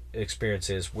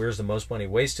is, where's the most money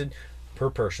wasted per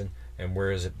person and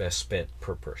where is it best spent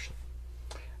per person?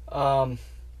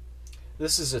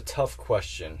 This is a tough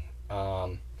question,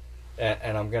 and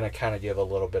I'm going to kind of give a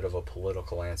little bit of a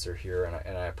political answer here,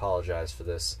 and I apologize for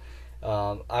this.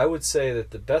 I would say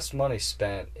that the best money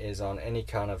spent is on any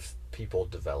kind of people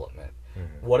development.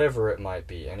 Whatever it might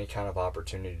be, any kind of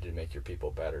opportunity to make your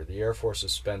people better. The Air Force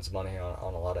spends money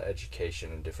on a lot of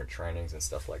education and different trainings and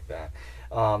stuff like that.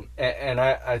 And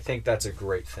I think that's a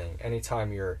great thing.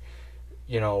 Anytime you're,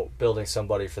 building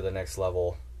somebody for the next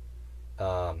level,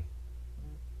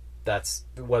 that's,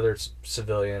 whether it's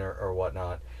civilian or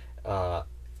whatnot,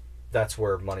 that's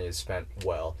where money is spent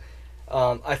well.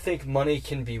 I think money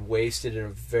can be wasted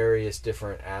in various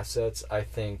different assets. I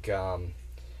think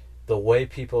the way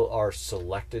people are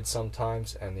selected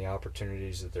sometimes and the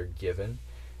opportunities that they're given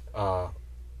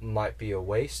might be a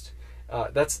waste.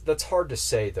 That's hard to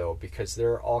say, though, because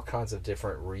there are all kinds of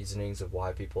different reasonings of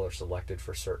why people are selected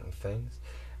for certain things.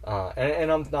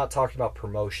 And I'm not talking about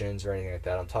promotions or anything like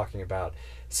that. I'm talking about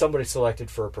somebody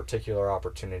selected for a particular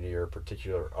opportunity or a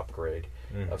particular upgrade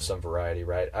of some variety,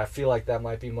 right? I feel like that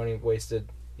might be money wasted,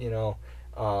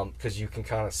 because you can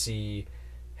kind of see,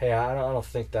 hey, I don't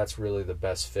think that's really the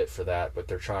best fit for that, but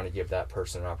they're trying to give that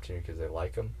person an opportunity because they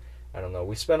like them. I don't know.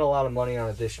 We spend a lot of money on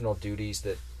additional duties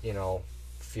that,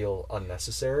 feel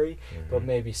unnecessary, but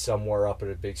maybe somewhere up at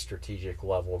a big strategic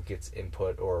level gets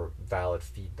input or valid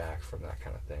feedback from that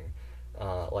kind of thing.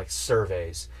 Like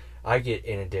surveys. I get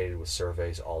inundated with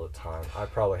surveys all the time. I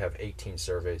probably have 18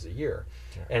 surveys a year.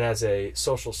 Yeah. And as a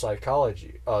social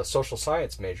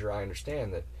science major, I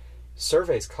understand that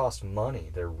surveys cost money.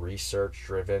 They're research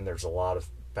driven. There's a lot of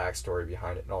backstory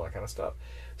behind it and all that kind of stuff.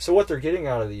 So what they're getting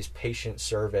out of these patient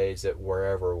surveys at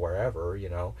wherever, you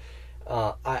know,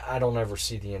 I don't ever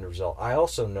see the end result. I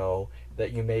also know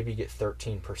that you maybe get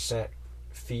 13%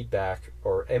 feedback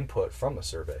or input from a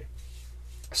survey.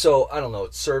 So I don't know,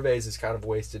 surveys is kind of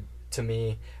wasted to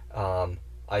me.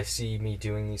 I see me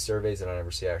doing these surveys and I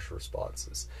never see actual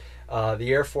responses.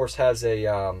 The Air Force has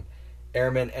a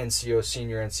Airman NCO,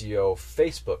 Senior NCO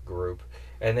Facebook group,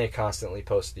 and they constantly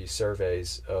post these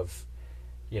surveys of,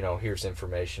 you know, here's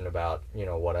information about, you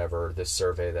know, whatever, this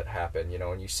survey that happened, you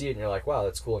know, and you see it and you're like, wow,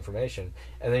 that's cool information,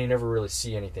 and then you never really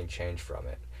see anything change from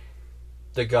it.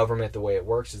 The government, the way it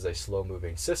works, is a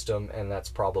slow-moving system, and that's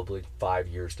probably 5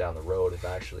 years down the road of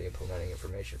actually implementing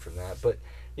information from that. But,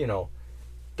 you know,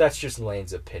 that's just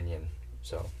Lane's opinion.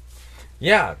 So,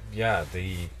 yeah.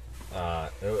 The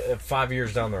 5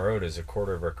 years down the road is a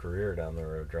quarter of a career down the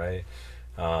road, right?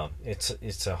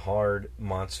 It's a hard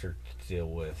monster to deal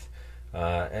with.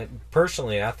 And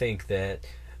personally, I think that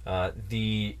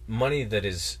the money that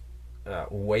is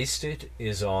wasted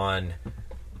is on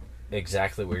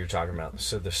exactly what you're talking about.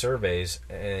 So the surveys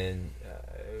and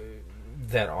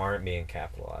that aren't being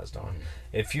capitalized on. Mm-hmm.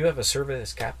 If you have a survey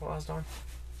that's capitalized on,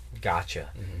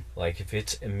 gotcha. Mm-hmm. Like if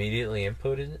it's immediately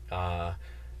inputted,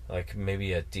 like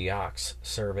maybe a DEOX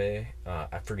survey,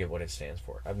 I forget what it stands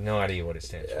for. I have no idea what it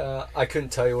stands for. I couldn't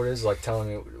tell you what it is. Like telling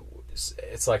me,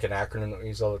 it's like an acronym that we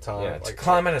use all the time. Yeah, it's like a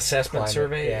climate assessment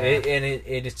survey, yeah.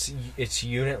 It's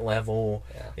unit level.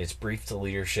 Yeah. It's briefed to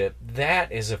leadership.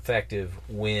 That is effective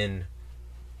when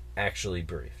actually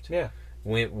briefed. Yeah.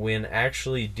 When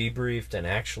actually debriefed and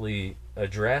actually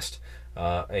addressed,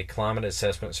 a climate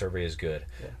assessment survey is good.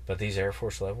 Yeah. But these Air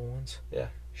Force level ones,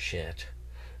 shit.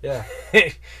 Yeah.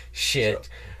 Shit.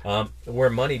 So. Where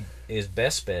money is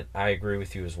best spent, I agree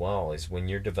with you as well, is when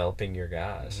you're developing your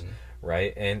guys. Mm-hmm.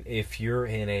 Right? And if you're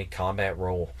in a combat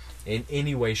role in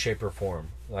any way, shape, or form,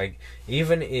 like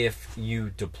even if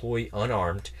you deploy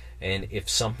unarmed and if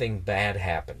something bad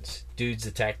happens, dudes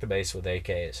attack the base with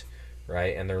AKs,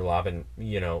 right? And they're lobbing,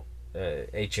 you know,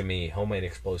 HME, homemade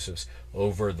explosives,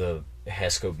 over the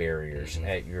HESCO barriers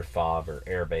at your FOB or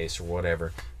air base or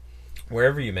whatever.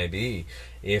 Wherever you may be,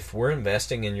 if we're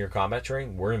investing in your combat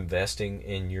training, we're investing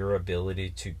in your ability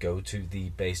to go to the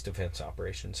Base Defense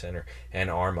Operations Center and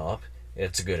arm up.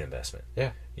 It's a good investment.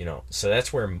 Yeah. You know, so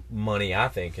that's where money, I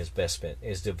think, is best spent,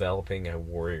 is developing a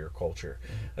warrior culture,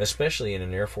 especially in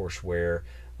an Air Force where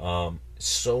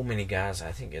so many guys,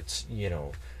 I think it's, you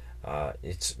know,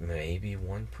 it's maybe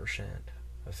 1%.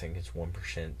 I think it's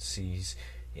 1% sees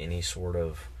any sort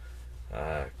of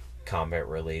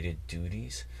combat-related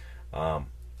duties.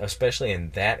 Especially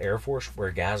in that Air Force where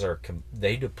guys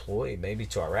they deploy maybe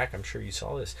to Iraq. I'm sure you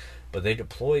saw this, but they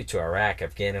deploy to Iraq,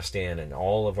 Afghanistan, and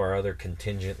all of our other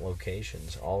contingent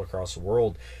locations all across the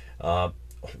world,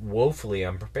 woefully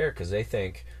unprepared, because they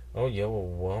think, oh yeah,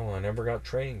 well I never got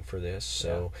training for this,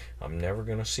 so I'm never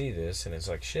gonna see this. And it's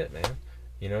like, shit, man,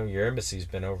 you know, your embassy's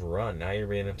been overrun, now you're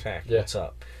being attacked. What's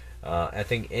up? I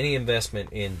think any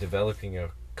investment in developing a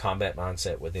combat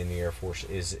mindset within the Air Force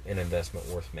is an investment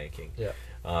worth making.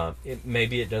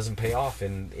 Maybe it doesn't pay off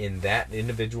in that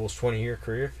individual's 20-year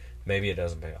career. Maybe it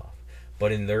doesn't pay off,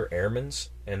 but in their airmen's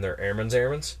and their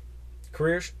airmen's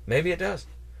careers, maybe it does.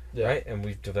 Right? And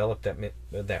we've developed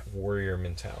that warrior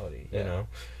mentality. You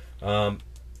know.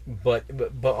 But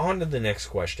on to the next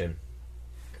question.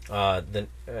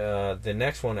 The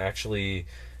next one actually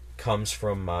comes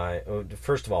from my.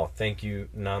 First of all, thank you,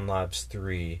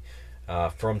 NonLabs3.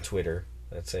 From Twitter.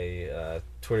 That's a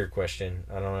Twitter question.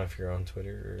 I don't know if you're on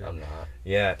Twitter. I'm not.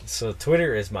 Yeah, so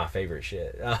Twitter is my favorite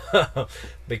shit.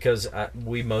 Because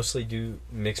we mostly do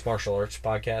mixed martial arts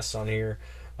podcasts on here.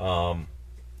 I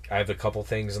have a couple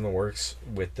things in the works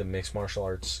with the mixed martial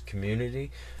arts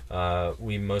community.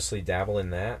 We mostly dabble in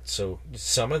that. So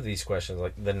some of these questions,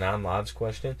 like the non-lives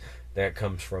question, that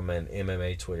comes from an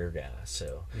MMA Twitter guy.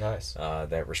 So nice.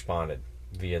 That responded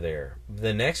via there.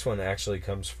 The next one actually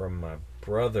comes from my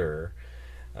brother,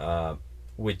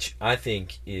 which I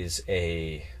think is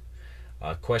a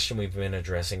question we've been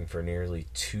addressing for nearly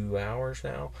 2 hours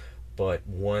now, but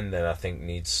one that I think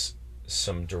needs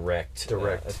some direct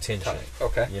attention.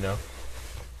 Okay. You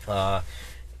know?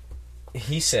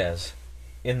 He says,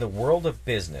 in the world of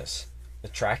business,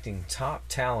 attracting top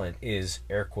talent is,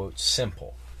 air quotes,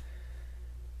 simple.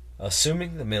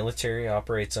 Assuming the military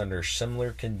operates under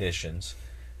similar conditions,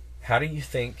 how do you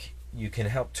think you can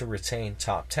help to retain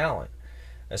top talent,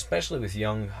 especially with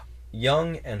young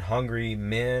and hungry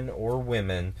men or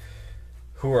women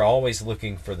who are always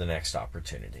looking for the next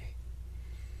opportunity?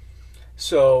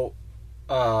 So,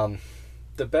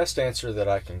 the best answer that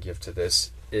I can give to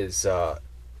this is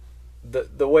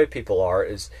the way people are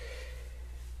is,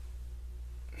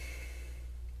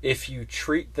 if you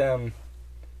treat them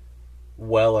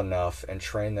well enough and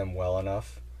train them well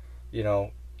enough,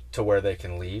 to where they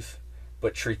can leave,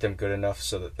 but treat them good enough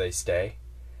so that they stay,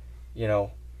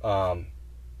 it'll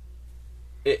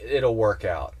work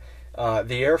out.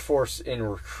 The Air Force in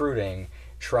recruiting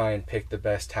try and pick the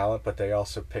best talent, but they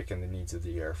also pick in the needs of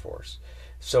the Air Force.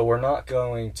 So we're not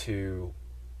going to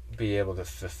be able to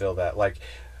fulfill that. Like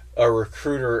a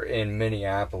recruiter in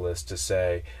Minneapolis to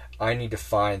say, I need to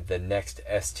find the next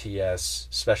STS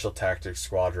Special Tactics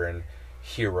Squadron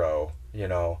hero,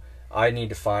 I need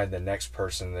to find the next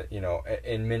person that,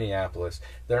 in Minneapolis.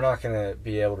 They're not going to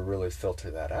be able to really filter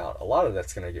that out. A lot of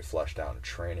that's going to get flushed out in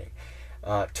training.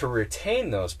 To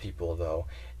retain those people, though,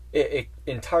 it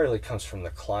entirely comes from the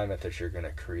climate that you're going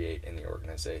to create in the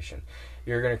organization.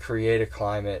 You're going to create a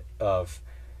climate of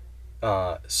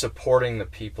supporting the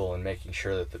people and making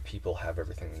sure that the people have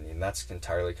everything they need. And that's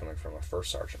entirely coming from a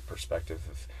first sergeant perspective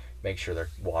of make sure they're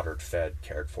watered, fed,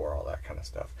 cared for, all that kind of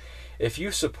stuff. If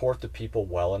you support the people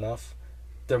well enough,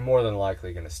 they're more than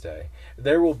likely going to stay.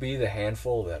 There will be the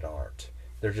handful that aren't.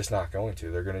 They're just not going to.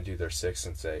 They're going to do their 6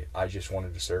 and say, I just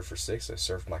wanted to serve for 6. I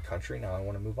served my country. Now I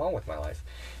want to move on with my life.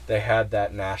 They had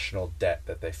that national debt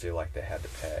that they feel like they had to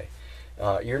pay.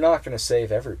 You're not going to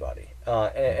save everybody.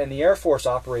 And the Air Force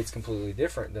operates completely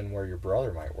different than where your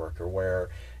brother might work, or where,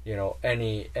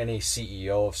 any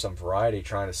CEO of some variety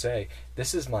trying to say,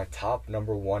 this is my top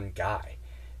number one guy.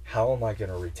 How am I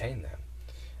going to retain them?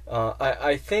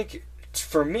 I think,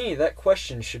 for me, that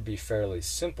question should be fairly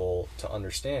simple to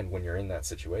understand when you're in that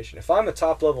situation. If I'm a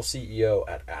top-level CEO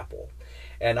at Apple,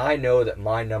 and I know that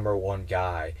my number one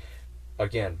guy,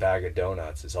 again, Bag of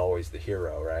Donuts is always the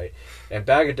hero, right? And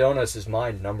Bag of Donuts is my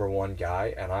number one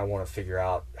guy, and I want to figure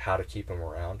out how to keep him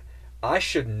around. I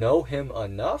should know him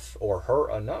enough, or her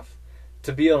enough,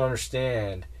 to be able to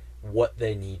understand what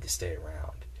they need to stay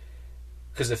around.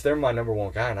 Because if they're my number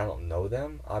one guy and I don't know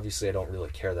them, obviously I don't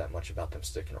really care that much about them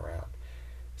sticking around.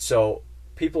 So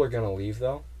people are going to leave,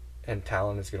 though, and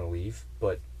talent is going to leave,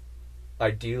 but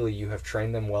ideally you have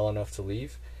trained them well enough to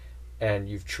leave, and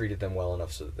you've treated them well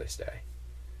enough so that they stay.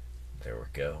 There we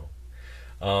go.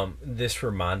 This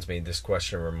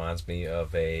question reminds me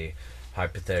of a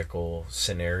hypothetical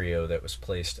scenario that was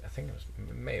placed, I think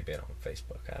it may have been on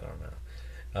Facebook, I don't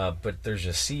know. But there's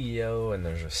a CEO and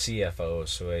there's a CFO,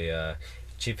 so a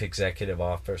Chief Executive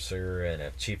Officer and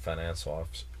a Chief Financial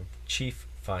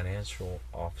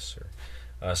Officer.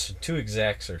 So two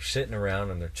execs are sitting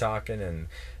around and they're talking, and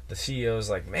the CEO's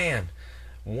like, man,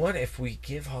 what if we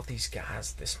give all these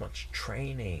guys this much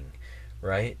training,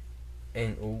 right?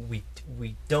 And we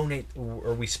donate,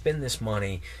 or we spend this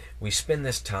money, we spend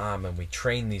this time, and we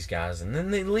train these guys, and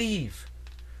then they leave,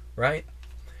 right?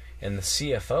 And the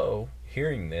CFO,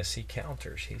 hearing this, he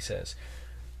counters. He says,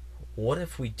 what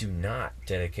if we do not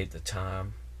dedicate the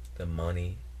time, the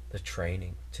money, the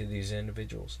training to these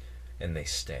individuals, and they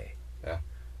stay? Yeah.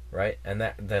 Right? And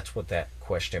that's what that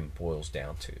question boils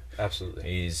down to.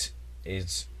 Absolutely.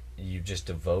 Is you just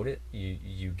devote it,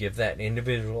 you give that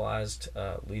individualized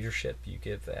leadership, you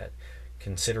give that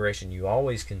consideration. You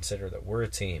always consider that we're a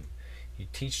team. You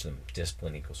teach them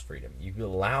discipline equals freedom. You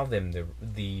allow them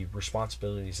the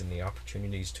responsibilities and the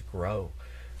opportunities to grow.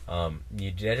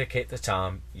 You dedicate the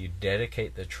time, you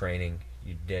dedicate the training,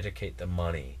 you dedicate the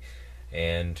money,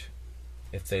 and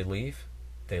if they leave,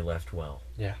 they left well.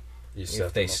 Yeah.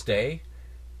 If they stay,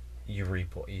 you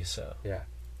reap what you sow. Yeah.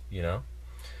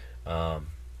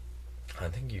 I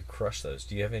think you crushed those.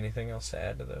 Do you have anything else to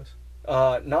add to those?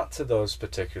 Not to those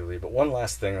particularly, but one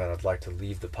last thing that I'd like to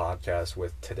leave the podcast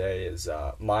with today is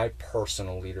my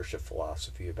personal leadership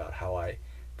philosophy about how I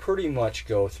pretty much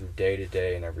go through day to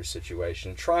day in every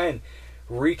situation. Try and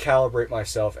recalibrate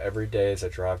myself every day as I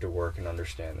drive to work and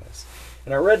understand this.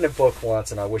 And I read in a book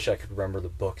once, and I wish I could remember the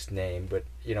book's name, but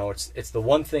it's the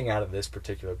one thing out of this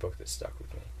particular book that stuck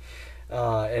with me.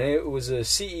 And it was a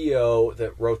CEO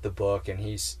that wrote the book, and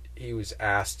he was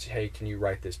asked, hey, can you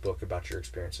write this book about your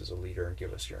experience as a leader and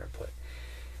give us your input?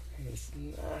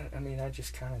 And I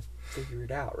just kind of figure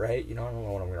it out, right? I don't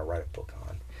know what I'm going to write a book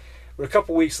on. But a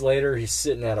couple weeks later, he's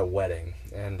sitting at a wedding,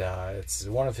 and it's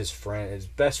one of his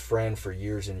best friend for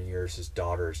years and years. His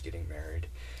daughter is getting married.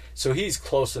 So he's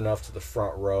close enough to the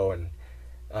front row, and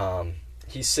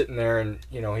he's sitting there, and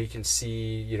he can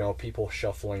see people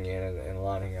shuffling in and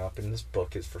lining up, and this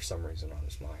book is for some reason on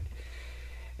his mind.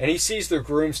 And he sees the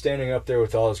groom standing up there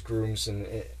with all his grooms, and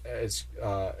as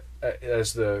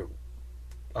the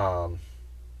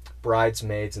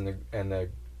bridesmaids and the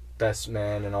best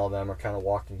men and all them are kind of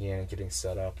walking in and getting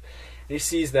set up. he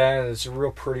sees that, and it's a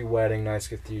real pretty wedding, nice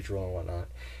cathedral and whatnot.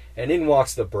 And in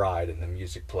walks the bride, and the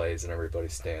music plays, and everybody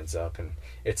stands up, and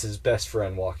it's his best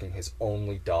friend walking his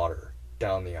only daughter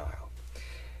down the aisle.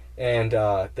 And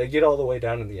they get all the way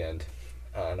down to the end,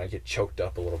 and I get choked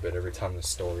up a little bit every time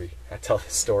I tell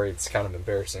this story. It's kind of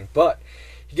embarrassing, but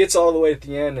he gets all the way at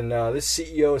the end, and this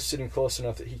CEO is sitting close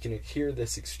enough that he can hear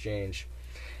this exchange.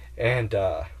 And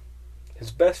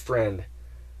his best friend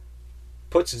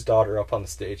puts his daughter up on the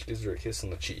stage, gives her a kiss on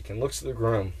the cheek, and looks at the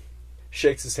groom,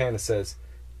 shakes his hand, and says,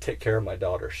 "Take care of my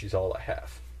daughter. She's all I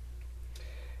have."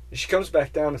 And she comes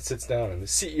back down and sits down, and the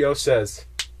CEO says,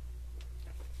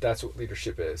 "That's what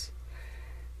leadership is."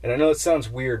 And I know it sounds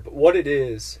weird, but what it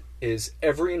is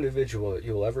every individual that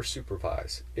you'll ever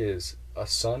supervise is a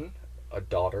son, a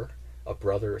daughter, a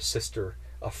brother, a sister,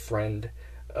 a friend,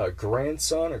 a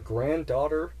grandson, a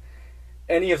granddaughter,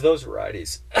 any of those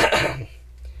varieties.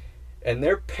 And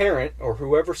their parent, or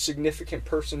whoever significant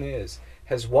person is,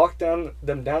 has walked them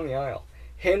down the aisle,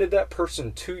 handed that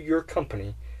person to your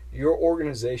company, your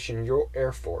organization, your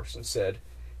Air Force, and said,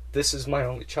 "This is my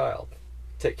only child.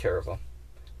 Take care of them."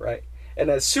 Right?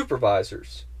 And as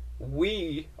supervisors,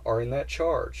 we are in that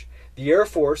charge. The Air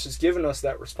Force has given us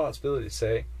that responsibility to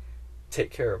say, "Take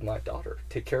care of my daughter.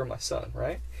 Take care of my son."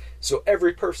 Right? So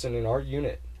every person in our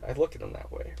unit, I look at them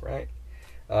that way. Right?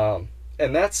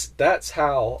 And that's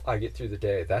how I get through the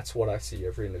day. That's what I see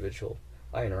every individual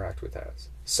I interact with as.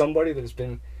 Somebody that has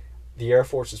been, the Air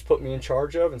Force has put me in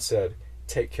charge of and said,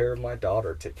 "Take care of my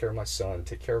daughter, take care of my son,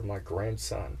 take care of my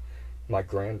grandson, my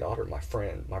granddaughter, my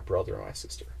friend, my brother, and my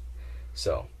sister."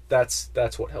 So that's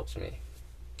what helps me.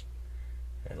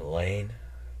 And Lane,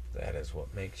 that is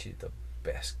what makes you the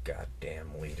best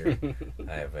goddamn leader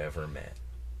I have ever met.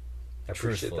 I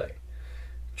appreciate that.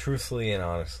 Truthfully and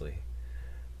honestly.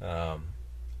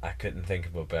 I couldn't think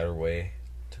of a better way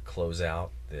to close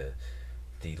out the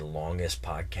longest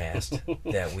podcast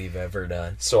that we've ever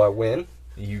done. So I win?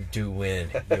 You do win.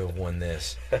 You have won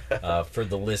this. For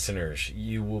the listeners,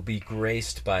 you will be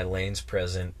graced by Lane's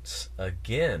presence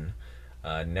again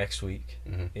next week,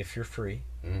 if you're free,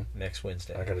 next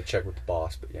Wednesday. I got to check with the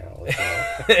boss, but yeah, I'll let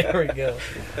you know. There we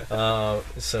go.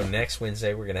 So next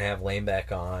Wednesday, we're going to have Lane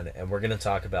back on, and we're going to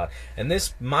talk about, and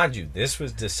this, mind you, this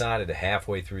was decided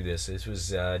halfway through this. This was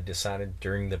decided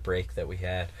during the break that we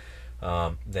had,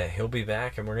 that he'll be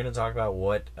back, and we're going to talk about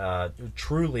what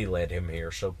truly led him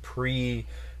here. So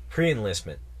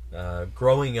pre-enlistment,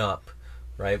 growing up,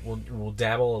 right? We'll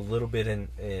dabble a little bit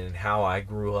in how I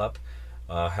grew up,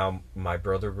 how my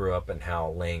brother grew up, and how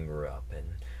Lane grew up.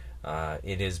 And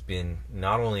it has been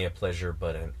not only a pleasure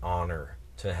but an honor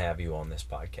to have you on this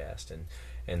podcast,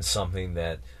 and something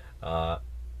that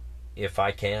if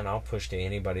I can, I'll push to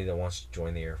anybody that wants to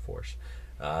join the Air Force,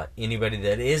 anybody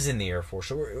that is in the Air Force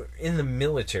or in the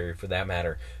military for that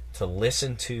matter, to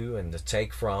listen to and to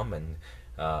take from. And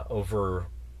over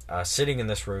sitting in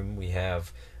this room, we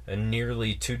have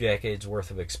nearly 2 decades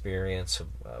worth of experience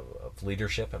of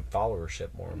leadership and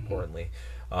followership, more importantly,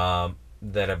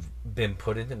 that have been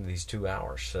put into these 2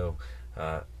 hours. So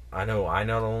I know I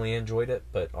not only enjoyed it,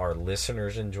 but our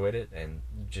listeners enjoyed it, and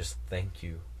just thank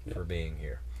you for being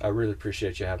here. I really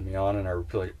appreciate you having me on, and I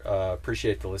really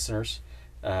appreciate the listeners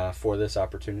for this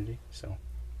opportunity. So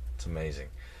it's amazing.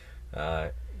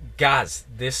 Guys,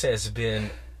 this has been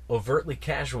Overtly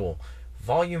Casual,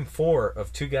 Volume 4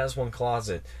 of Two Guys, One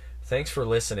Closet. Thanks for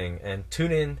listening, and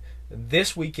tune in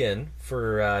this weekend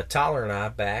for Tyler and I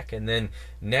back, and then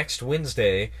next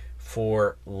Wednesday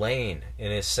for Lane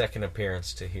in his second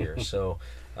appearance to here. So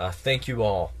thank you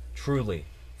all, truly,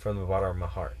 from the bottom of my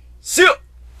heart. See ya!